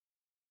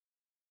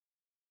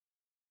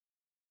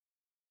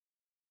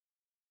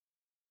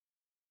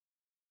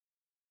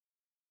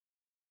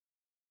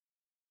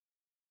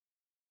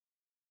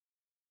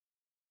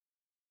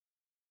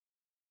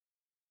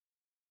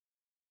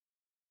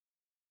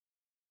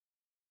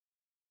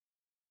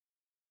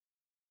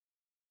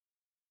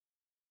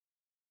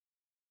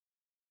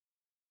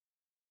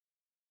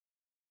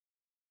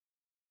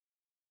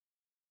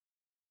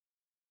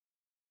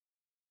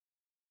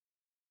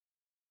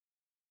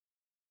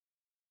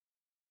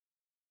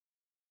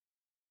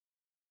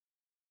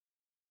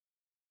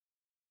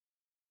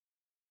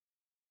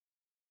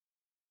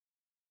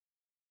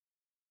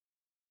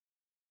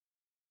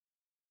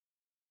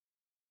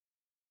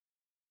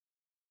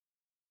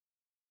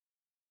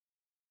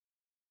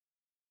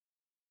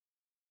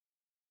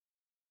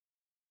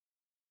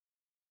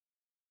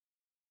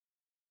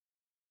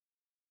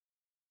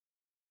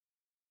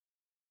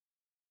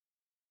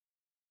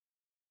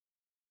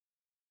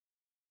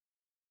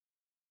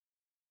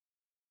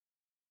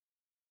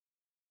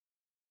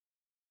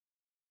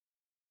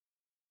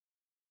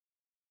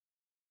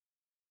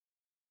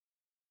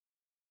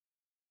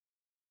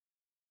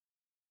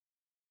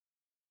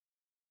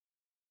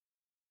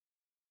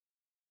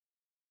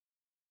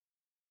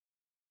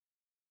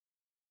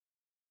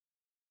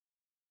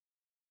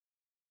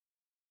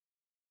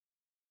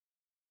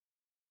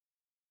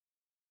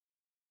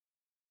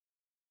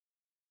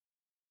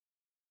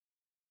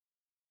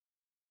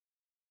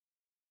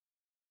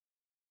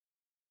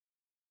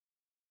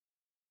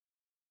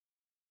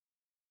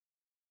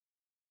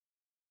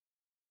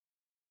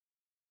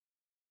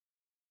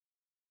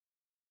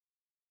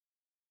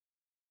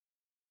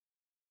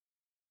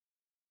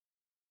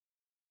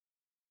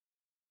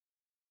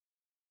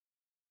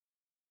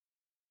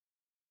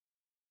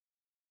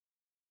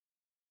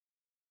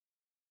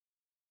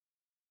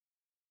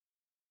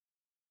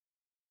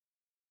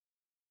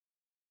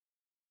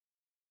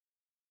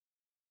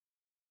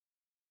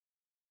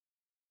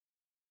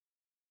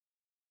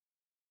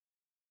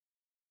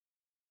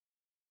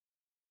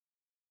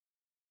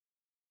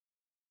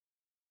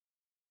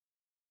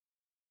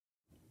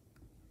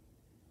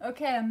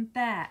 Okay, I'm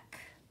back.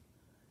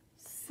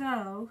 So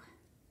I'm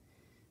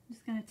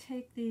just going to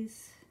take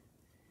these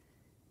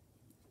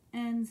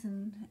ends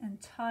and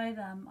tie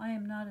them. I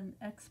am not an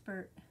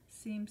expert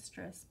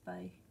seamstress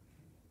by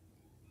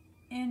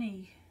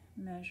any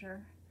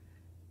measure,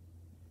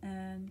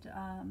 and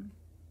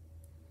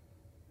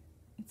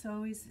it's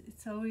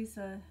always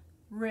a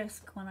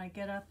risk when I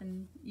get up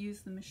and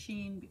use the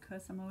machine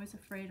because I'm always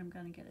afraid I'm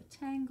going to get a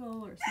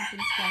tangle or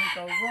something's going to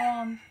go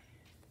wrong.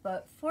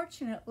 But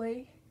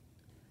fortunately,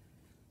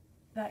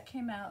 that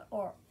came out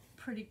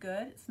pretty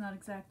good. It's not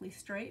exactly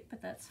straight, but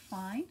that's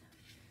fine.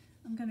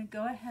 I'm going to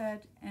go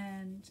ahead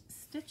and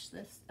stitch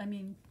this,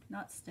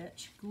 not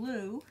stitch,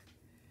 glue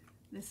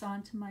this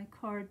onto my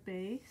card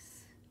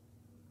base.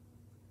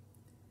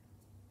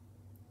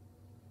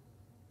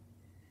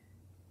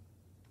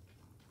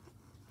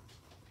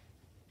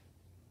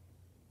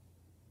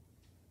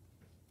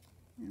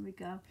 There we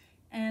go.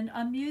 And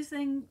I'm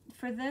using,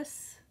 for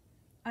this,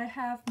 I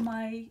have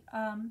my,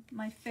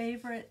 my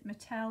favorite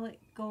metallic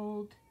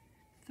gold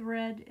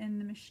thread in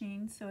the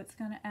machine, so it's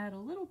going to add a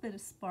little bit of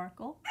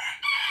sparkle.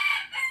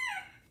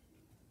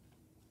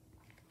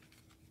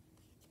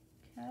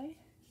 Okay,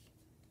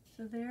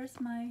 so there's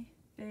my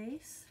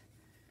base.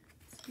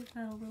 Let's give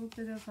that a little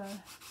bit of a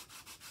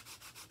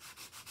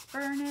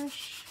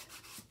burnish,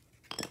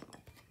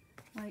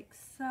 like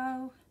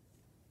so.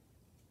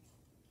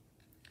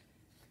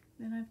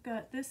 Then I've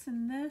got this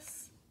and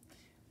this.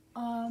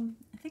 I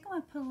think I'm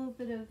going to put a little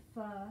bit of,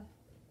 let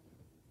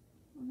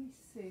me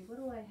see, what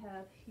do I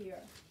have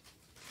here?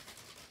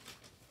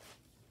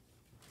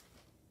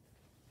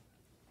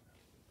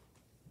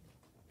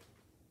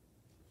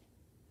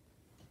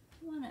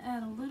 I want to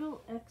add a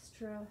little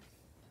extra,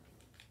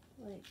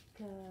 like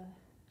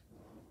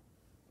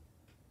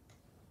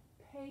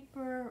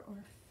paper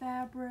or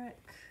fabric.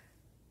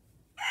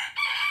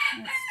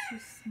 That's too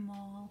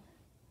small.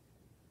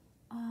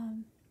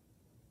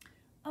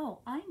 Oh,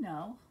 I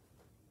know.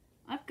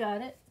 I've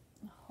got it.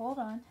 Hold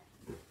on.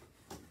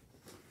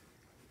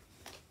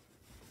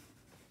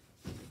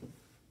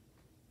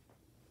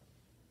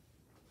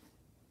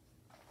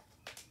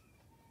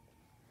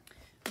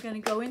 I'm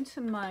going to go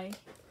into my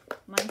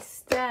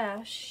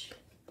stash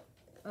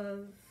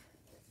of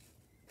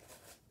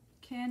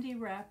candy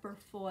wrapper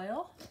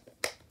foil.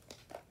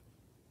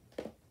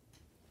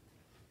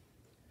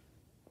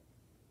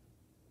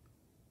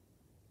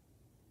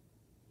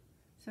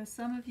 So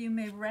some of you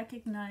may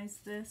recognize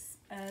this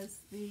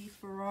as the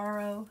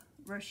Ferrero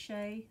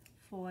Rocher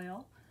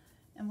foil.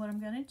 And what I'm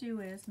going to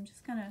do is I'm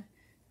just going to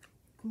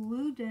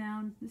glue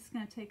down, this is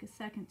going to take a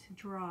second to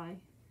dry,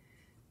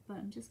 but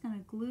I'm just going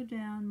to glue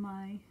down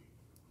my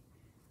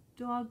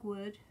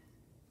dogwood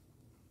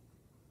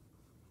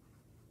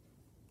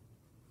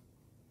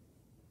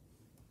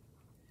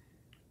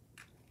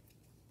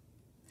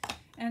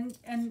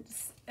and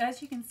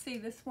as you can see,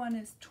 this one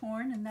is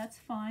torn, and that's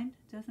fine.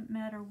 It doesn't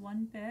matter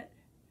one bit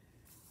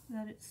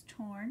that it's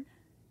torn,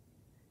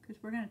 because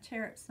we're going to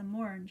tear it some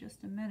more in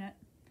just a minute.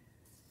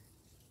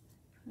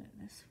 Put it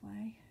this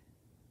way.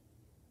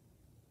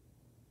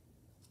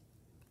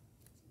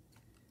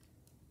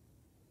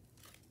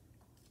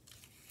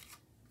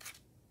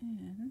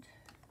 And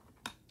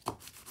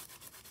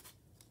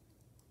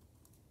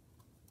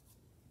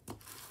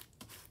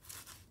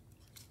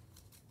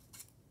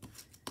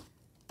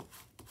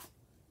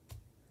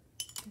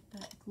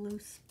get that glue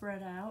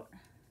spread out.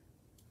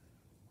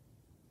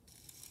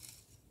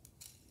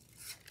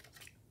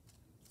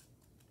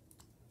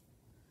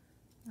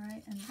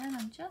 Right, and then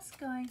I'm just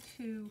going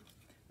to,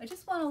 I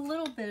just want a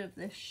little bit of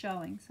this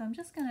showing, so I'm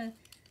just going to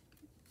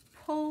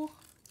pull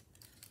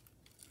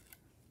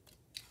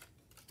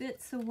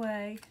bits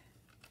away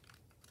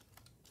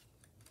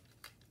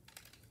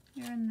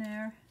here and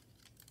there.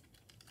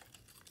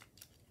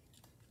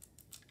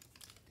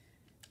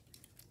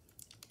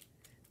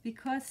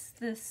 Because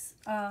this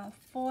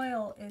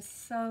foil is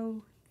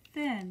so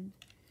thin,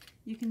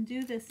 you can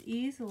do this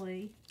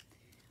easily.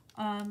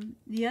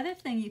 The other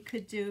thing you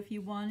could do if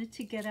you wanted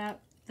to get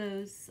out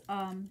those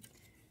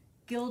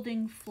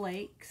gilding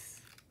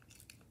flakes,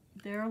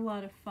 they're a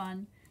lot of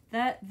fun.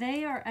 That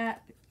they are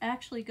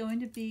actually going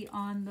to be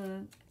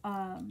on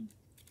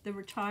the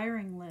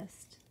retiring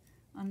list,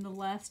 on the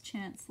last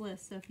chance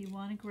list. So if you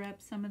want to grab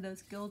some of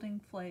those gilding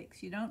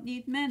flakes, you don't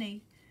need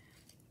many.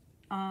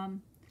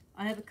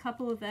 I have a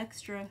couple of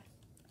extra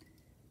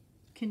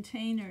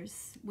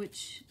containers,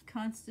 which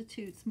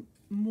constitutes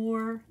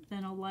more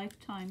than a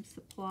lifetime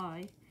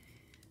supply.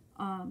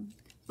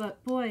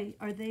 But boy,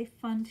 are they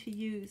fun to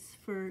use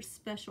for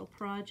special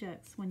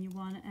projects when you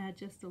want to add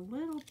just a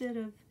little bit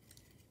of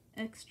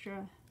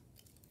extra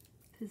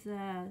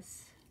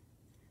pizzazz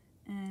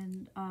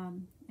and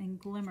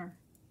glimmer.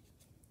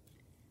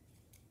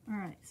 All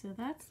right, so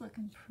that's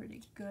looking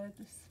pretty good.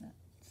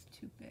 That's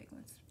too big.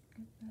 Let's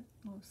get that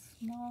a little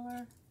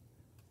smaller.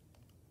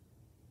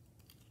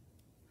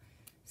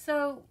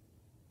 So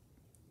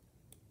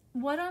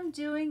what I'm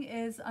doing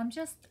is I'm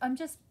just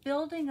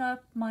building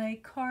up my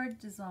card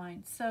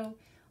design. So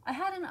I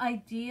had an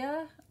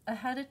idea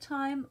ahead of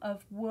time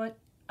of what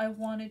I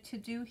wanted to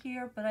do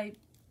here, but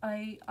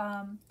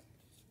I'm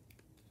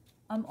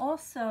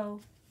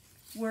also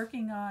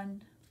working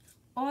on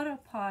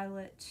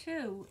autopilot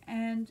too,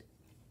 and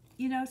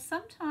you know,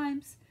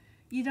 sometimes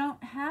you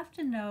don't have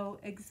to know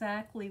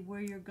exactly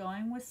where you're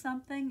going with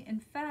something.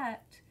 In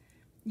fact,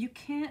 you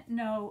can't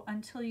know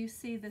until you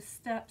see the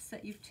steps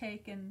that you've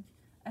taken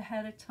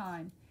ahead of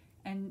time,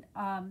 and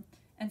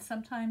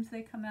sometimes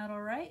they come out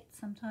all right,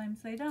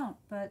 sometimes they don't,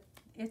 but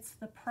it's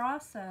the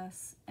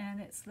process and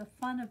it's the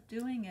fun of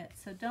doing it.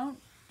 So don't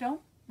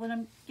what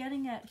I'm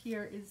getting at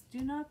here is, do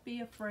not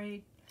be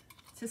afraid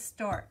to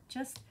start.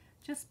 Just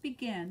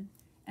begin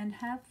and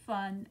have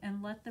fun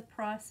and let the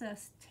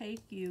process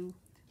take you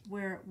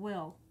where it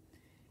will.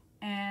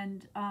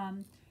 And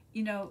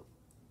you know,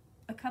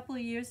 a couple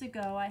of years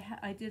ago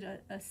I did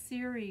a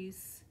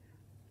series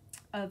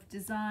of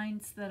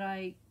designs that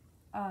I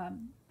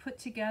put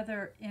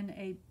together in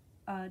a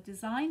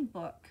design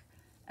book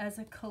as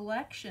a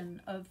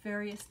collection of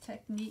various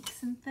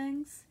techniques and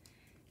things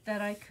that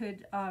I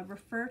could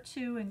refer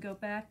to and go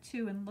back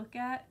to and look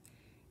at.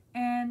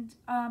 And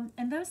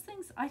those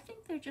things, I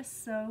think they're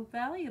just so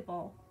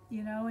valuable,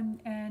 you know,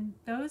 and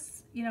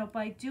those, you know,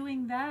 by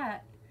doing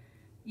that,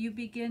 you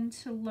begin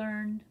to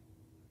learn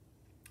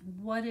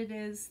what it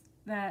is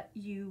that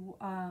you,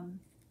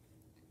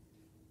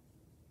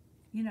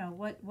 you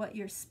know, what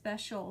your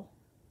special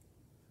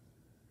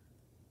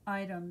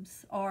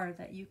items are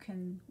that you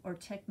can, or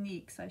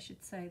techniques, I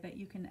should say, that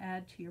you can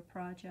add to your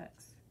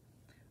projects.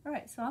 All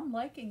right, so I'm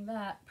liking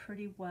that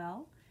pretty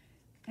well.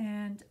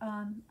 And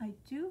I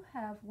do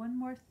have one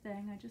more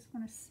thing. I just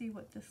want to see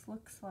what this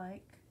looks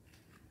like,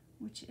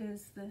 which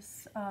is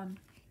this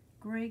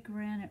gray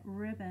granite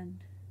ribbon,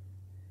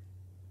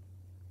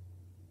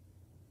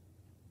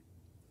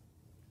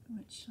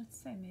 which, let's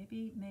say,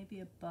 maybe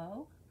a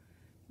bow.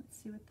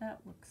 Let's see what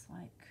that looks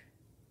like.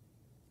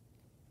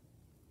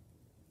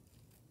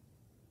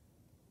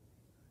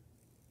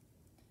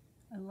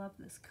 I love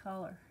this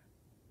color.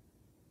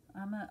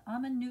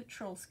 I'm a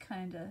neutrals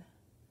kind of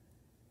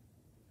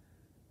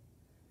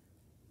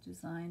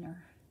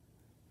designer.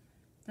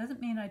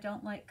 Doesn't mean I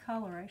don't like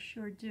color, I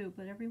sure do,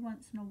 but every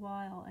once in a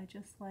while I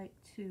just like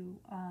to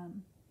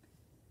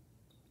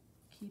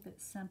keep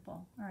it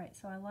simple. Alright,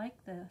 so I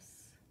like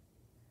this.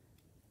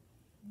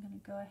 I'm going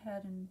to go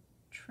ahead and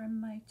trim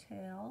my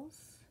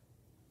tails.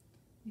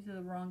 These are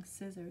the wrong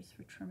scissors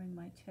for trimming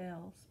my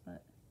tails,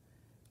 but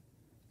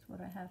it's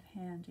what I have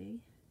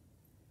handy.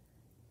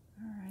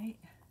 Alright.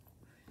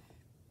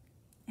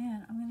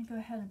 And I'm going to go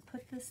ahead and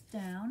put this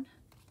down.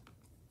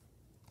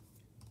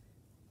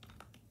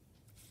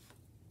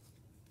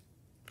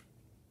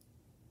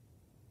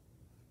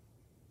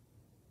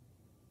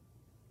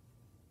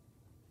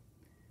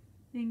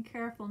 Being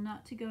careful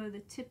not to go to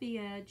the tippy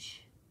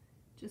edge,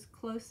 just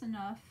close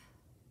enough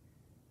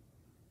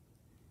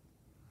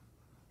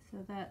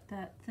so that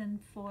that thin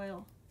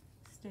foil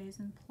stays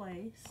in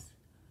place.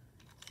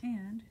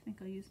 And I think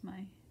I'll use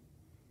my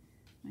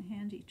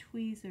handy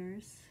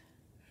tweezers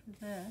for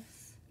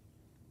this.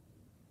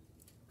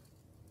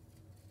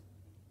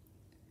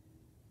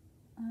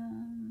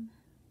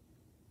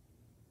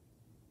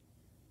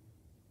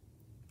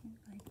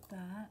 Like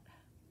that.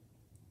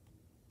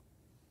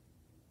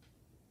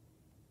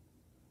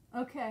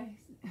 Okay,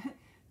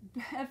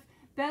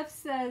 Bev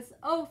says,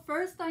 oh,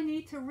 first I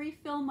need to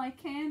refill my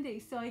candy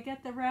so I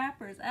get the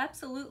wrappers.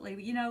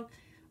 Absolutely. You know,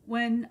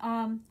 when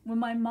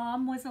my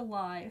mom was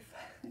alive,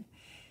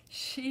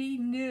 she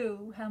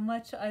knew how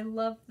much I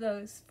loved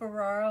those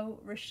Ferrero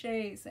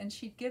Rochers, and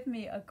she'd give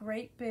me a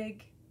great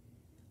big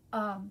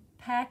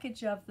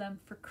package of them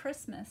for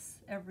Christmas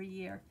every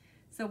year.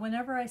 So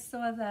whenever I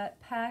saw that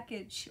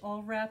package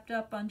all wrapped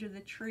up under the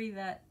tree,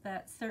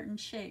 that certain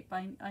shape,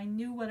 I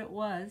knew what it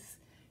was,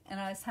 and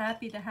I was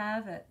happy to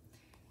have it.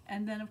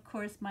 And then, of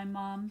course, my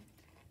mom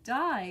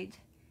died,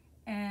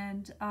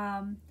 and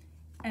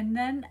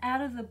then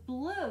out of the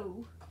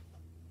blue,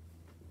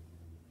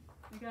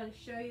 I got to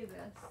show you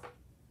this.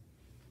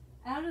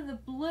 Out of the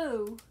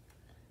blue,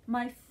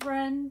 my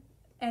friend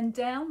and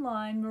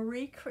downline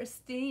Marie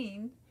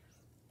Christine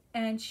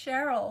and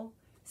Cheryl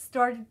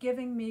started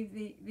giving me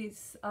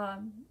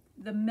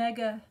the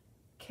mega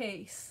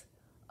case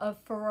of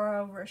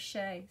Ferrero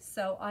Rocher.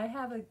 So I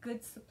have a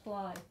good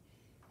supply,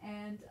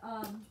 and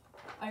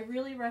I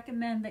really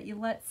recommend that you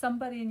let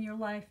somebody in your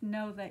life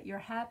know that you're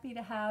happy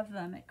to have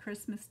them at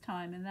Christmas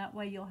time, and that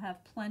way you'll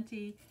have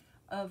plenty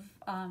of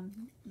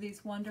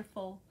these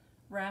wonderful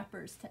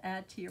wrappers to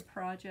add to your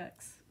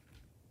projects.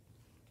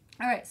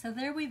 Alright, so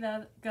there we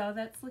go.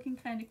 That's looking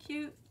kind of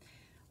cute.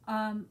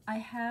 I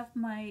have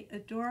my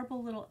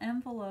adorable little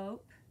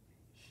envelope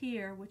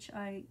here, which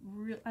I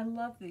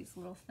love these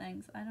little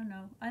things. I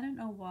don't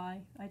know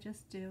why. I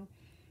just do.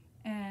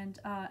 And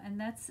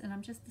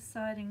I'm just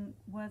deciding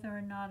whether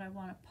or not I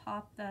want to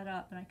pop that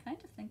up, and I kind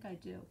of think I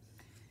do.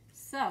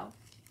 So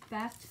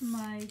back to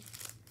my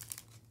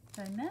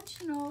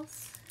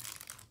dimensionals,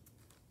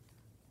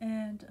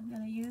 and I'm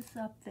going to use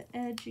up the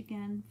edge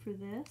again for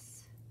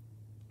this.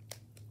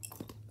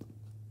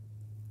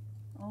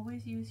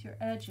 Always use your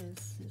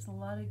edges. There's a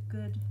lot of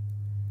good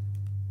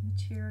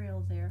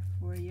material there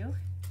for you.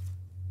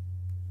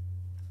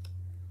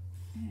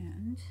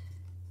 And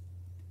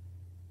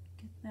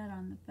get that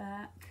on the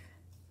back.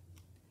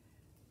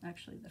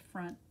 Actually the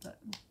front, but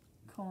I'm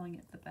calling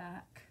it the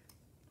back.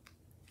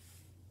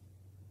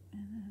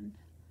 And then,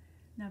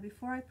 now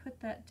before I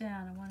put that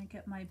down, I want to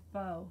get my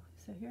bow.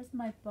 So here's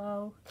my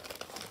bow,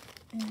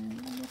 and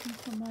I'm looking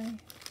for my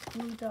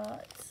glue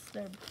dots.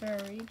 They're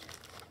buried.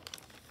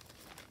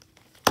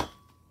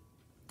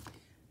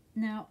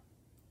 Now,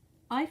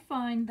 I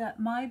find that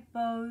my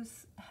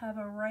bows have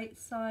a right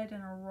side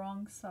and a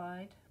wrong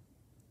side.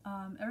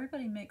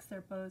 Everybody makes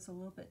their bows a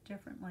little bit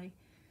differently,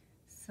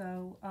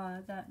 so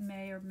that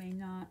may or may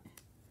not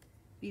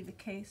be the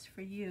case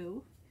for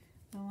you.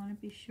 I want to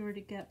be sure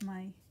to get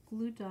my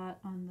glue dot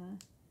on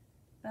the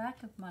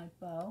back of my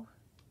bow.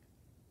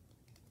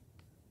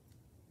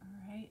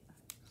 Alright,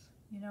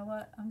 you know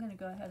what? I'm going to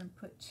go ahead and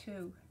put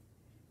 2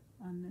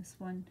 on this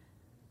one.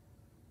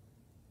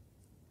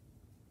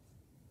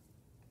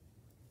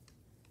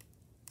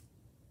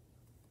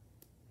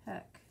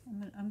 Heck,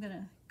 I'm going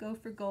to go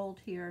for gold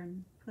here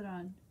and put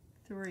on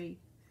 3,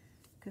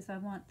 because I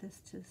want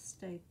this to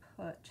stay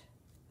put,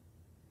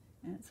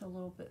 and it's a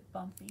little bit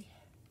bumpy.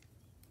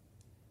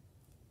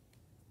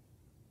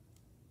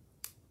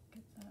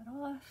 Get that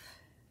off.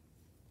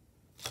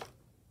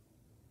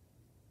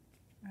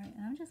 Alright,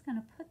 and I'm just going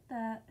to put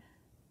that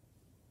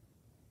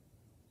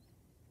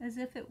as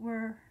if it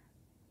were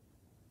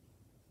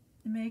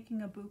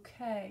making a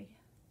bouquet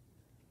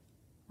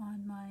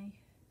on my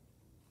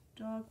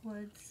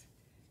dogwoods,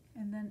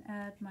 and then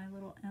add my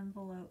little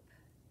envelope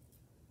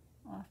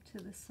off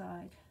to the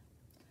side.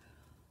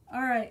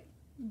 Alright,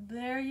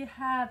 there you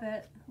have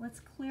it. Let's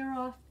clear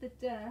off the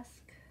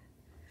desk.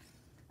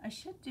 I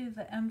should do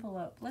the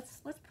envelope.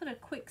 Let's put a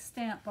quick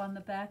stamp on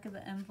the back of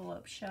the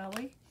envelope, shall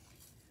we?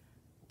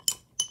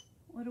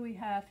 What do we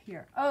have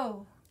here?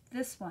 Oh,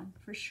 this one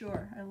for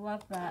sure. I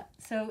love that.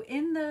 So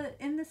in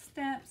the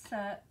stamp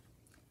set,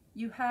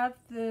 you have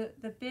the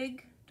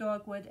big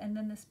dogwood, and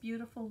then this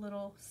beautiful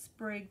little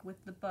sprig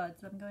with the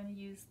buds. I'm going to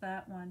use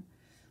that one.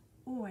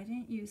 Oh, I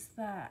didn't use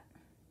that.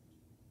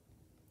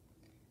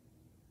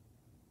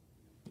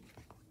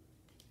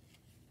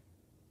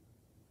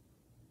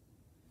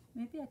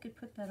 Maybe I could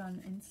put that on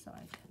the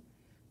inside.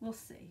 We'll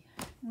see.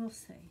 We'll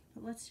see.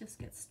 But let's just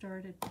get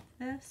started with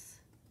this.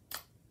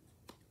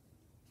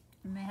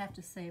 I may have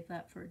to save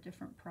that for a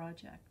different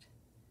project.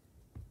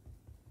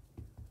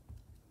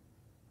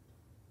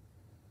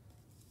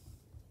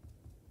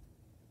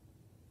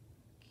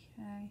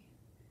 Okay.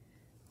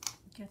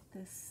 Get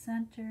this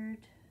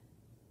centered.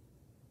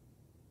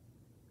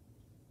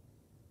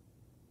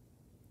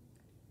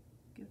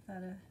 Give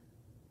that a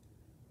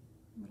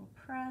little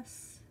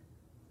press.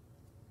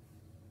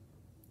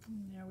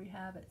 And there we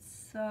have it.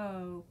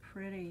 So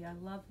pretty. I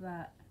love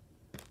that.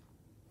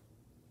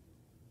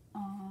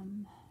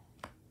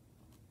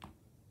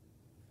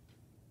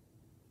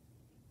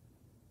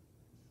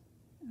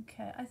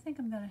 Okay, I think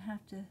I'm gonna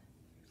have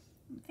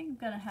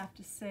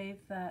to save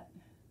that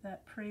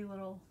pretty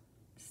little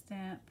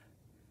stamp,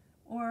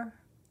 or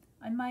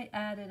I might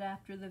add it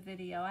after the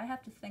video. I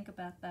have to think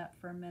about that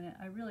for a minute.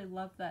 I really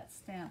love that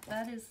stamp.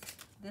 That is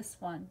this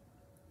one.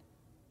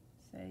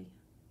 See?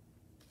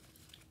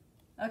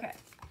 Okay.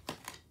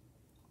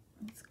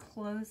 Let's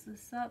close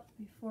this up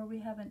before we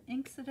have an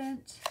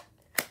incident.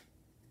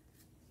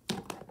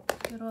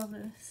 Get all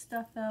the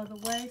stuff out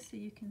of the way so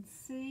you can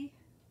see.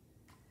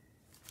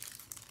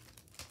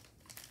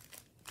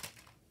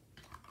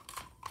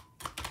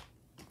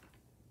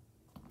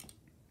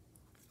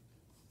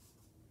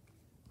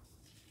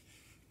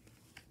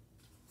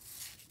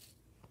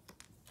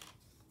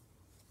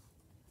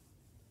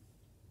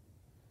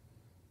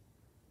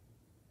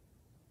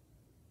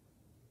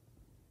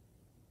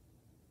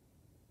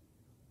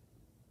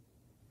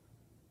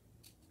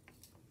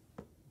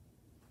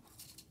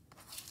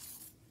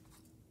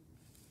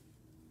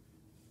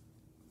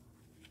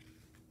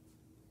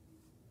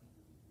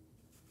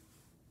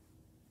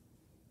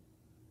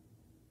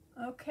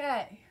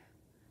 Okay,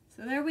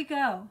 so there we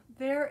go.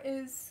 There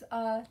is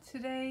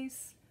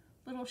today's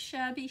little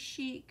shabby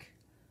chic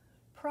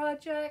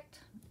project.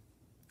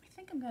 I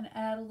think I'm going to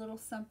add a little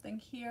something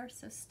here,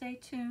 so stay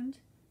tuned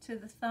to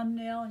the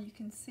thumbnail and you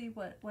can see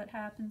what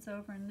happens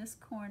over in this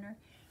corner.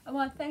 I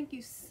want to thank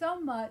you so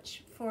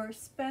much for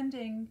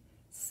spending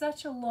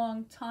such a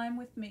long time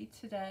with me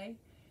today.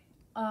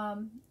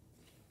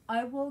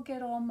 I will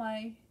get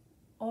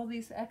all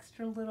these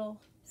extra little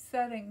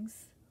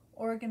settings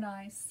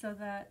organized so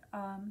that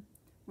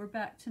we're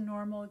back to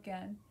normal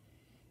again.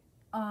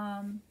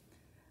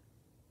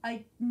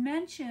 I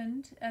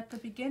mentioned at the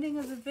beginning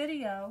of the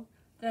video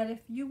that if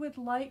you would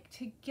like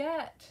to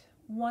get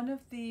one of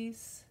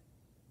these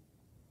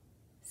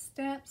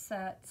stamp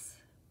sets,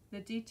 the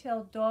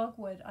detailed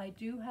dogwood, I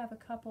do have a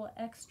couple of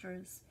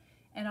extras,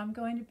 and I'm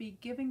going to be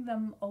giving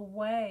them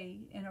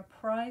away in a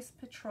prize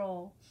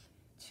patrol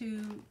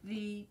to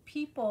the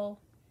people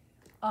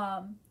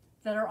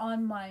that are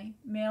on my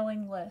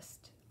mailing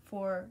list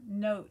for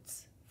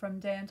notes from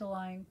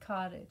Dandelion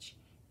Cottage,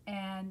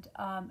 and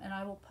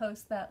I will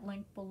post that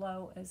link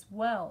below as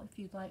well if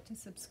you'd like to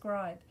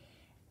subscribe.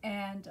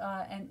 And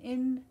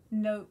in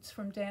notes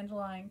from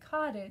Dandelion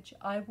Cottage,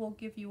 I will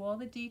give you all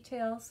the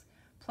details.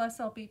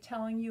 Plus, I'll be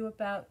telling you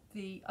about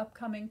the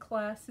upcoming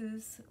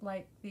classes,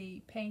 like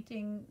the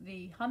painting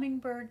the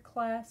hummingbird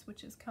class,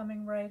 which is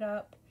coming right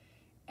up,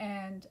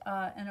 and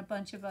a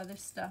bunch of other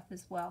stuff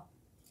as well.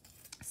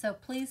 So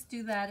please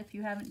do that if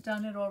you haven't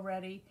done it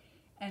already,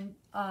 and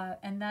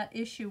that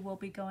issue will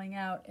be going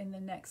out in the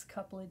next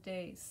couple of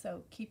days.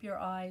 So keep your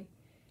eye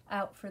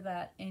out for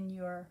that in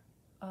your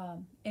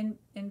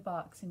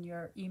inbox, in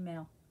your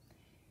email.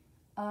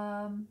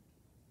 I'm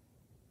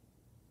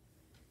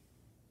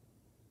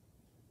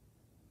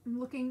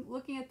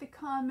looking at the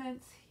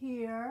comments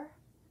here,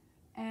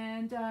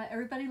 and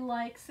everybody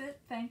likes it.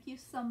 Thank you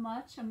so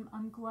much.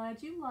 I'm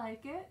glad you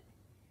like it.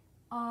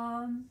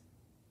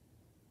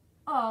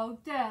 Oh,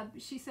 Deb,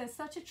 she says,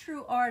 such a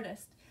true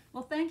artist.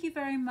 Well, thank you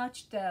very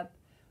much, Deb.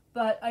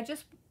 But I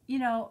just,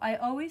 I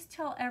always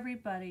tell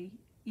everybody,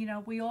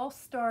 we all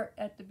start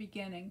at the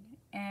beginning,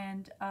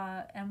 and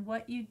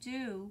what you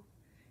do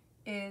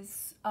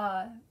is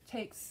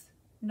takes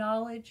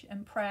knowledge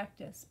and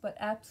practice, but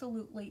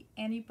absolutely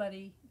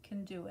anybody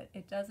can do it.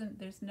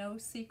 There's no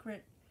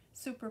secret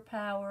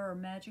superpower or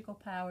magical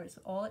powers.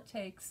 All it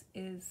takes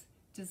is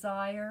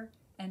desire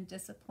and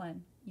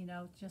discipline,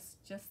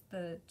 just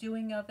the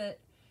doing of it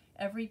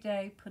every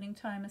day, putting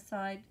time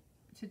aside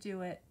to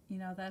do it.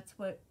 That's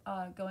what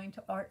going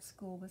to art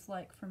school was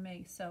like for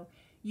me. So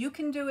you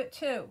can do it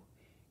too.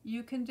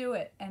 You can do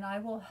it, and I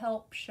will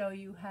help show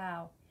you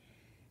how.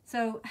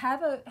 So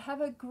have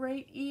a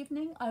great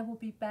evening. I will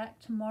be back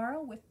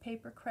tomorrow with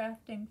Paper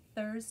Crafting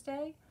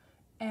Thursday,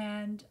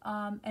 and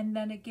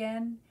then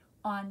again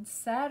on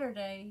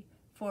Saturday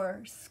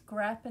for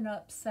Scrappin'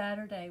 Up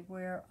Saturday,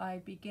 where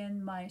I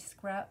begin my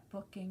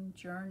scrapbooking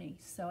journey.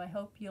 So I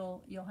hope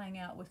you'll hang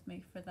out with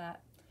me for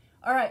that.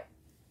 All right,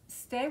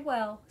 stay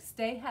well,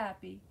 stay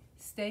happy,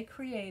 stay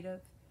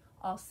creative.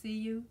 I'll see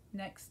you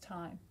next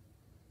time.